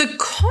the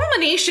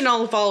culmination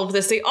of all of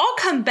this, they all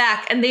come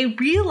back and they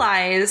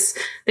realize,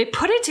 they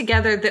put it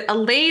together that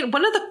Elaine,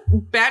 one of the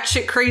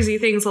batshit crazy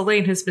things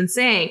Elaine has been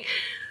saying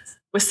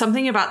was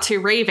something about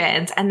two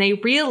ravens, and they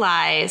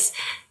realize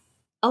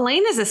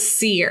Elaine is a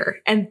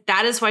seer, and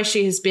that is why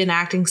she has been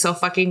acting so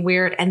fucking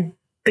weird. And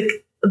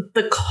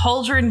the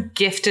Cauldron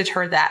gifted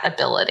her that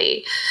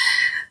ability.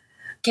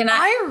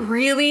 I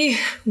really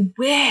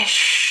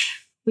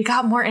wish we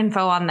got more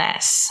info on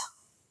this.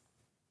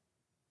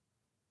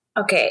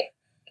 Okay.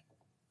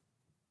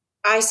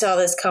 I saw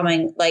this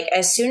coming. Like,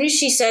 as soon as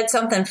she said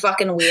something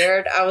fucking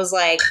weird, I was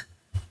like,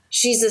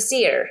 she's a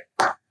seer.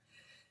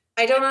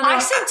 I don't know. I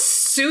said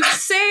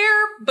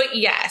soothsayer, but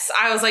yes,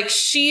 I was like,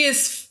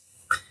 she's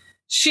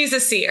a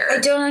seer. I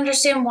don't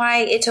understand why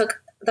it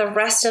took the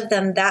rest of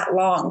them that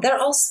long. They're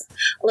all...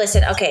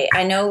 Listen, okay,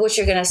 I know what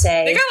you're going to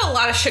say. They got a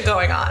lot of shit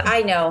going on.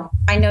 I know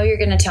you're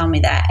going to tell me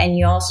that. And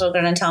you're also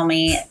going to tell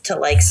me to,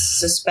 like,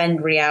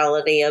 suspend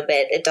reality a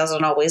bit. It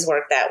doesn't always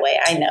work that way.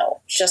 I know.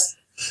 Just,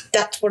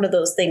 that's one of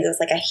those things. It's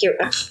like I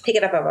pick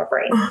it up on my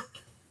brain.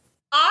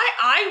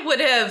 I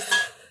would,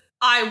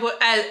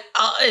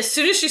 as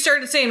soon as she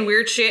started saying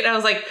weird shit, I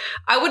was like,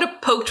 I would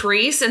have poked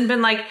Reese and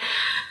been like,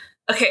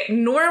 okay,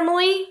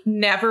 normally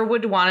never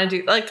would want to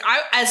do, like,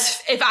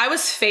 if I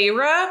was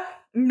Feyre,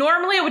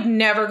 normally I would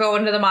never go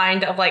into the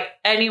mind of, like,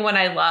 anyone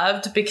I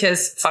loved,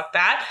 because fuck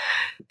that.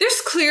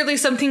 There's clearly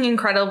something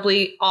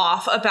incredibly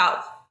off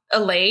about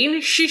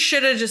Elaine. She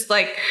should have just,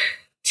 like,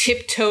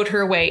 tiptoed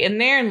her way in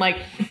there and, like,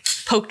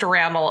 poked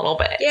around a little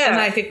bit. Yeah. And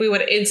I think we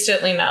would have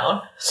instantly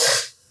known.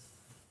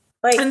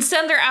 Like,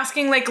 instead, they're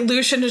asking, like,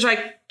 Lucien to,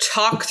 like,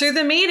 talk through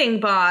the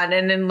mating bond,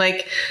 and then,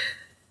 like,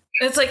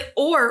 it's like,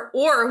 or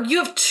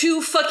you have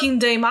 2 fucking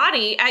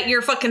Daemati at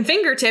your fucking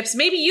fingertips.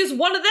 Maybe use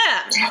one of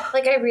them.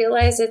 Like, I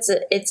realize it's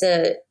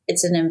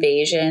an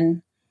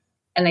invasion,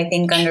 and I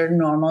think under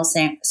normal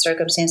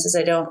circumstances,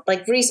 I don't,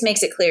 like, Reese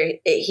makes it clear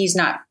he's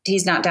not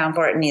down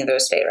for it, and neither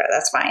is Feyre.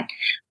 That's fine.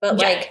 But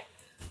like,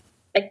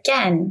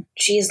 again,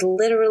 she's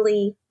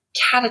literally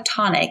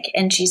catatonic,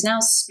 and she's now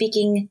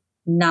speaking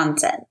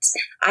nonsense.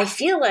 I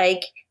feel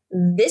like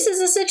this is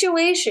a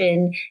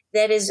situation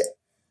that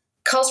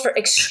calls for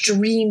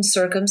extreme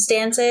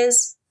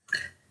circumstances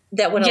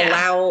that would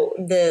allow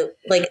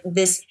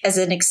this as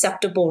an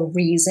acceptable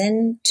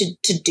reason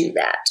to do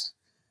that.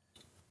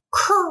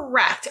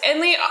 Correct.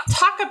 And they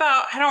talk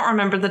about, I don't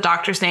remember the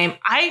doctor's name.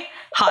 I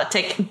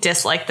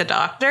dislike the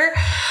doctor.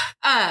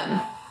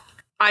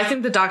 I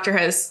think the doctor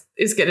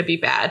is going to be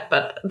bad,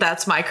 but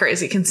that's my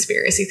crazy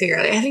conspiracy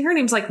theory. I think her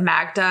name's like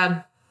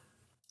Magda.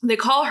 They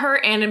call her,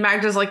 and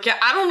Magda's like, yeah,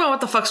 I don't know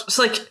what the fuck's... It's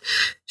like,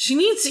 she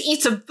needs to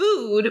eat some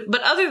food,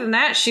 but other than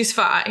that, she's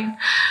fine.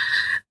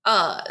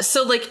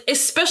 So, like,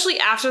 especially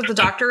after the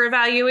doctor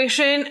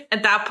evaluation,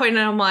 at that point,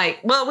 I'm like,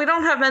 well, we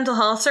don't have mental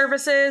health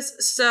services,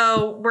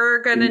 so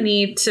we're gonna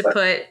need to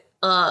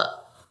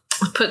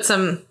put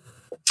some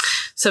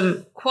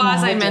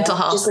quasi mental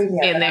health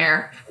in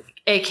there,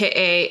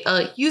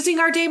 aka using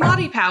our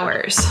Daemati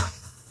powers.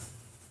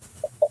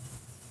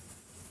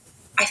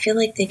 I feel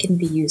like they can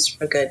be used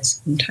for good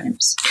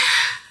sometimes.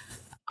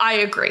 I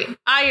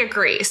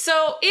agree.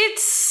 So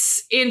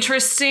it's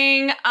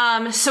interesting.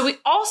 So we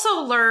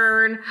also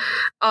learn,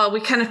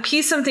 we kind of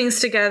piece some things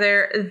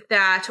together,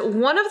 that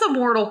one of the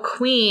mortal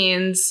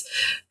queens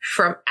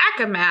from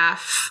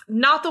Akamath,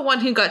 not the one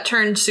who got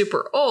turned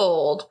super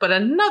old, but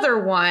another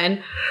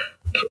one,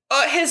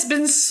 has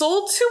been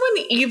sold to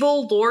an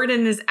evil lord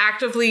and is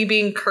actively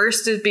being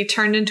cursed to be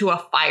turned into a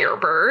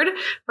firebird.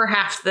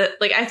 Perhaps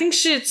I think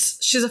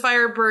she's a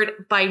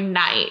firebird by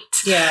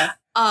night. Yeah.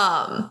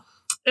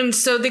 And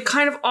so they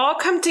kind of all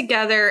come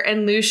together,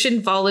 and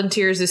Lucien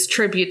volunteers as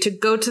tribute to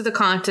go to the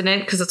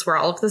continent, because that's where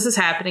all of this is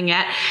happening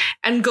at,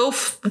 and go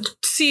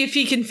see if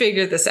he can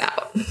figure this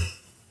out.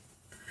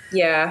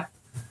 Yeah.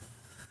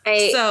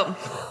 It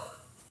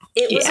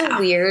was a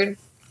weird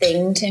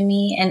thing to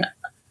me, and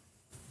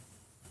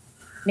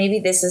maybe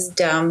this is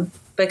dumb,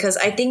 because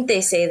I think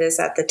they say this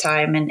at the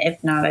time, and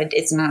if not,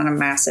 it's not a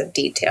massive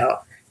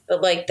detail.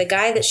 But, like, the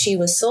guy that she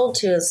was sold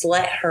to has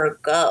let her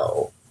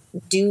go.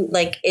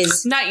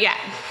 Not yet.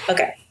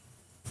 Okay.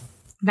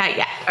 Not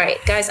yet. All right,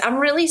 guys, I'm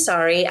really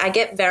sorry. I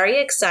get very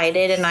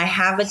excited, and I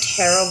have a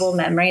terrible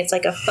memory. It's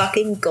like a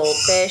fucking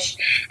goldfish.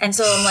 And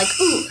so I'm like,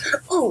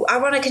 ooh, I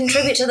want to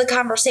contribute to the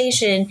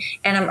conversation,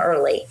 and I'm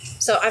early.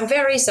 So I'm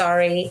very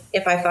sorry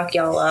if I fuck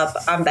y'all up.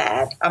 I'm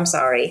bad. I'm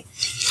sorry.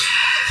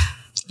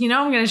 You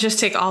know, I'm going to just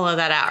take all of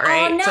that out,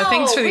 right? Oh, no, so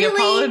thanks for the really?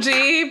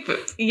 apology.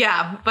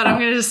 But I'm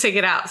going to just take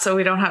it out so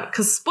we don't have...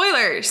 Because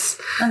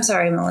spoilers. I'm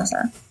sorry,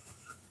 Melissa.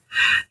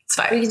 It's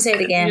fine. We can say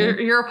it again.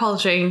 You're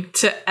apologizing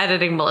to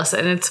editing Melissa,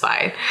 and it's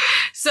fine.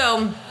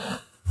 So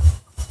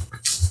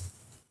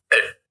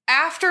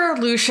after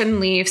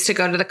Lucien leaves to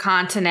go to the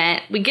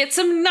continent, we get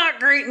some not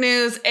great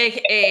news,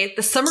 aka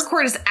the Summer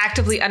Court is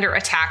actively under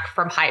attack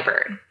from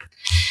Hybern.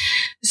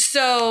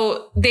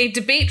 So they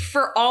debate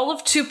for all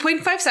of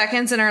 2.5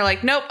 seconds and are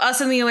like, nope,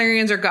 us and the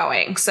Illyrians are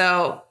going.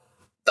 So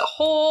the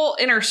whole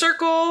inner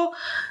circle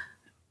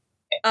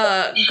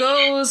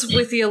goes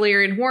with the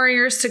Illyrian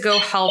warriors to go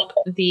help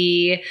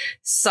the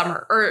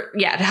Summer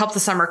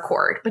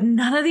Court. But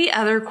none of the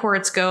other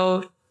courts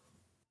go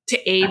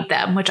to aid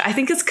them, which I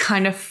think is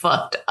kind of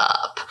fucked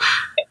up.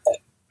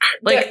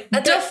 Like,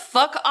 the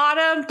fuck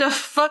autumn, the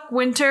fuck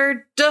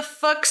winter, the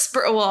fuck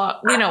spring.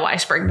 Well, we know why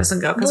spring doesn't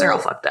go because they're all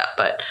fucked up,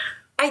 but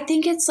I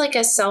think it's like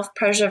a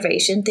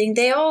self-preservation thing.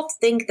 They all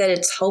think that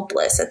it's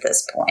hopeless at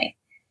this point.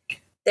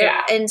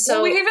 Yeah. And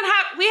so we haven't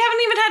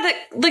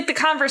even had the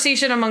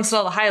conversation amongst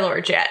all the High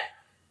Lords yet.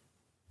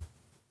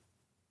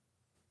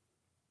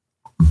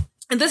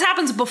 And this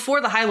happens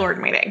before the High Lord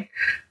meeting.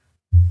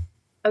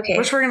 Okay.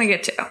 Which we're going to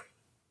get to.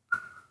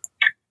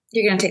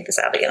 You're going to take this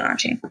out again,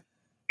 aren't you?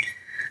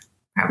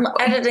 I'm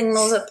editing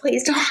those up.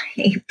 Please don't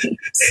hate me. I'm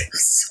so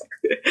sorry.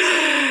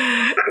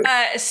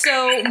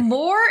 So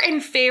Mor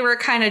and Feyre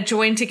kind of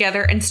join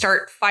together and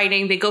start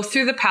fighting. They go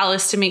through the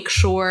palace to make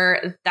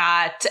sure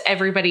that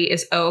everybody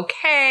is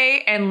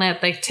okay and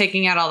like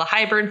taking out all the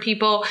Hybern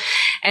people.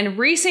 And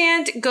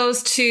Rhysand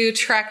goes to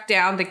track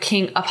down the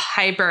King of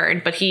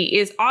Hybern, but he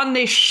is on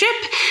this ship,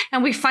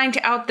 and we find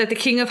out that the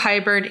King of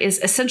Hybern is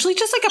essentially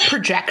just like a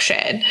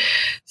projection.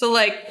 So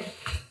like,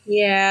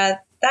 yeah.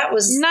 That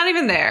was not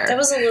even there. That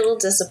was a little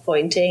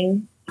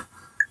disappointing.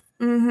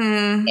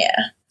 Mm-hmm.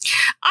 Yeah.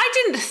 I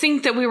didn't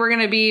think that we were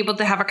going to be able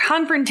to have a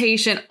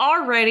confrontation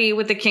already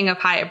with the King of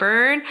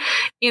Hybern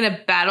in a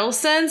battle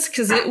sense,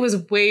 because it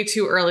was way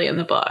too early in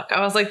the book.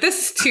 I was like,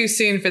 this is too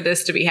soon for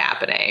this to be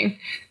happening.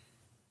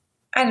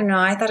 I don't know.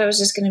 I thought it was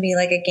just going to be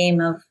like a game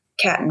of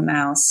cat and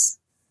mouse.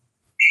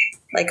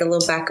 Like a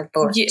little back and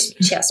forth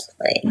chess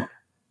play.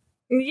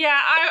 Yeah,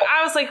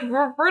 I was like,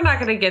 we're not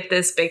going to get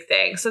this big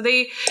thing. So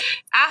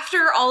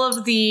after all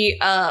of the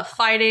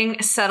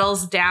fighting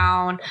settles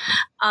down,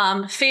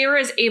 Feyre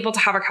is able to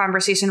have a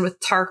conversation with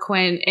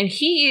Tarquin, and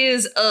he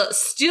is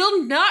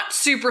still not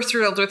super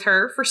thrilled with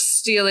her for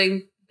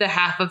stealing the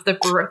half of the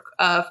Brook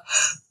of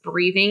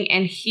Breathing.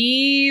 And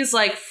he's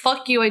like,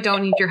 fuck you, I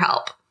don't need your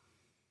help.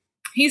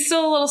 He's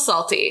still a little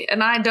salty,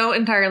 and I don't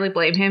entirely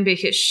blame him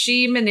because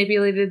she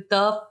manipulated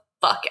the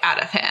fuck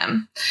out of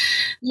him.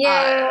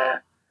 Yeah.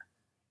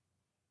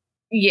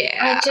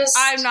 Yeah,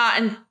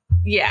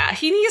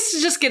 he needs to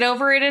just get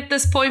over it at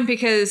this point,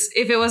 because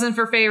if it wasn't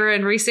for Feyre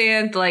and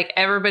Rhysand, like,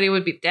 everybody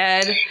would be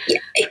dead. Yeah,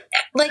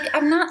 like,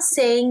 I'm not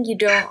saying you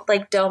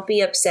don't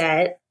be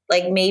upset.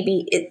 Like,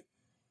 maybe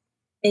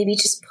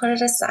just put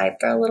it aside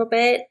for a little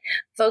bit.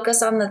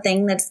 Focus on the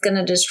thing that's going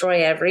to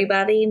destroy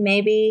everybody,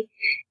 maybe.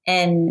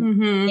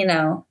 And,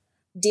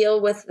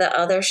 deal with the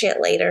other shit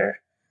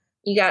later.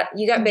 You got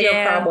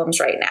bigger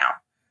problems right now.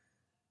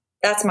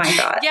 That's my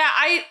thought. Yeah,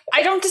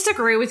 I don't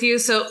disagree with you.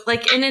 So,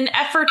 like, in an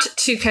effort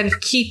to kind of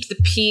keep the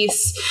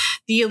peace,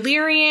 the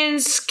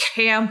Illyrians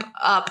camp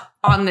up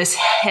on this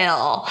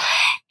hill,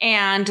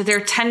 and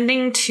they're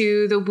tending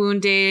to the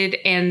wounded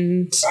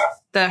and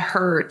the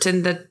hurt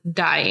and the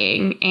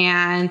dying.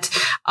 And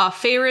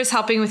Feyre is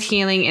helping with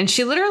healing, and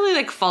she literally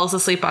like falls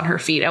asleep on her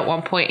feet at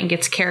one point and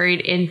gets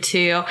carried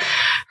into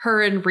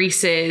her and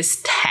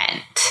Rhys's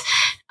tent.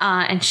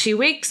 And she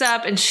wakes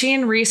up, and she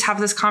and Rhys have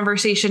this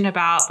conversation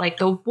about like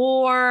the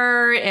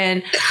war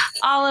and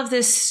all of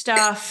this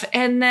stuff.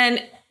 And then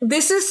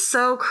this is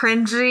so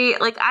cringy.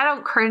 Like, I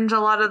don't cringe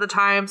a lot of the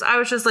times. I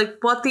was just like,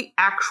 what the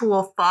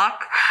actual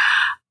fuck?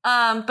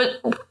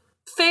 But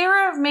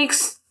Feyre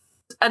makes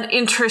an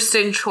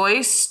interesting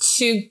choice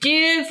to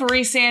give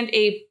Rhysand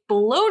a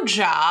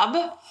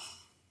blowjob.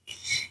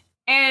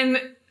 And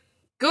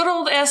good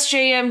old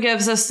SJM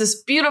gives us this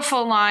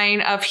beautiful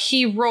line of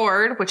he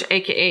roared, which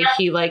AKA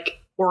he like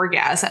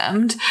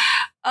orgasmed,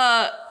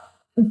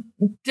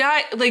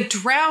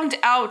 drowned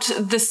out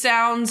the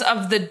sounds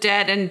of the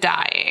dead and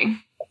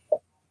dying.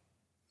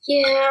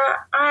 Yeah,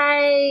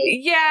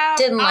 I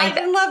didn't like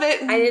that. I love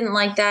it. I didn't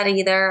like that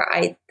either.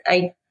 I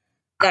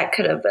that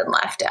could have been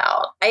left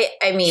out.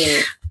 I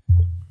mean,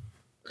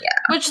 yeah.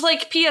 Which,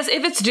 like, P.S.,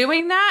 if it's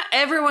doing that,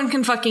 everyone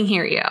can fucking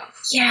hear you.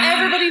 Yeah.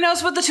 Everybody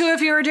knows what the two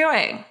of you are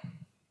doing.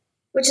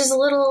 Which is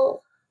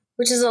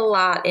a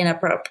lot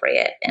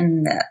inappropriate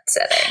in that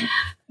setting.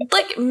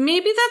 Like,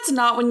 maybe that's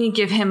not when you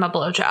give him a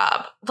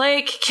blowjob.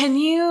 Like, can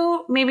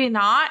you maybe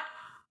not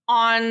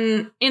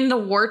in the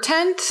war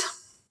tent?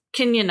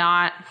 Can you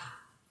not?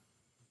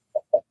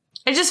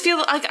 I just feel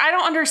like I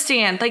don't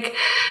understand. Like,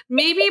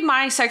 maybe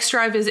my sex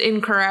drive is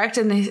incorrect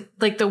and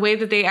the way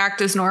that they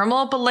act is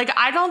normal, but like,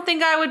 I don't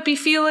think I would be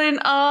feeling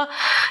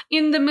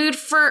in the mood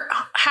for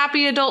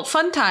happy adult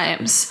fun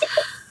times.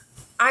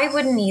 I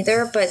wouldn't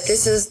either, but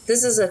this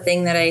is a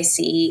thing that I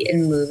see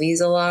in movies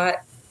a lot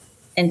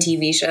and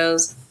TV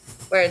shows,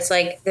 where it's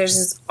like there's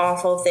this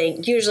awful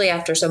thing, usually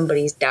after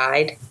somebody's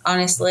died,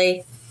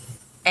 honestly,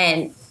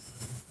 and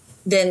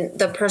then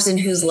the person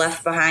who's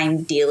left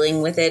behind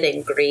dealing with it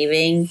and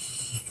grieving,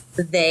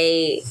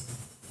 they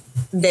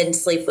then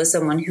sleep with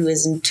someone who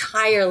is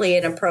entirely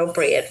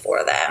inappropriate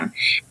for them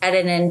at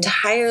an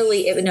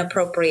entirely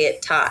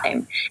inappropriate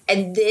time.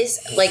 And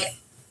this, like,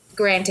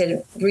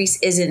 granted, Rhys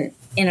isn't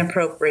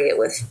inappropriate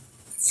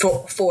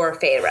for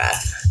Feyre,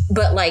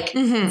 but like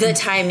the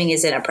timing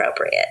is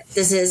inappropriate.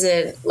 This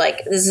isn't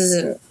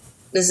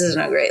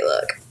a great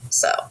look.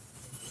 So,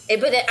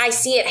 I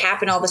see it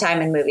happen all the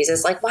time in movies.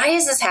 It's like, why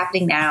is this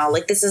happening now?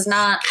 Like, this is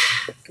not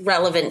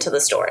relevant to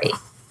the story.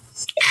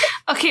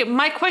 Okay,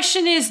 my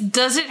question is,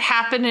 does it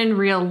happen in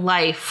real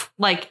life,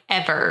 like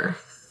ever?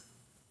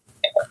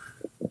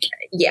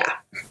 Yeah.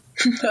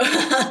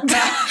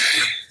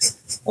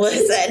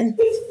 Listen,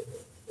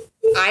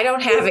 I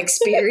don't have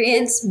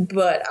experience,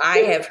 but I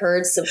have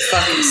heard some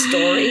fucking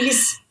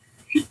stories.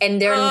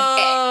 And they're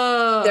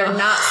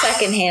not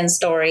secondhand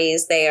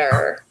stories. They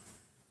are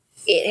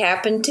it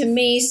happened to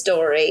me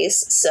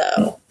stories.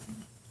 So,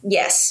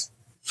 yes.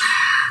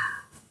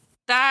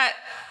 That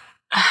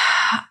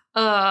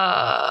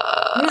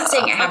I'm not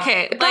saying it happens.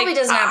 Okay, it probably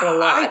doesn't happen a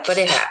lot, but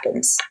it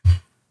happens.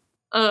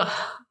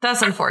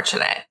 That's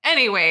unfortunate.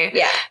 Anyway,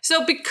 yeah.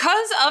 So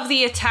because of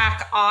the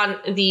attack on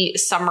the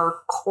Summer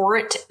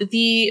Court,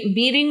 the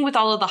meeting with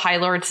all of the High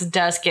Lords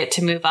does get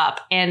to move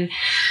up. And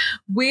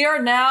we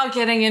are now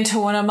getting into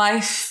one of my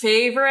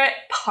favorite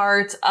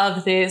parts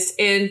of this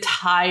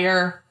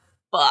entire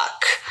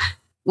book,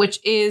 which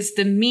is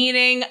the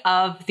meeting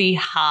of the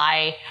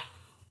High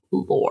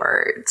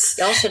Lords.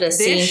 Y'all should have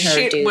seen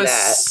her do was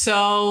that.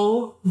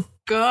 So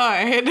good.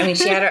 I mean,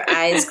 she had her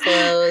eyes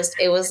closed.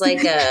 It was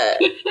like the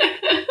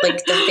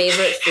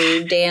favorite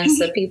food dance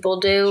that people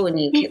do when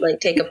you like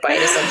take a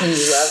bite of something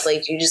you love.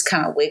 Like you just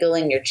kind of wiggle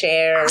in your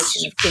chair.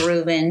 She's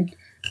grooving.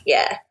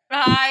 Yeah.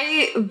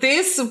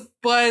 This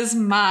was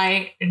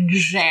my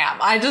jam.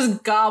 I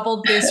just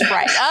gobbled this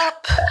right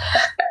up.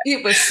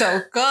 It was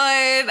so good.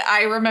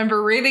 I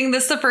remember reading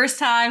this the first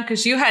time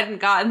because you hadn't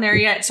gotten there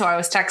yet. So I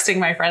was texting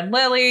my friend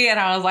Lily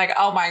and I was like,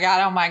 oh my God,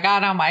 oh my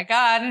God, oh my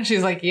God. And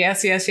she's like,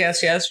 yes, yes,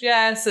 yes, yes,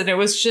 yes. And it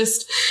was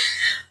just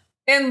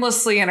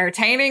endlessly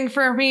entertaining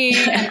for me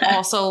and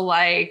also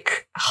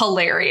like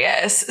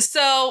hilarious.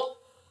 So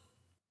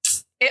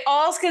it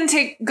all's going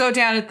to go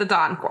down at the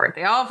Dawn Court.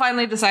 They all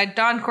finally decide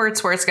Dawn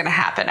Court's where it's going to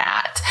happen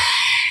at.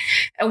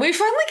 And we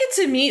finally get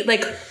to meet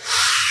like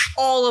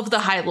all of the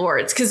High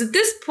Lords. Because at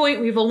this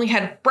point, we've only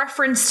had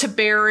reference to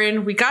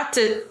Baron. We got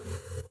to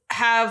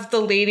have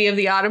the Lady of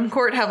the Autumn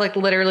Court have like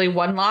literally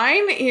one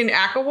line in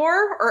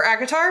Akawar or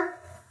Akatar.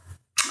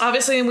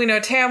 Obviously, we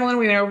know Tamlin,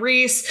 we know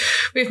Rhys.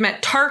 We've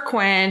met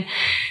Tarquin.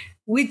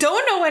 We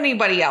don't know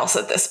anybody else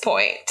at this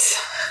point.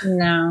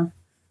 No.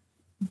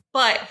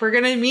 But we're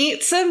going to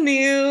meet some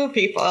new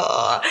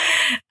people.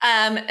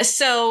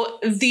 So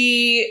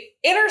the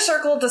Inner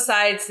Circle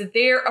decides that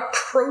their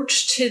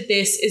approach to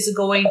this is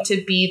going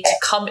to be to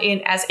come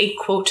in as a,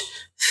 quote,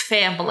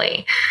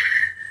 family.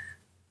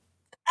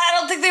 I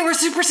don't think they were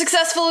super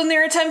successful in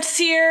their attempts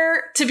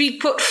here to be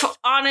quote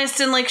honest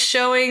and like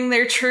showing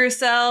their true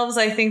selves.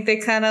 I think they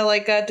kind of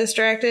like got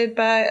distracted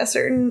by a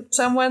certain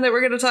someone that we're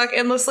going to talk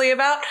endlessly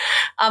about.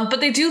 But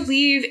they do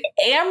leave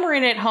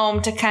Amren at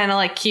home to kind of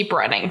like keep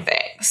running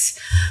things.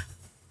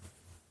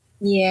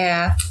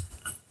 Yeah.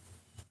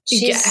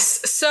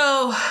 Yes.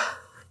 So,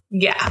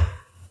 yeah.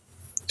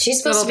 She's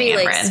supposed to be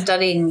like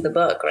studying the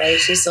book, right?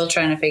 She's still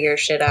trying to figure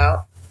shit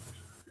out.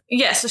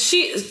 Yes,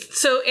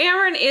 so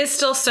Amren is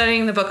still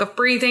studying the Book of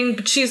Breathing,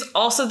 but she's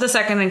also the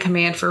second in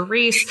command for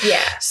Rhys. Yeah.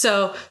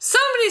 So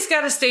somebody's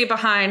got to stay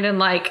behind and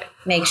like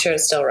make sure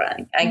it's still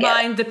running.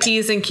 Mind the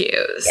P's and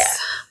Q's. Yeah.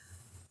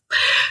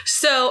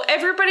 So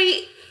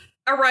everybody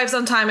arrives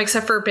on time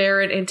except for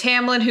Baron and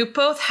Tamlin, who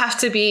both have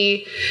to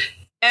be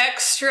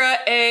extra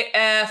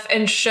AF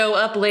and show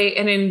up late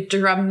and in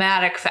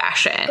dramatic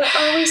fashion. But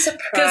are we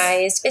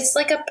surprised? It's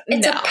like a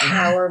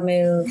power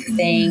move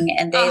thing,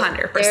 and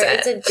 100%.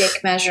 It's a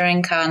dick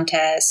measuring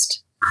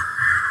contest.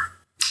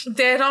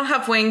 They don't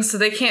have wings, so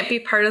they can't be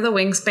part of the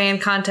wingspan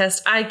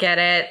contest. I get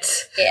it.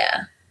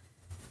 Yeah,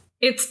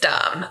 it's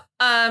dumb.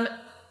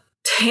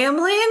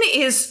 Tamlin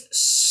is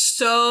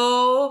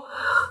so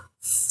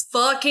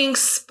fucking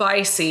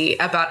spicy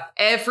about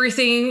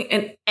everything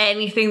and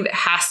anything that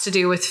has to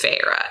do with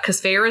Feyre,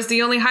 because Feyre is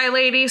the only High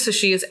Lady, so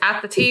she is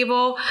at the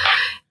table.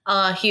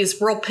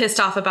 He's real pissed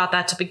off about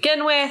that to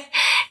begin with,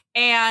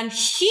 and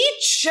he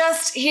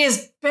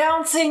is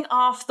bouncing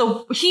off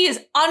he is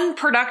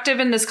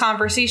unproductive in this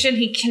conversation.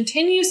 He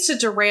continues to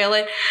derail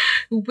it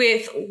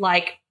with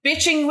like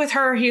bitching with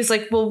her. He's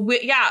like, well,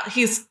 yeah,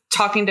 he's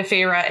talking to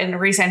Feyre and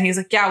Rhys, and he's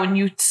like, yeah, when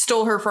you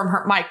stole her from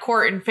my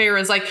court. And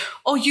Feyre's like,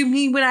 oh, you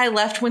mean when I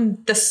left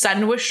when the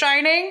sun was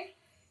shining?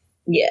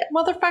 Yeah.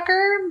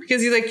 Motherfucker.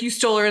 Because he's like, you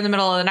stole her in the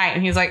middle of the night.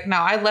 And he's like, no,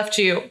 I left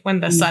you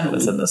when the sun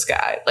was in the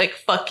sky. Like,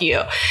 fuck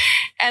you.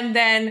 And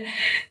then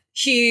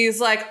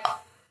he's like,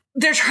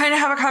 they're trying to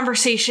have a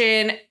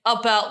conversation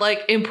about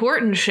like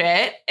important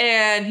shit.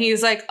 And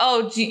he's like,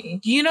 oh, do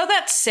you know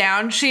that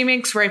sound she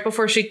makes right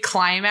before she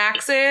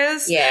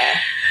climaxes? Yeah.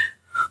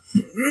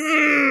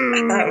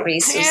 I thought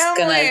Rhys was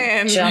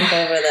gonna jump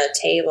over the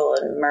table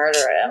and murder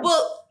him.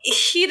 Well,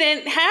 he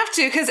didn't have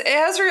to, because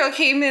Azriel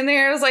came in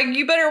there and was like,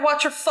 you better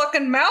watch your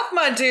fucking mouth,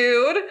 my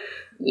dude.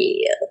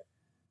 Yeah.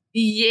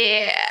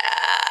 Yeah.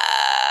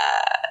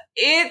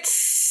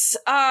 It's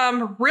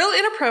real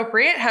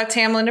inappropriate how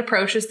Tamlin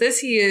approaches this.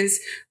 He is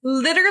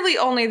literally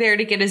only there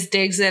to get his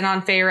digs in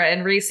on Feyre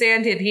and Rhys,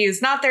 and he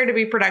is not there to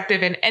be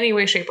productive in any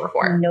way, shape, or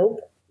form. Nope,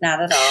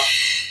 not at all.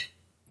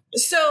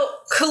 So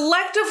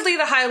collectively,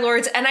 the High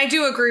Lords, and I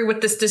do agree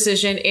with this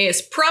decision,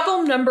 is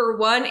problem number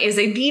one is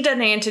they need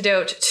an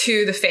antidote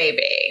to the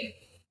Faebane.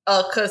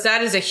 Because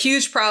that is a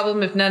huge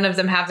problem if none of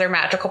them have their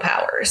magical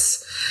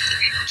powers.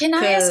 Can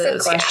I ask a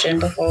question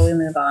before we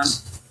move on?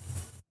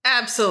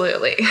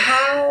 Absolutely.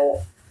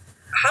 How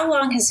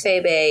long has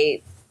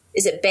Faebane...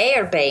 Is it Bay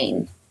or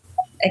Bane?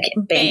 Okay,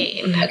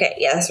 Bane. Okay,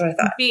 yeah, that's what I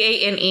thought.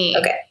 Bane.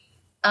 Okay.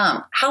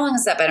 How long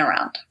has that been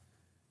around?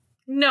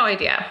 No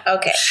idea.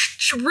 Okay.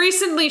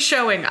 Recently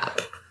showing up.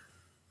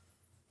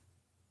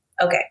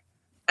 Okay.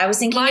 I was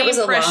thinking it was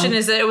a long... My impression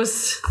is that it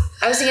was...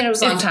 I was thinking it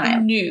was a long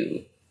time.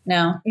 New.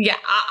 No? Yeah.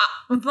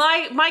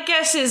 My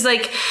guess is,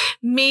 like,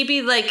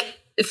 maybe, like,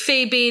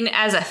 Faebane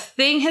as a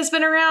thing has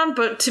been around,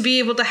 but to be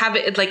able to have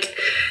it, like,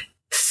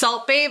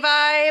 Salt Bay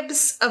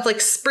vibes of,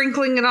 like,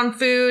 sprinkling it on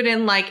food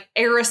and, like,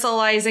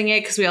 aerosolizing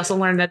it, because we also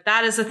learned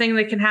that is a thing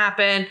that can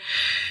happen.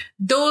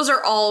 Those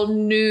are all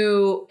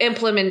new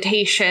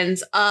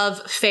implementations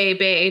of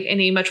Faebane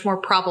in a much more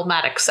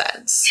problematic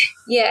sense.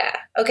 Yeah.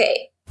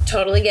 Okay.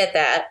 Totally get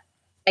that.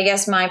 I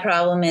guess my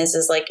problem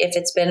is like, if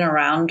it's been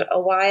around a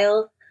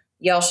while,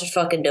 y'all should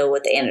fucking know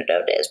what the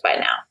antidote is by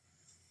now.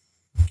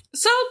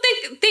 So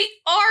they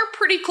are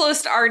pretty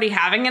close to already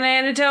having an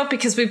antidote,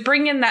 because we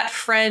bring in that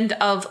friend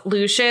of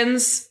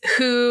Lucian's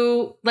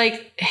who,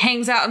 like,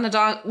 hangs out in the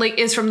Dawn, like,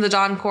 is from the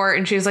Dawn Court,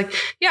 and she's like,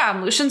 yeah,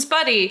 I'm Lucian's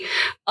buddy.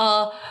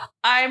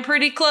 I'm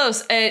pretty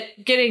close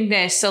at getting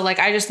this, so, like,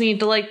 I just need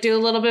to, like, do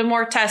a little bit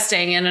more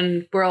testing, and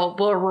then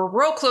we're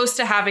real close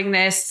to having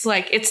this.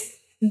 Like, it's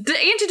the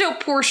antidote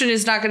portion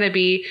is not going to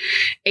be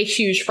a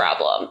huge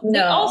problem. No.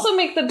 They also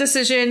make the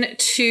decision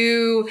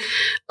to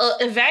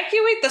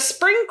evacuate the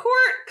Spring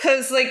Court,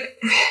 because,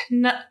 like,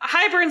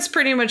 Hybern's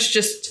pretty much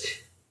just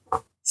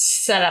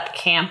set up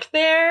camp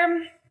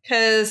there,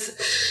 because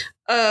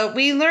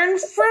we learned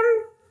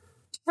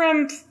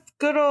from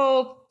good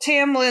old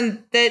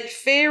Tamlin that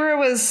Feyre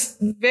was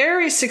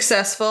very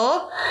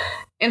successful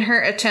in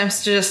her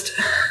attempts to just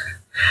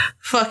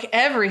fuck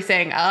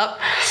everything up.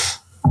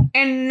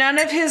 And none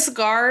of his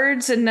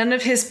guards and none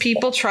of his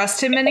people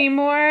trust him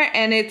anymore,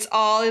 and it's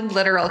all in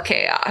literal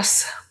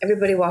chaos.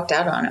 Everybody walked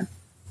out on him.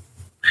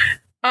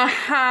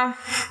 Uh-huh.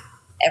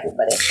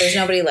 Everybody. There's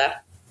nobody left.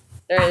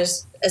 There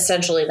is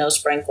essentially no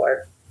Spring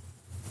Court.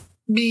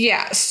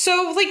 Yeah,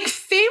 so, like,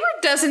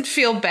 Feyre doesn't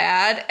feel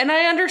bad, and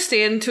I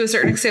understand to a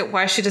certain extent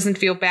why she doesn't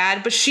feel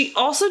bad, but she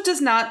also does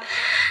not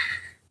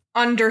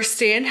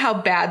understand how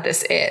bad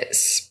this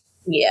is.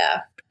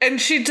 Yeah. And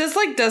she just,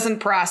 like, doesn't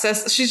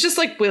process. She's just,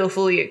 like,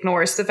 willfully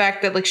ignores the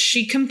fact that, like,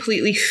 she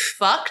completely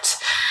fucked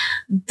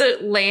the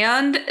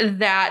land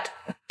that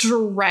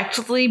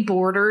directly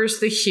borders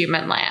the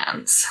human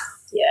lands.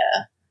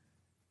 Yeah.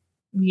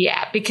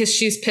 Yeah, because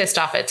she's pissed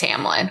off at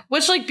Tamlin.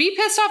 Which, like, be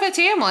pissed off at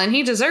Tamlin.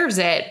 He deserves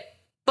it.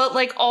 But,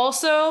 like,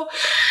 also,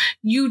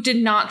 you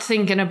did not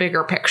think in a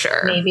bigger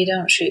picture. Maybe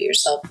don't shoot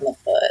yourself in the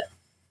foot.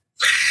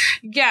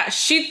 Yeah,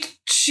 she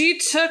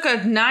took a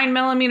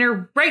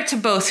 9mm right to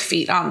both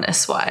feet on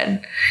this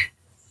one.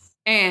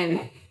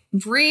 And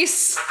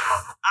Rhys,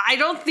 I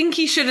don't think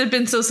he should have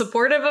been so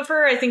supportive of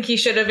her. I think he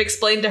should have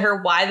explained to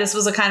her why this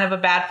was a kind of a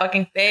bad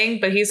fucking thing.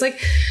 But he's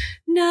like,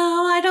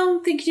 no, I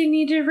don't think you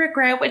need to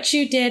regret what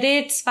you did.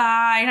 It's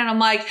fine. And I'm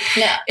like,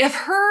 no.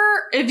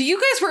 If you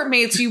guys were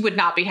mates, you would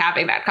not be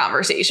having that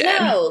conversation.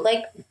 No,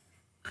 like,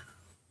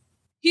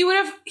 he would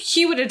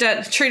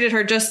have treated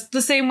her just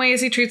the same way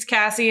as he treats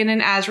Cassian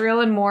and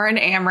Azriel and Mor and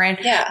Amren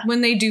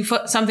when they do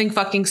something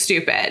fucking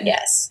stupid.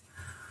 Yes.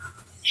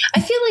 I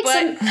feel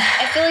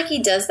like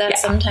he does that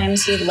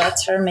sometimes. He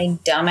lets her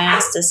make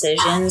dumbass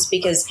decisions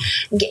because,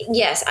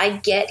 yes, I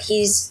get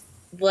he's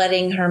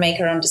letting her make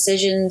her own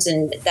decisions,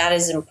 and that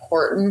is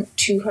important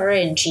to her,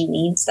 and she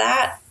needs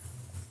that.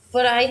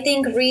 But I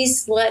think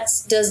Rhys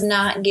does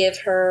not give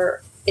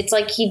her. It's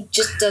like he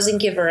just doesn't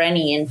give her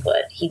any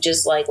input. He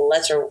just, like,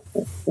 lets her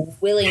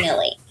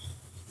willy-nilly.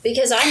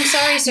 Because I'm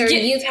sorry, sir,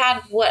 you've had,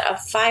 what,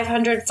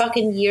 500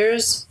 fucking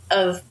years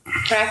of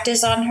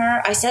practice on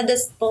her? I said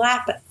this the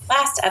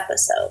last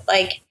episode.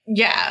 Like,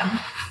 yeah.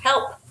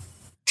 Help.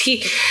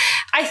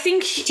 I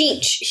think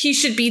Teach. He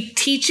should be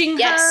teaching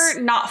her,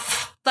 not,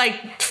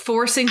 like,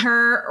 forcing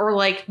her or,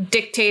 like,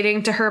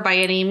 dictating to her by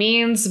any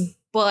means,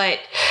 but...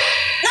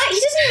 No, he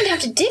doesn't even have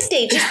to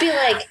dictate. Just be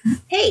like,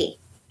 hey...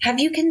 Have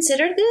you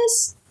considered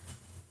this?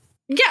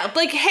 Yeah,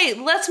 like, hey,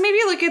 let's maybe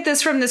look at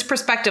this from this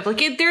perspective. Like,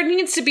 there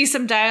needs to be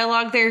some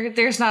dialogue there.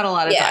 There's not a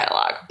lot of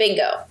dialogue.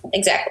 Bingo.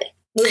 Exactly.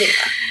 Moving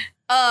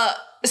on.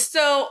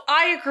 So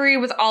I agree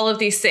with all of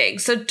these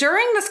things. So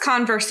during this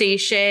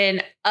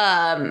conversation,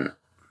 Feyre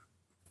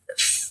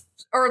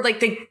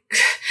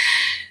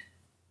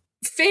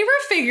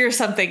figures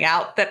something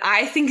out that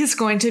I think is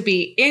going to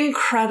be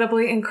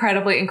incredibly,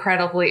 incredibly,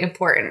 incredibly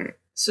important.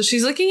 So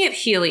she's looking at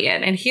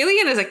Helion, and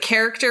Helion is a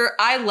character.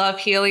 I love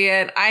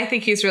Helion. I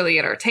think he's really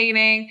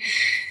entertaining.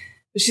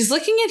 But she's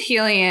looking at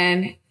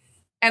Helion,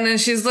 and then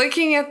she's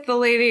looking at the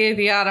Lady of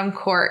the Autumn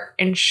Court,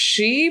 and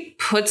she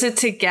puts it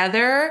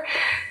together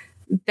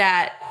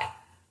that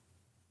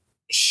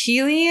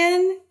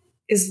Helion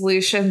is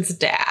Lucian's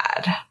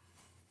dad.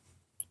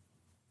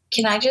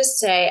 Can I just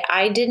say,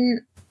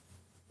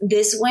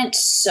 this went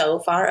so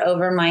far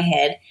over my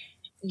head.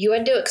 You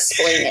had to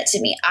explain it to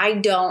me. I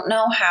don't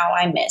know how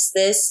I missed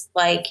this.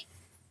 Like,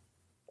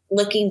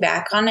 looking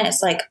back on it,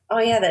 it's like, oh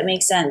yeah, that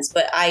makes sense.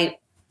 But I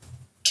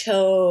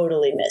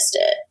totally missed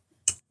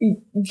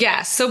it.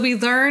 Yeah. So we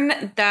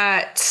learn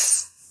that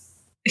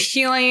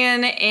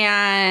Helion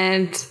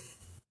and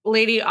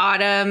Lady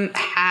Autumn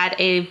had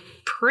a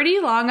pretty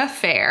long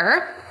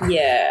affair.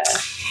 Yeah.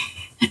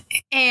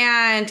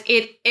 And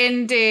it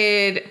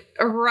ended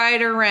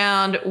right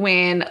around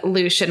when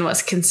Lucien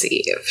was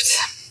conceived.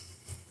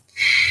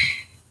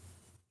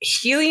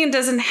 Helion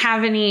doesn't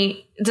have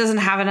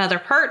another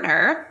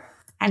partner,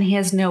 and he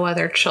has no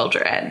other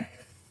children.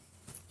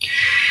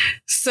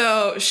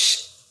 So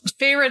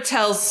Feyre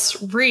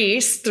tells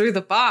Rhys through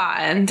the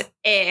bond,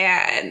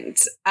 and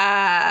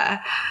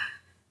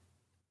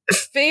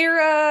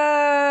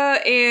Feyre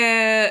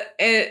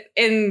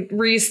and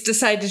Rhys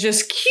decide to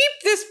just keep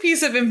this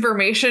piece of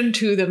information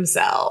to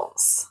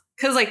themselves.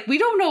 Because, like, we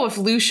don't know if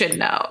Lucien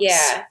knows.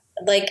 Yeah.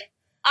 Like,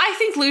 I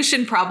think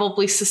Lucien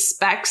probably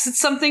suspects that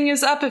something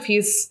is up if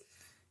he's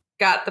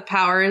got the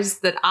powers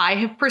that I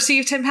have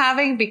perceived him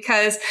having,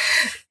 because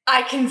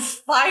I can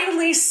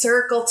finally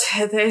circle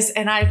to this,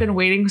 and I've been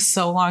waiting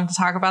so long to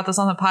talk about this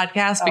on the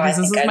podcast because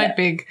this is my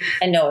big,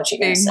 I know what you're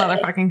big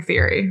motherfucking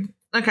theory.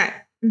 Okay.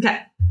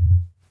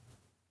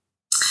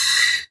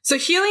 So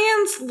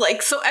Helion's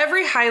like, so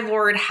every High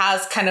Lord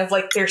has kind of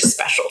like their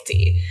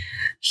specialty.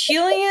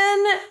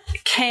 Helion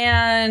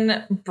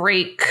can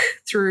break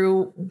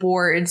through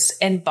wards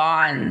and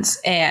bonds,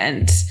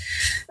 and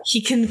he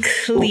can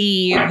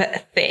cleave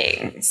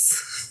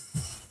things.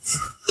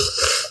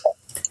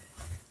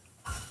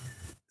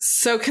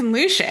 So can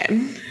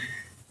Lucien.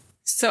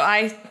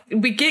 So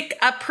we get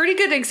a pretty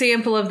good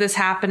example of this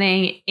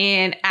happening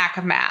in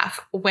ACOMAF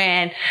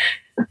when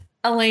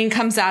Elaine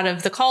comes out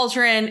of the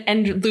cauldron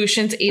and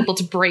Lucien's able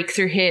to break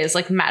through his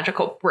like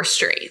magical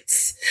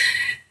restraints.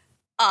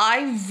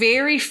 I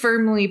very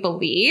firmly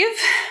believe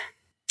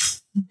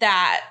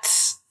that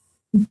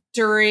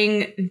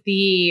during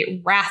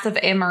the Wrath of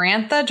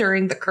Amarantha,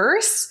 during the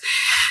curse,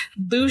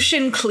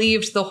 Lucien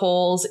cleaved the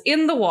holes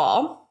in the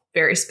wall,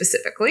 very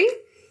specifically,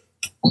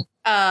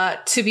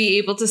 to be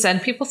able to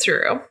send people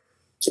through,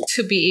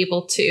 to be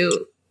able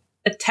to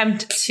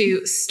attempt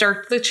to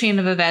start the chain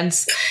of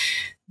events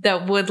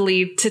that would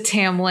lead to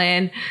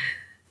Tamlin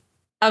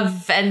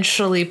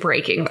eventually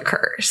breaking the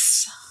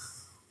curse.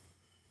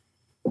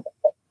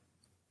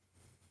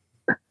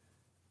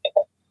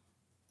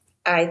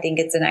 I think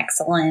it's an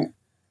excellent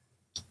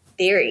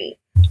theory.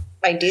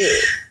 I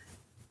do.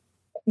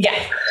 Yeah.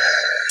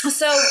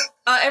 So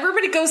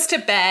everybody goes to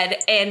bed,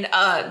 and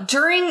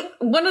during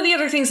one of the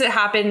other things that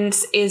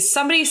happens is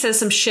somebody says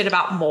some shit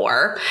about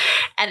Mor,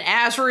 and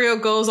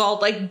Azriel goes all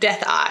like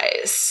death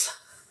eyes.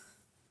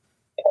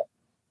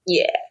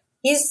 Yeah,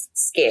 he's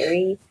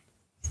scary.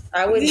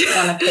 I wouldn't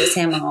want to piss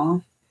him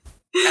off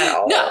at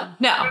all.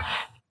 No.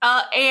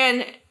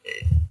 And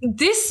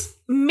this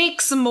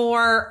makes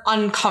Mor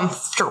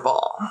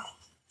uncomfortable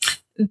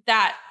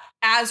that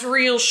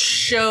Azriel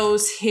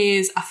shows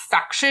his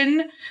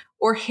affection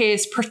or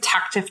his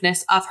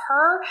protectiveness of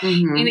her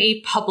in a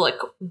public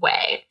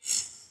way.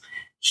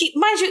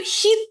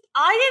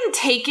 I didn't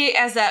take it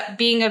as that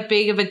being a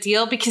big of a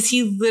deal because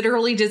he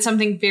literally did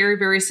something very,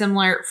 very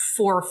similar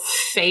for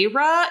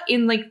Feyre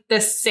in like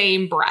the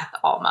same breath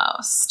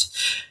almost.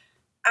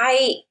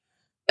 I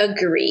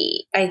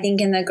agree. I think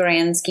in the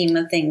grand scheme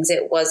of things,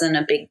 it wasn't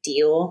a big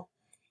deal,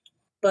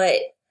 but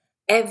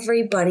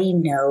everybody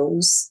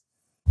knows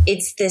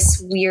it's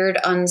this weird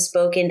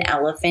unspoken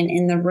elephant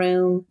in the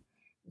room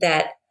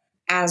that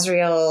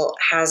Azriel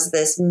has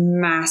this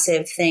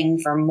massive thing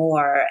for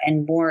Mor,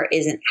 and Mor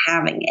isn't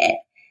having it.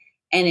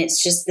 And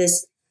it's just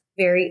this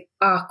very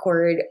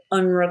awkward,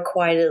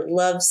 unrequited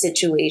love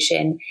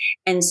situation.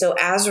 And so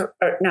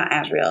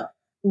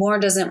Mor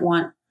doesn't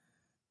want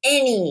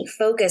any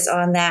focus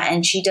on that,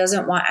 and she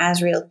doesn't want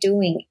Azriel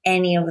doing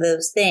any of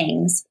those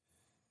things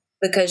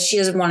because she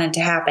doesn't want it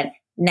to happen.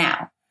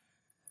 Now,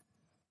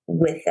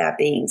 with that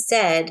being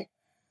said,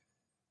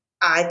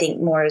 I think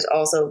Mor is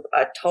also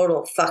a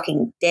total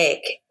fucking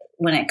dick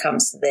when it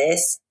comes to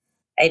this.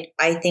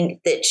 I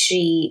think that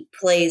she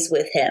plays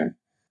with him,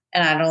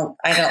 and I don't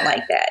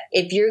like that.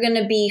 If you're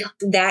going to be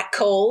that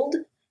cold,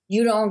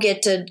 you don't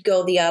get to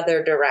go the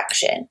other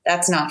direction.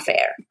 That's not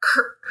fair.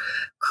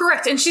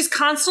 Correct. And she's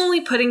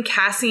constantly putting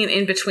Cassian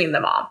in between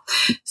them all.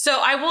 So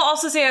I will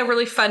also say a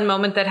really fun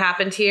moment that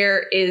happened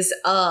here is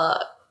at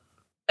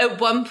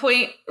one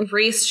point,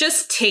 Rhys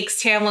just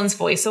takes Tamlin's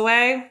voice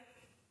away.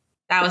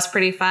 That was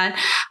pretty fun.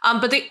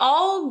 But they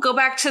all go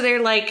back to their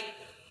like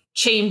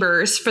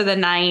chambers for the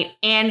night.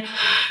 And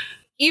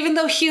even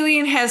though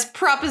Helion has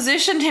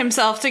propositioned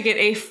himself to get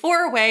a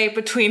 4-way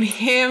between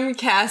him,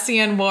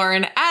 Cassian, Mor,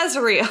 and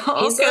Azriel,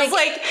 because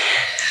like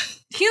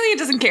Helion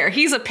doesn't care.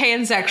 He's a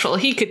pansexual.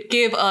 He could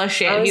give a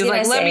shit. He's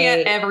like, let me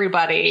at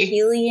everybody.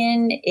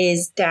 Helion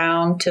is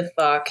down to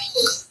fuck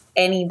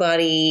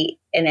anybody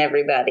and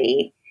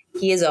everybody.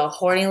 He is a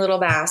horny little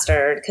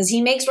bastard because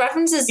he makes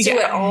references to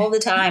it all the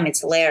time.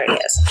 It's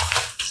hilarious.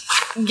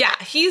 Yeah,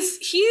 he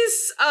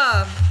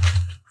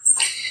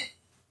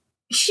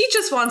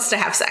just wants to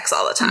have sex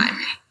all the time.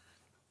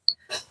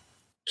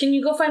 Can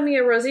you go find me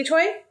a Rosie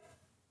toy?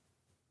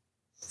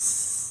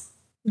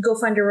 Go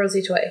find a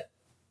Rosie toy.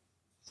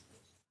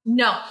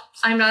 No,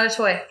 I'm not a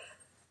toy.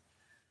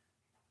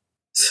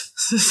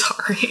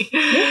 Sorry.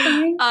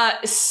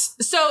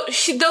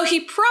 Though he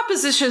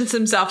propositions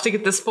himself to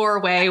get this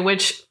 4-way,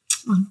 which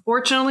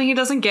unfortunately he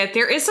doesn't get.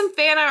 There is some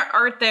fan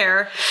art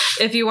there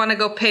if you want to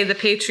go pay the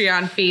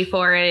Patreon fee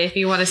for it. If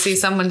you want to see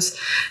someone's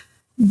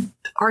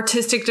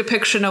artistic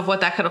depiction of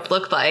what that could have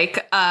looked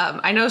like.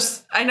 I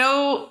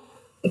know.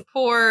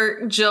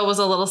 Poor Jill was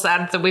a little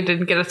sad that we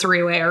didn't get a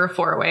 3-way or a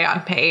 4-way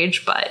on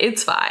Paige, but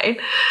it's fine.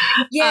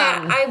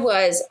 Yeah, I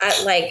was.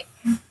 I like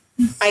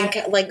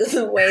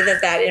the way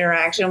that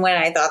interaction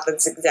went. I thought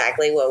that's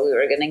exactly what we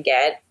were going to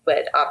get,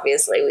 but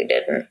obviously we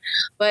didn't.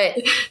 But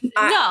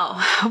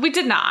no, we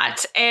did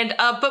not. And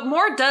but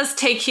Moore does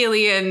take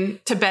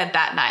Helion to bed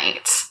that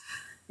night.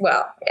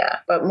 Well, yeah,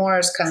 but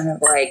Moore's kind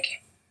of like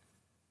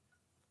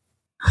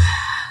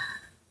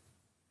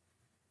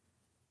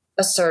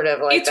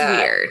assertive like it's that.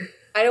 It's weird.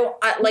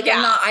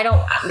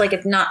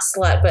 It's not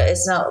slut, but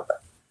it's not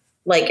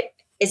like,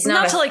 it's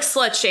not to like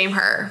slut shame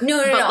her. No,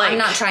 like, I'm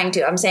not trying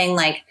to. I'm saying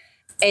like,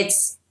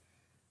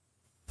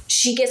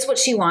 she gets what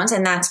she wants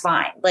and that's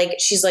fine. Like,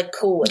 she's like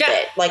cool with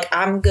it. Like,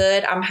 I'm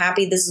good. I'm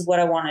happy. This is what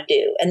I want to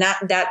do. And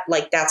that's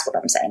what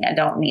I'm saying. I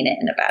don't mean it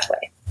in a bad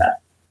way. But.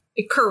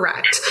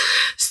 Correct.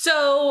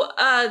 So,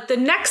 the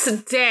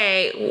next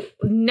day,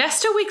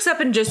 Nesta wakes up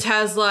and just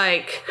has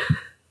like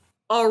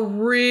a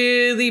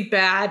really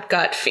bad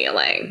gut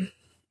feeling.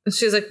 And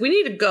she's like, we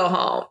need to go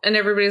home. And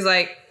everybody's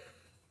like,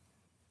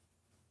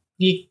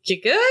 you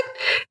good?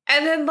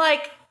 And then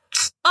like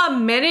a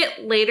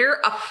minute later,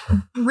 a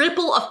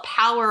ripple of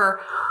power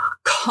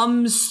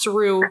comes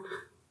through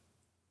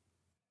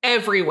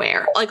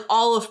everywhere, like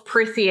all of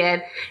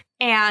Prythian,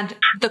 and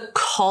the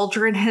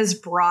cauldron has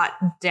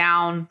brought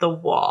down the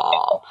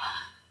wall.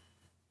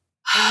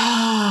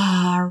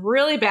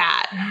 Really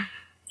bad.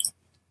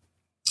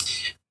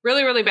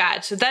 Really, really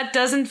bad. So that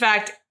does, in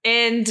fact,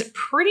 end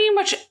pretty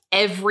much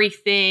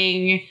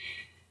everything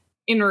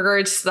in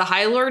regards to the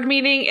High Lord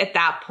meeting at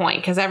that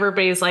point, because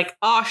everybody's like,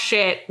 oh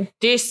shit,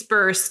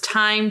 disperse,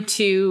 time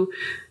to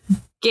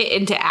get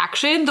into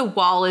action. The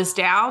wall is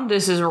down.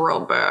 This is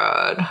real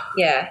bad.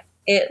 Yeah,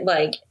 it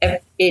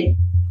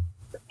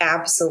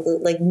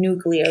absolute, like,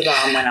 nuclear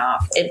bomb went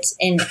off. It's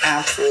in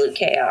absolute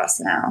chaos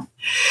now.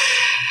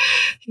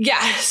 Yeah,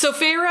 so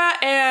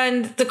Feyre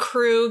and the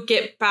crew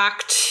get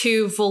back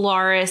to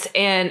Velaris,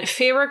 and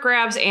Feyre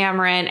grabs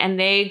Amren, and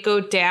they go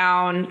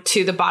down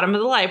to the bottom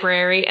of the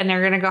library, and they're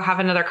going to go have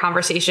another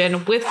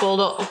conversation with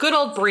good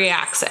old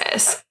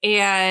Bryaxis.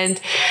 And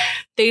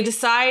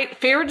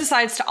Feyre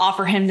decides to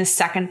offer him the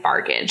second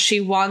bargain. She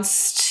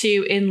wants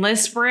to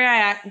enlist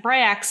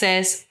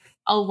Bryaxis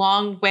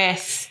along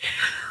with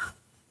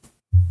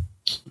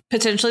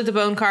potentially the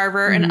Bone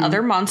Carver and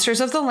other monsters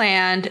of the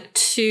land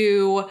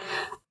to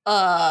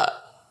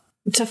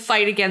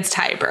fight against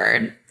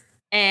Hybern.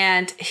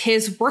 And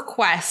his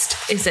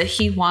request is that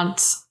he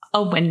wants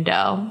a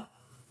window.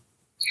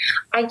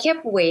 I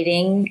kept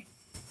waiting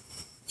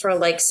for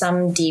like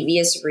some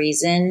devious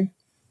reason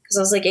because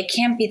I was like, it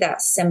can't be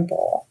that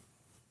simple.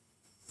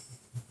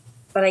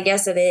 But I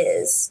guess it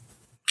is.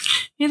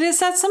 It is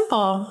that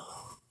simple.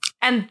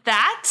 And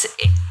that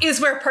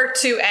is where part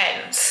 2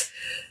 ends.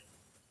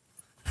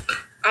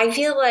 I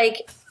feel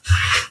like,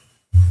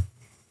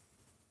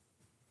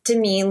 to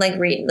me, like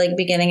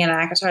beginning in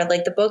ACOTAR,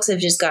 like the books have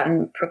just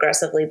gotten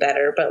progressively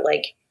better, but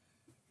like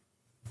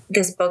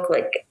this book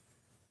like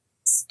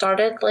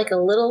started like a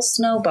little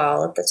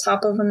snowball at the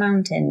top of a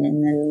mountain,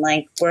 and then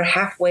like we're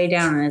halfway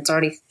down and it's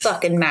already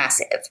fucking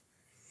massive.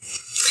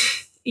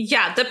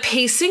 Yeah, the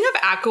pacing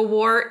of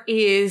ACOWAR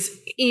is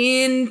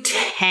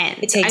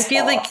intense. I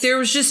feel like there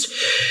was just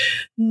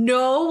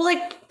no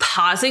like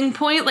pausing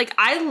point. Like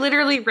I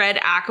literally read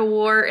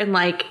ACOWAR in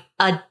like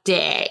a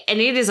day, and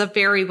it is a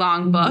very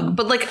long book,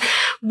 but like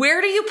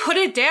where do you put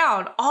it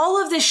down? All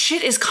of this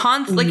shit is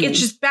like it's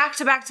just back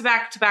to back to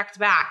back to back to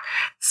back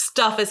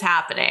stuff is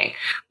happening.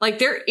 Like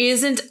there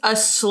isn't a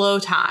slow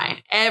time.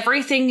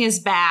 Everything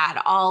is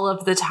bad all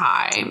of the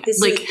time.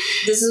 This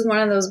is one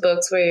of those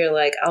books where you're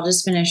like, I'll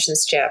just finish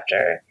this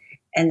chapter,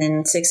 and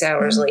then 6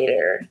 hours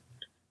later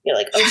you're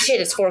like, oh shit,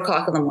 it's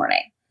 4:00 in the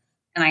morning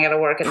and I got to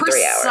work in 3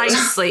 hours.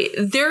 Precisely.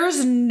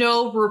 There's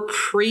no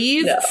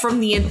reprieve from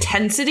the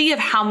intensity of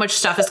how much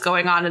stuff is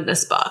going on in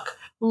this book.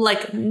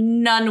 Like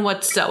none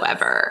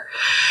whatsoever.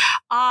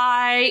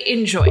 I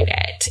enjoyed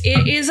it.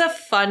 It is a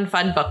fun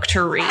book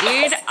to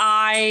read.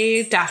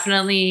 I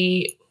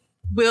definitely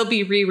will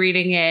be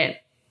rereading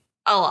it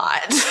a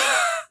lot.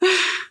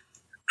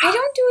 I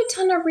don't do a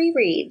ton of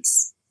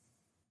rereads.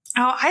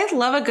 Oh, I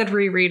love a good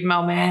reread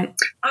moment.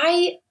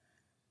 I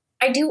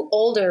do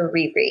older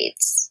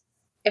rereads,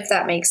 if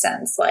that makes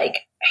sense.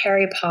 Like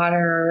Harry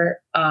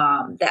Potter,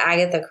 the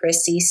Agatha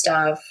Christie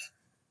stuff.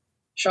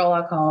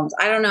 Sherlock Holmes.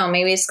 I don't know.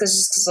 Maybe it's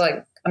just because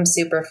like I'm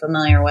super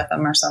familiar with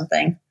them or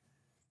something.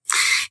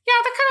 Yeah,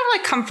 they're kind of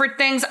like comfort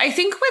things. I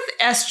think with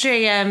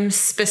SJM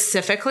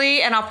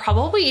specifically, and I'll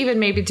probably even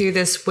maybe do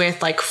this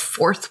with like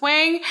Fourth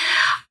Wing.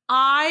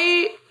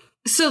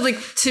 So like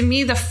to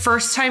me, the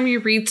first time you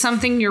read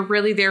something, you're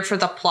really there for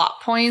the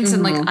plot points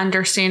and like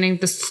understanding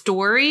the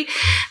story.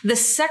 The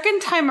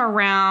second time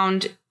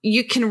around,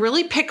 you can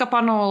really pick up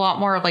on a lot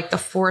more of like the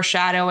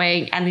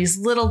foreshadowing and these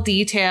little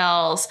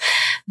details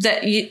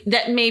that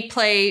may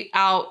play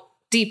out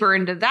deeper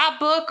into that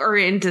book or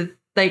into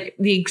like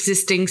the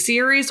existing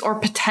series, or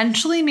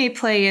potentially may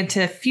play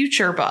into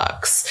future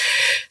books.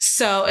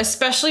 So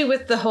especially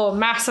with the whole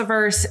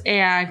Massiverse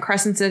and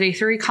Crescent City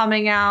 3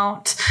 coming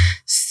out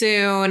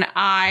soon,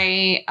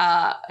 I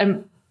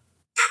am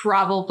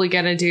probably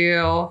going to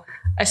do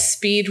a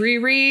speed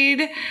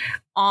reread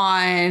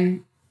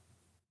on,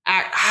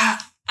 I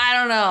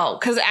don't know,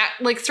 because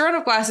like Throne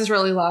of Glass is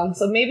really long.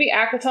 So maybe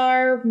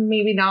ACOTAR,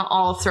 maybe not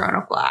all of Throne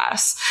of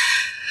Glass,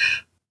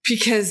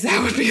 because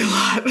that would be a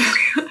lot.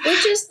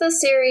 Which is the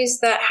series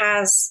that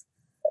has,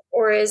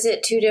 or is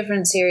it two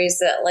different series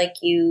that like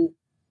you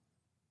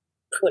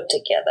put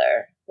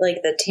together,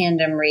 like the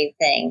tandem read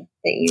thing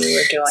that you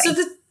were doing? So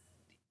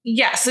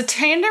the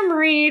tandem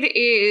read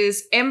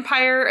is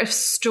Empire of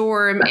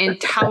Storm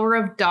and Tower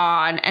of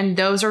Dawn, and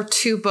those are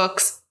two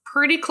books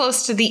pretty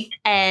close to the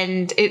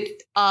end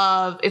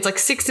it's like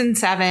 6 and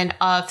 7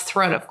 of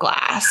Throne of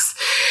Glass.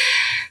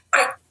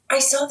 I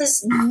saw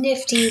this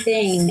nifty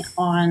thing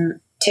on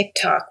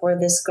TikTok where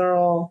this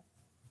girl,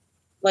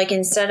 like,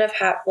 instead of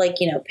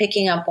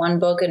picking up one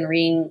book and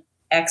reading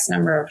X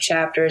number of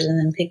chapters and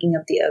then picking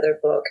up the other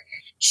book,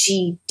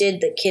 she did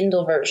the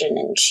Kindle version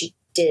and she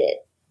did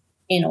it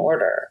in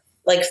order.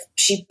 Like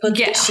she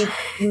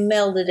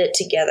melded it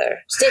together,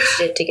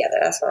 stitched it together.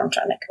 That's what I'm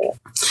trying to call it.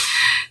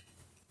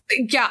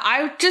 Yeah,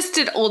 I just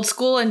did old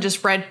school and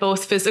just read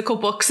both physical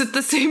books at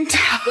the same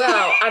time.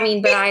 Well, I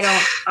mean, but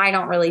I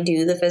don't really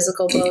do the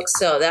physical books,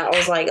 so that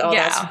was like,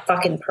 that's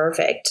fucking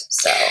perfect.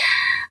 So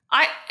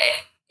I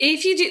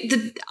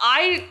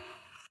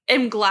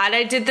am glad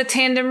I did the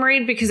tandem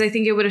read, because I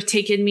think it would have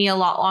taken me a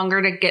lot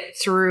longer to get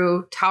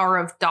through Tower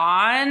of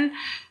Dawn.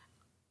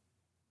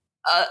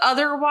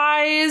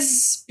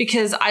 Otherwise,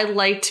 because I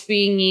liked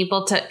being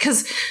able to,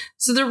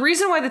 so the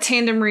reason why the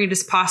tandem read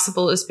is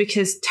possible is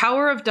because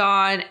Tower of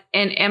Dawn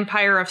and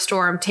Empire of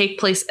Storm take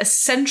place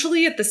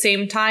essentially at the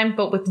same time,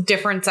 but with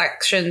different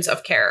sections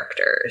of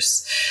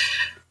characters.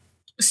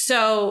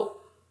 So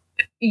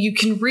you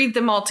can read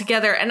them all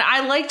together. And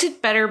I liked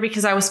it better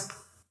because I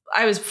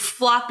was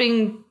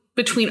flopping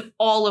between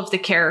all of the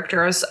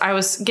characters. I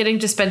was getting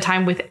to spend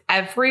time with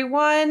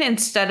everyone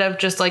instead of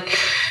just like,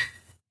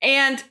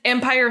 and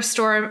Empire of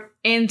Storm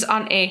ends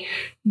on a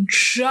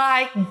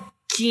gigantic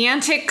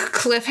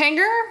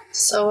cliffhanger.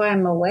 So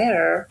I'm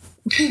aware.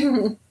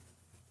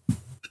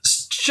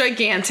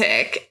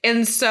 Gigantic.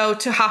 And so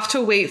to have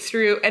to wait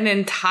through an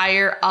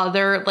entire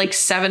other like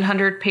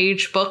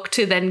 700-page book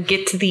to then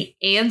get to the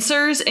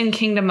answers in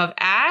Kingdom of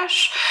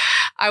Ash,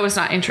 I was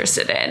not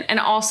interested in. And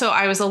also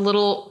I was a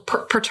little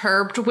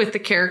perturbed with the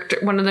character,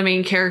 one of the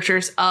main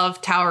characters of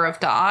Tower of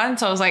Dawn.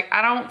 So I was like,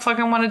 I don't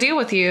fucking want to deal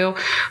with you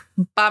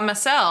by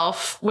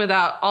myself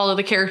without all of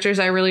the characters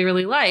I really,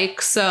 really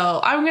like. So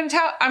I'm going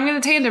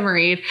to tandem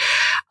read.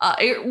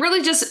 It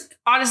really just,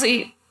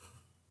 honestly,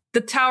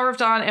 the Tower of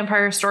Dawn,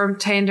 Empire of Storm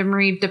tandem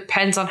read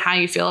depends on how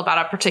you feel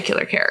about a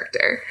particular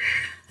character.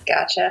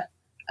 Gotcha.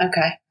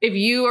 Okay. If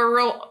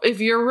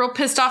you're real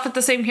pissed off at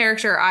the same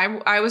character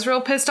I was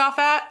real pissed off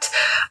at,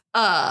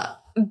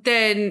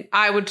 then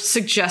I would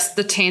suggest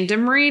the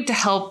tandem read to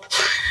help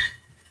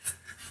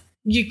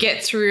you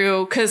get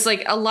through, because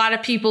like a lot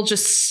of people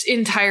just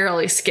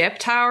entirely skip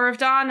Tower of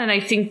Dawn, and I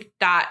think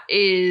that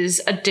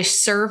is a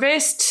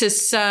disservice to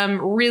some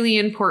really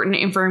important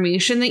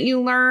information that you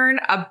learn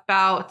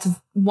about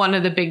one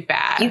of the big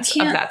bads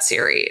of that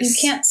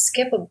series. You can't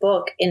skip a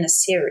book in a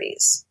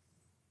series.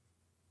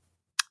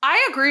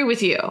 I agree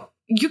with you.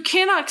 You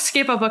cannot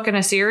skip a book in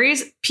a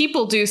series.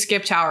 People do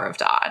skip Tower of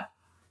Dawn.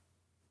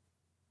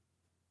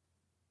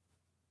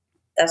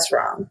 That's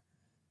wrong.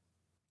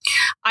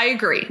 I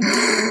agree.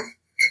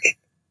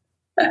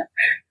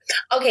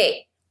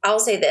 Okay,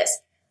 I'll say this.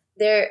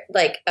 They're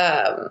like,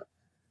 oh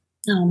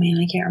man,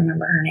 I can't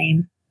remember her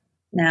name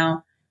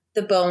now.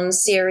 The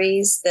Bones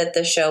series that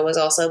the show was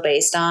also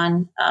based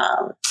on.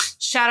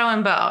 Shadow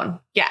and Bone.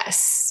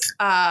 Yes.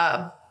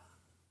 No.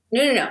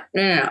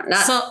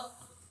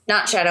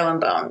 Not Shadow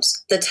and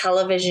Bones. The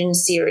television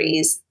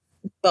series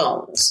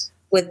Bones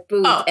with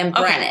Booth and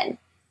Brennan. Okay.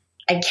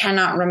 I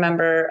cannot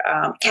remember.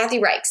 Kathy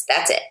Reichs.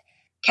 That's it.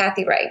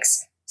 Kathy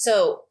Reichs.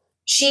 So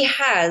she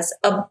has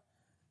a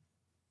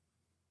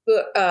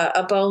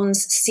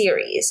Bones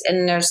series,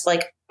 and there's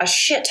like a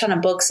shit ton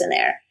of books in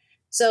there.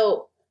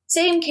 So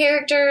same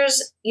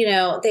characters, you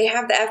know, they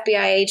have the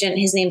FBI agent.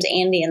 His name's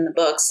Andy in the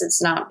books.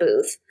 It's not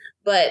Booth.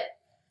 But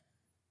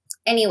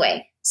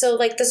anyway, so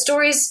like the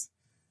stories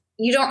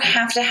you don't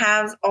have to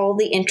have all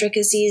the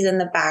intricacies in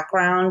the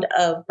background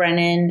of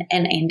Brennan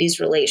and Andy's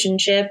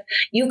relationship.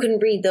 You can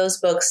read those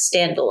books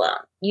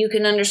standalone. You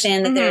can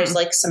understand that there's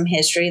like some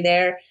history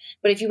there.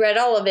 But if you read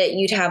all of it,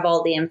 you'd have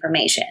all the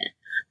information.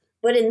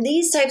 But in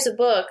these types of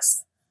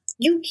books,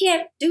 you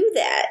can't do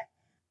that.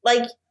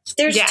 Like,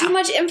 there's too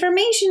much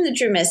information that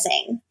you're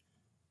missing.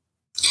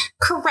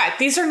 Correct.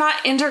 These are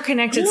not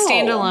interconnected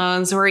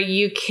standalones where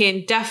you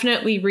can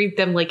definitely read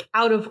them like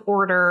out of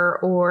order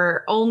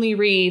or only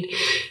read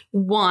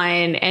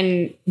one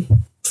and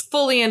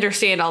fully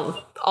understand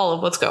all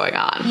of what's going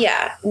on.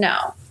 Yeah,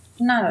 no.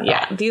 Not at all.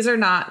 Yeah, these are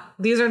not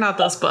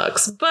those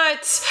books.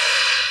 But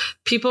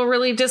people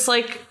really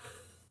dislike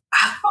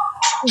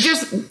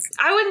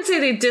I wouldn't say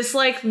they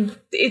dislike,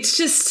 it's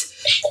just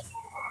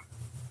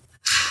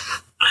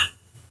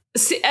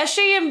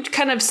SJM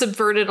kind of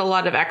subverted a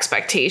lot of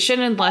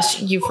expectation unless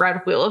you've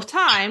read Wheel of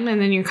Time,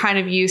 and then you're kind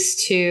of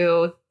used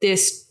to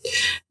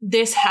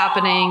this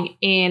happening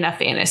in a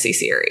fantasy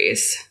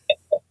series.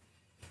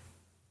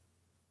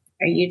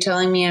 Are you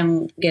telling me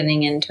I'm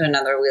getting into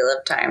another Wheel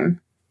of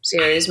Time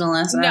series,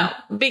 Melissa? No,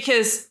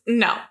 because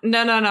no.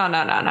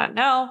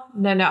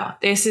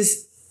 This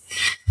is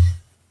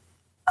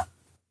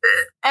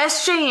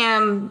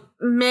SJM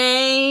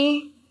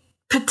may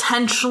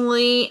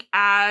potentially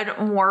add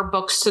more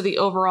books to the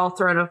overall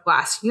Throne of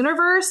Glass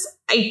universe.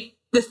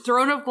 The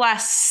Throne of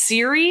Glass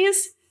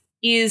series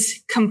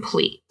is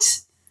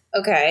complete.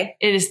 Okay.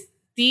 It is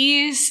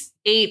these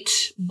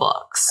 8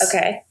 books.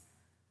 Okay.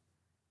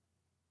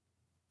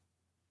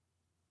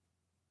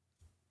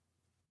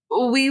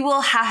 We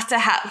will have to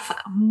have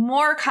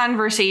more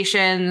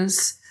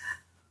conversations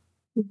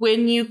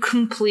when you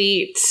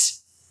complete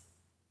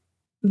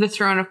the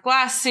Throne of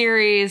Glass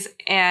series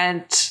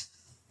and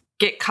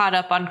get caught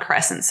up on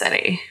Crescent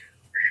City.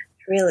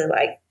 I really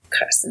like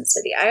Crescent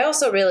City. I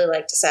also really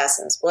liked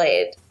Assassin's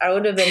Blade. I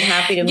would have been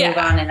happy to move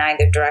on in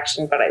either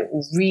direction, but I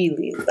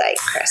really like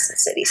Crescent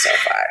City so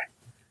far.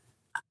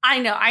 I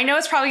know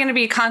it's probably going to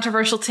be a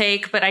controversial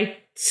take, but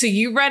so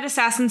you read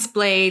Assassin's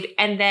Blade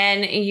and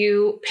then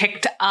you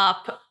picked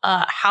up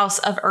House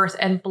of Earth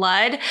and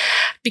Blood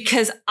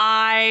because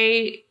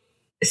I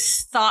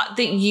thought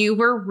that you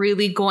were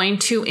really going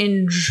to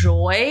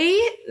enjoy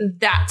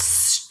that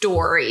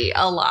story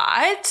a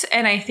lot,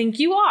 and I think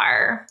you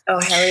are.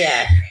 Oh, hell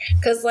yeah.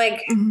 Because,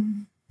 like,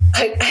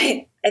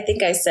 I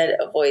think I said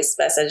a voice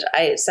message.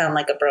 I sound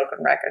like a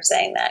broken record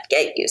saying that.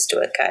 Get used to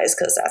it, guys,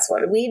 because that's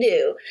what we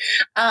do.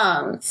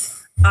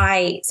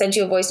 I sent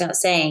you a voice note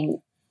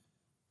saying,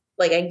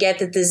 like, I get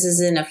that this is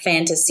in a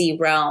fantasy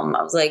realm.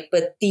 I was like,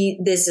 but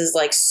this is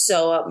like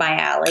so up my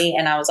alley.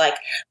 And I was like,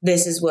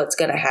 this is what's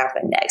going to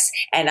happen next.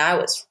 And I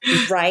was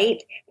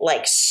right,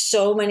 like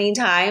so many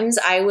times.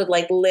 I would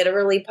like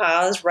literally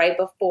pause right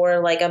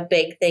before like a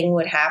big thing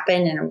would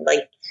happen. And I'm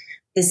like,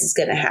 this is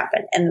going to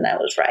happen. And then I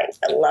was right.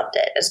 I loved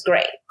it. It's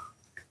great.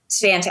 It's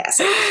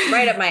fantastic.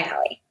 Right up my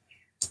alley.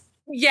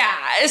 Yeah,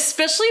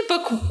 especially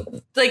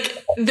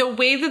like the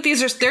way that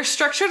they're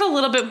structured a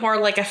little bit more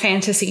like a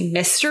fantasy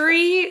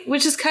mystery,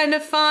 which is kind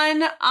of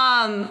fun.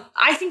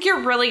 I think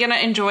you're really going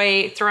to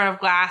enjoy Throne of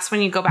Glass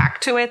when you go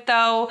back to it,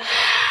 though.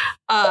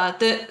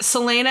 The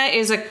Selena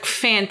is a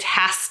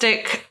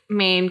fantastic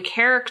main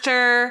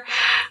character.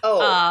 Oh,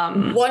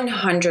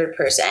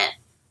 100%.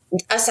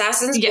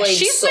 Assassin's Blade.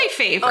 She's my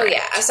favorite. Oh,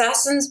 yeah.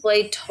 Assassin's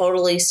Blade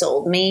totally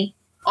sold me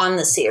on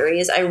the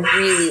series. I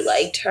really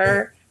liked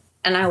her.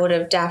 And I would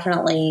have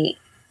definitely,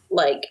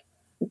 like,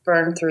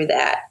 burned through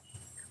that.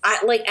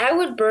 I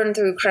would burn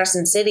through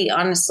Crescent City,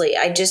 honestly.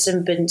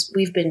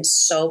 We've been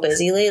so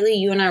busy lately.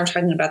 You and I were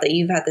talking about that.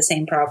 You've had the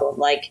same problem.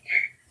 Like,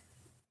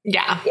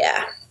 yeah.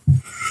 Yeah.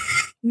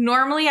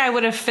 Normally, I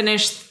would have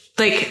finished,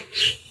 like,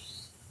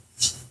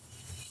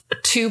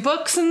 2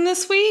 books in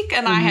this week.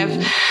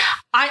 And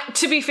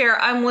to be fair,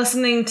 I'm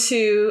listening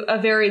to a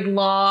very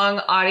long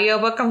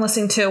audiobook. I'm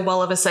listening to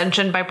Well of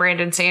Ascension by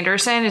Brandon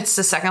Sanderson. It's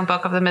the 2nd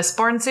book of the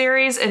Mistborn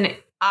series. And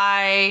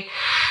I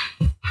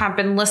have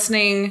been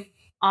listening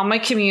on my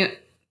commute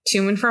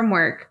to and from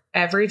work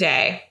every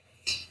day.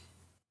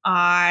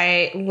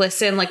 I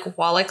listen like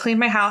while I clean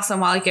my house and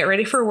while I get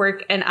ready for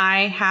work. And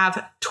I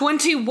have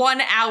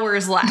 21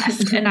 hours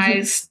left. And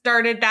I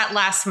started that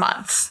last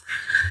month.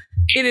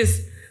 It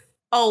is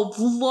a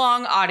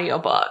long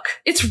audiobook.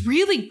 It's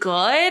really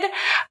good.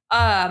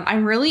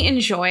 I'm really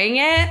enjoying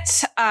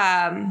it.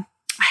 I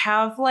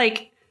have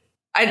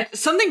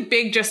something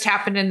big just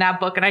happened in that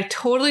book, and I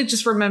totally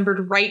just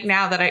remembered right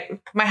now that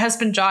my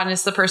husband John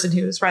is the person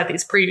who has read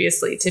these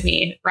previously to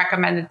me,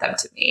 recommended them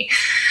to me,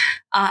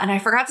 and I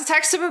forgot to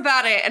text him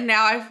about it, and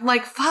now I'm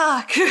like,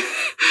 fuck.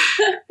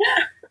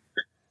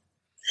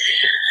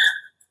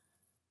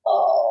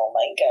 Oh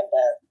my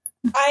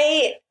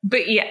goodness.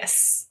 But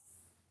yes.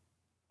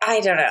 I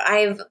don't know.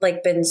 I've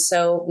been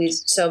so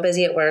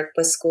busy at work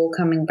with school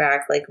coming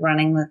back, like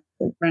running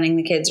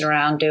the kids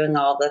around, doing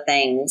all the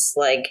things.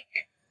 Like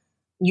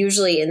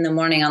usually in the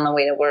morning on the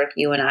way to work,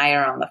 you and I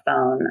are on the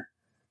phone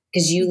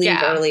because you leave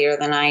earlier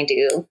than I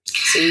do.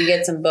 So you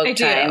get some book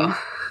time.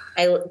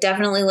 I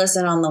definitely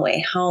listen on the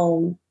way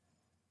home.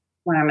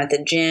 when I'm at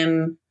the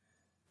gym,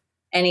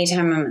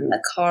 anytime I'm in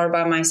the car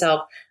by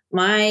myself.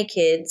 My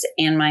kids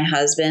and my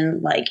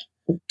husband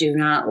do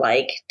not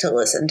like to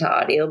listen to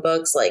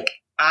audiobooks.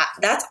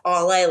 That's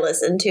all I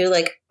listen to.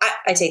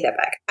 I take that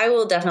back. I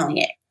will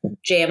definitely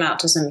jam out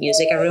to some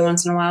music every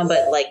once in a while,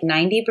 but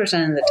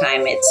 90% of the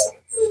time it's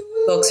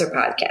books or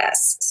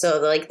podcasts. So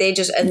they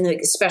just, and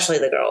especially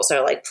the girls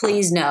are like,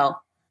 please no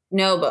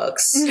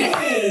books.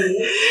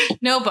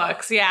 No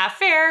books. Yeah,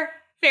 fair.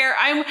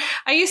 I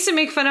used to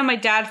make fun of my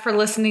dad for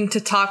listening to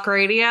talk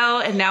radio,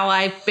 and now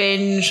I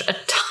binge a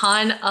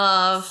ton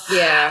of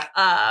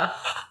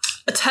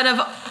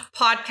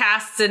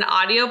podcasts and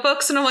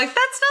audiobooks, and I'm like, that's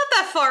not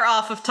that far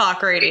off of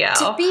talk radio.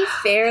 To be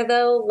fair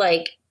though,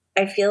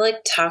 I feel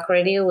like talk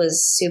radio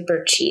was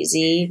super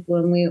cheesy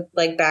when we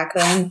back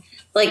then.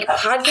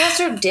 Podcasts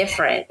are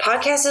different.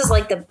 Podcast is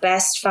the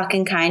best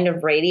fucking kind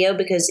of radio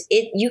because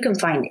you can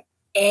find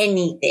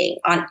anything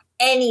on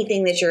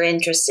anything that you're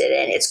interested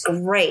in. It's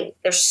great.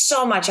 There's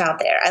so much out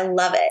there. I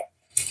love it.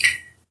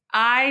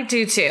 I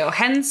do too.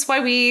 Hence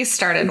why we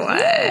started one.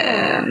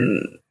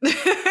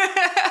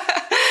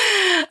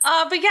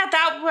 But yeah,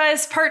 that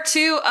was part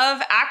 2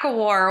 of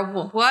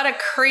ACOWAR. What a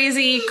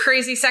crazy,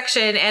 crazy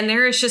section. And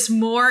there is just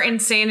more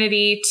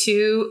insanity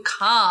to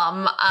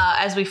come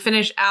as we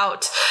finish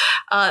out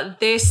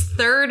this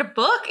third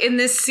book in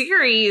this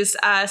series.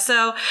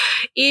 So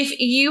if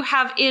you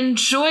have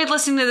enjoyed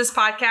listening to this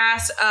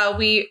podcast,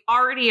 we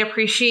already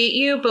appreciate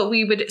you, but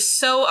we would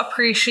so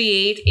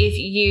appreciate if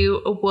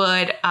you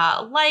would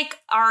like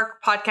our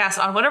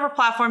podcast on whatever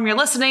platform you're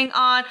listening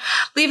on.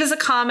 Leave us a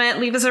comment,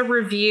 leave us a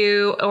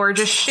review, or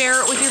just share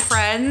it with your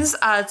friends.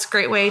 It's a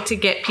great way to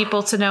get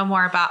people to know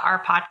more about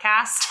our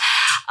podcast.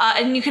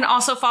 And you can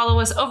also follow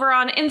us over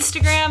on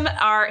Instagram.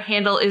 Our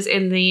handle is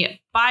in the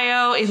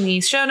bio in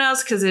the show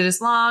notes because it is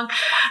long.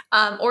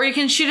 Or you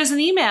can shoot us an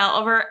email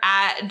over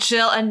at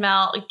Jill and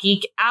Mel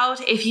Geek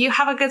Out if you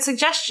have a good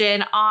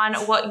suggestion on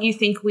what you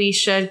think we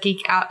should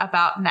geek out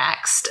about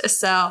next.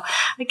 So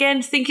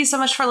again, thank you so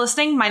much for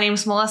listening. My name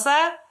is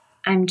Melissa.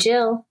 I'm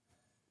Jill.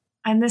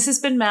 And this has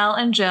been Mel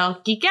and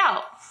Jill Geek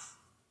Out.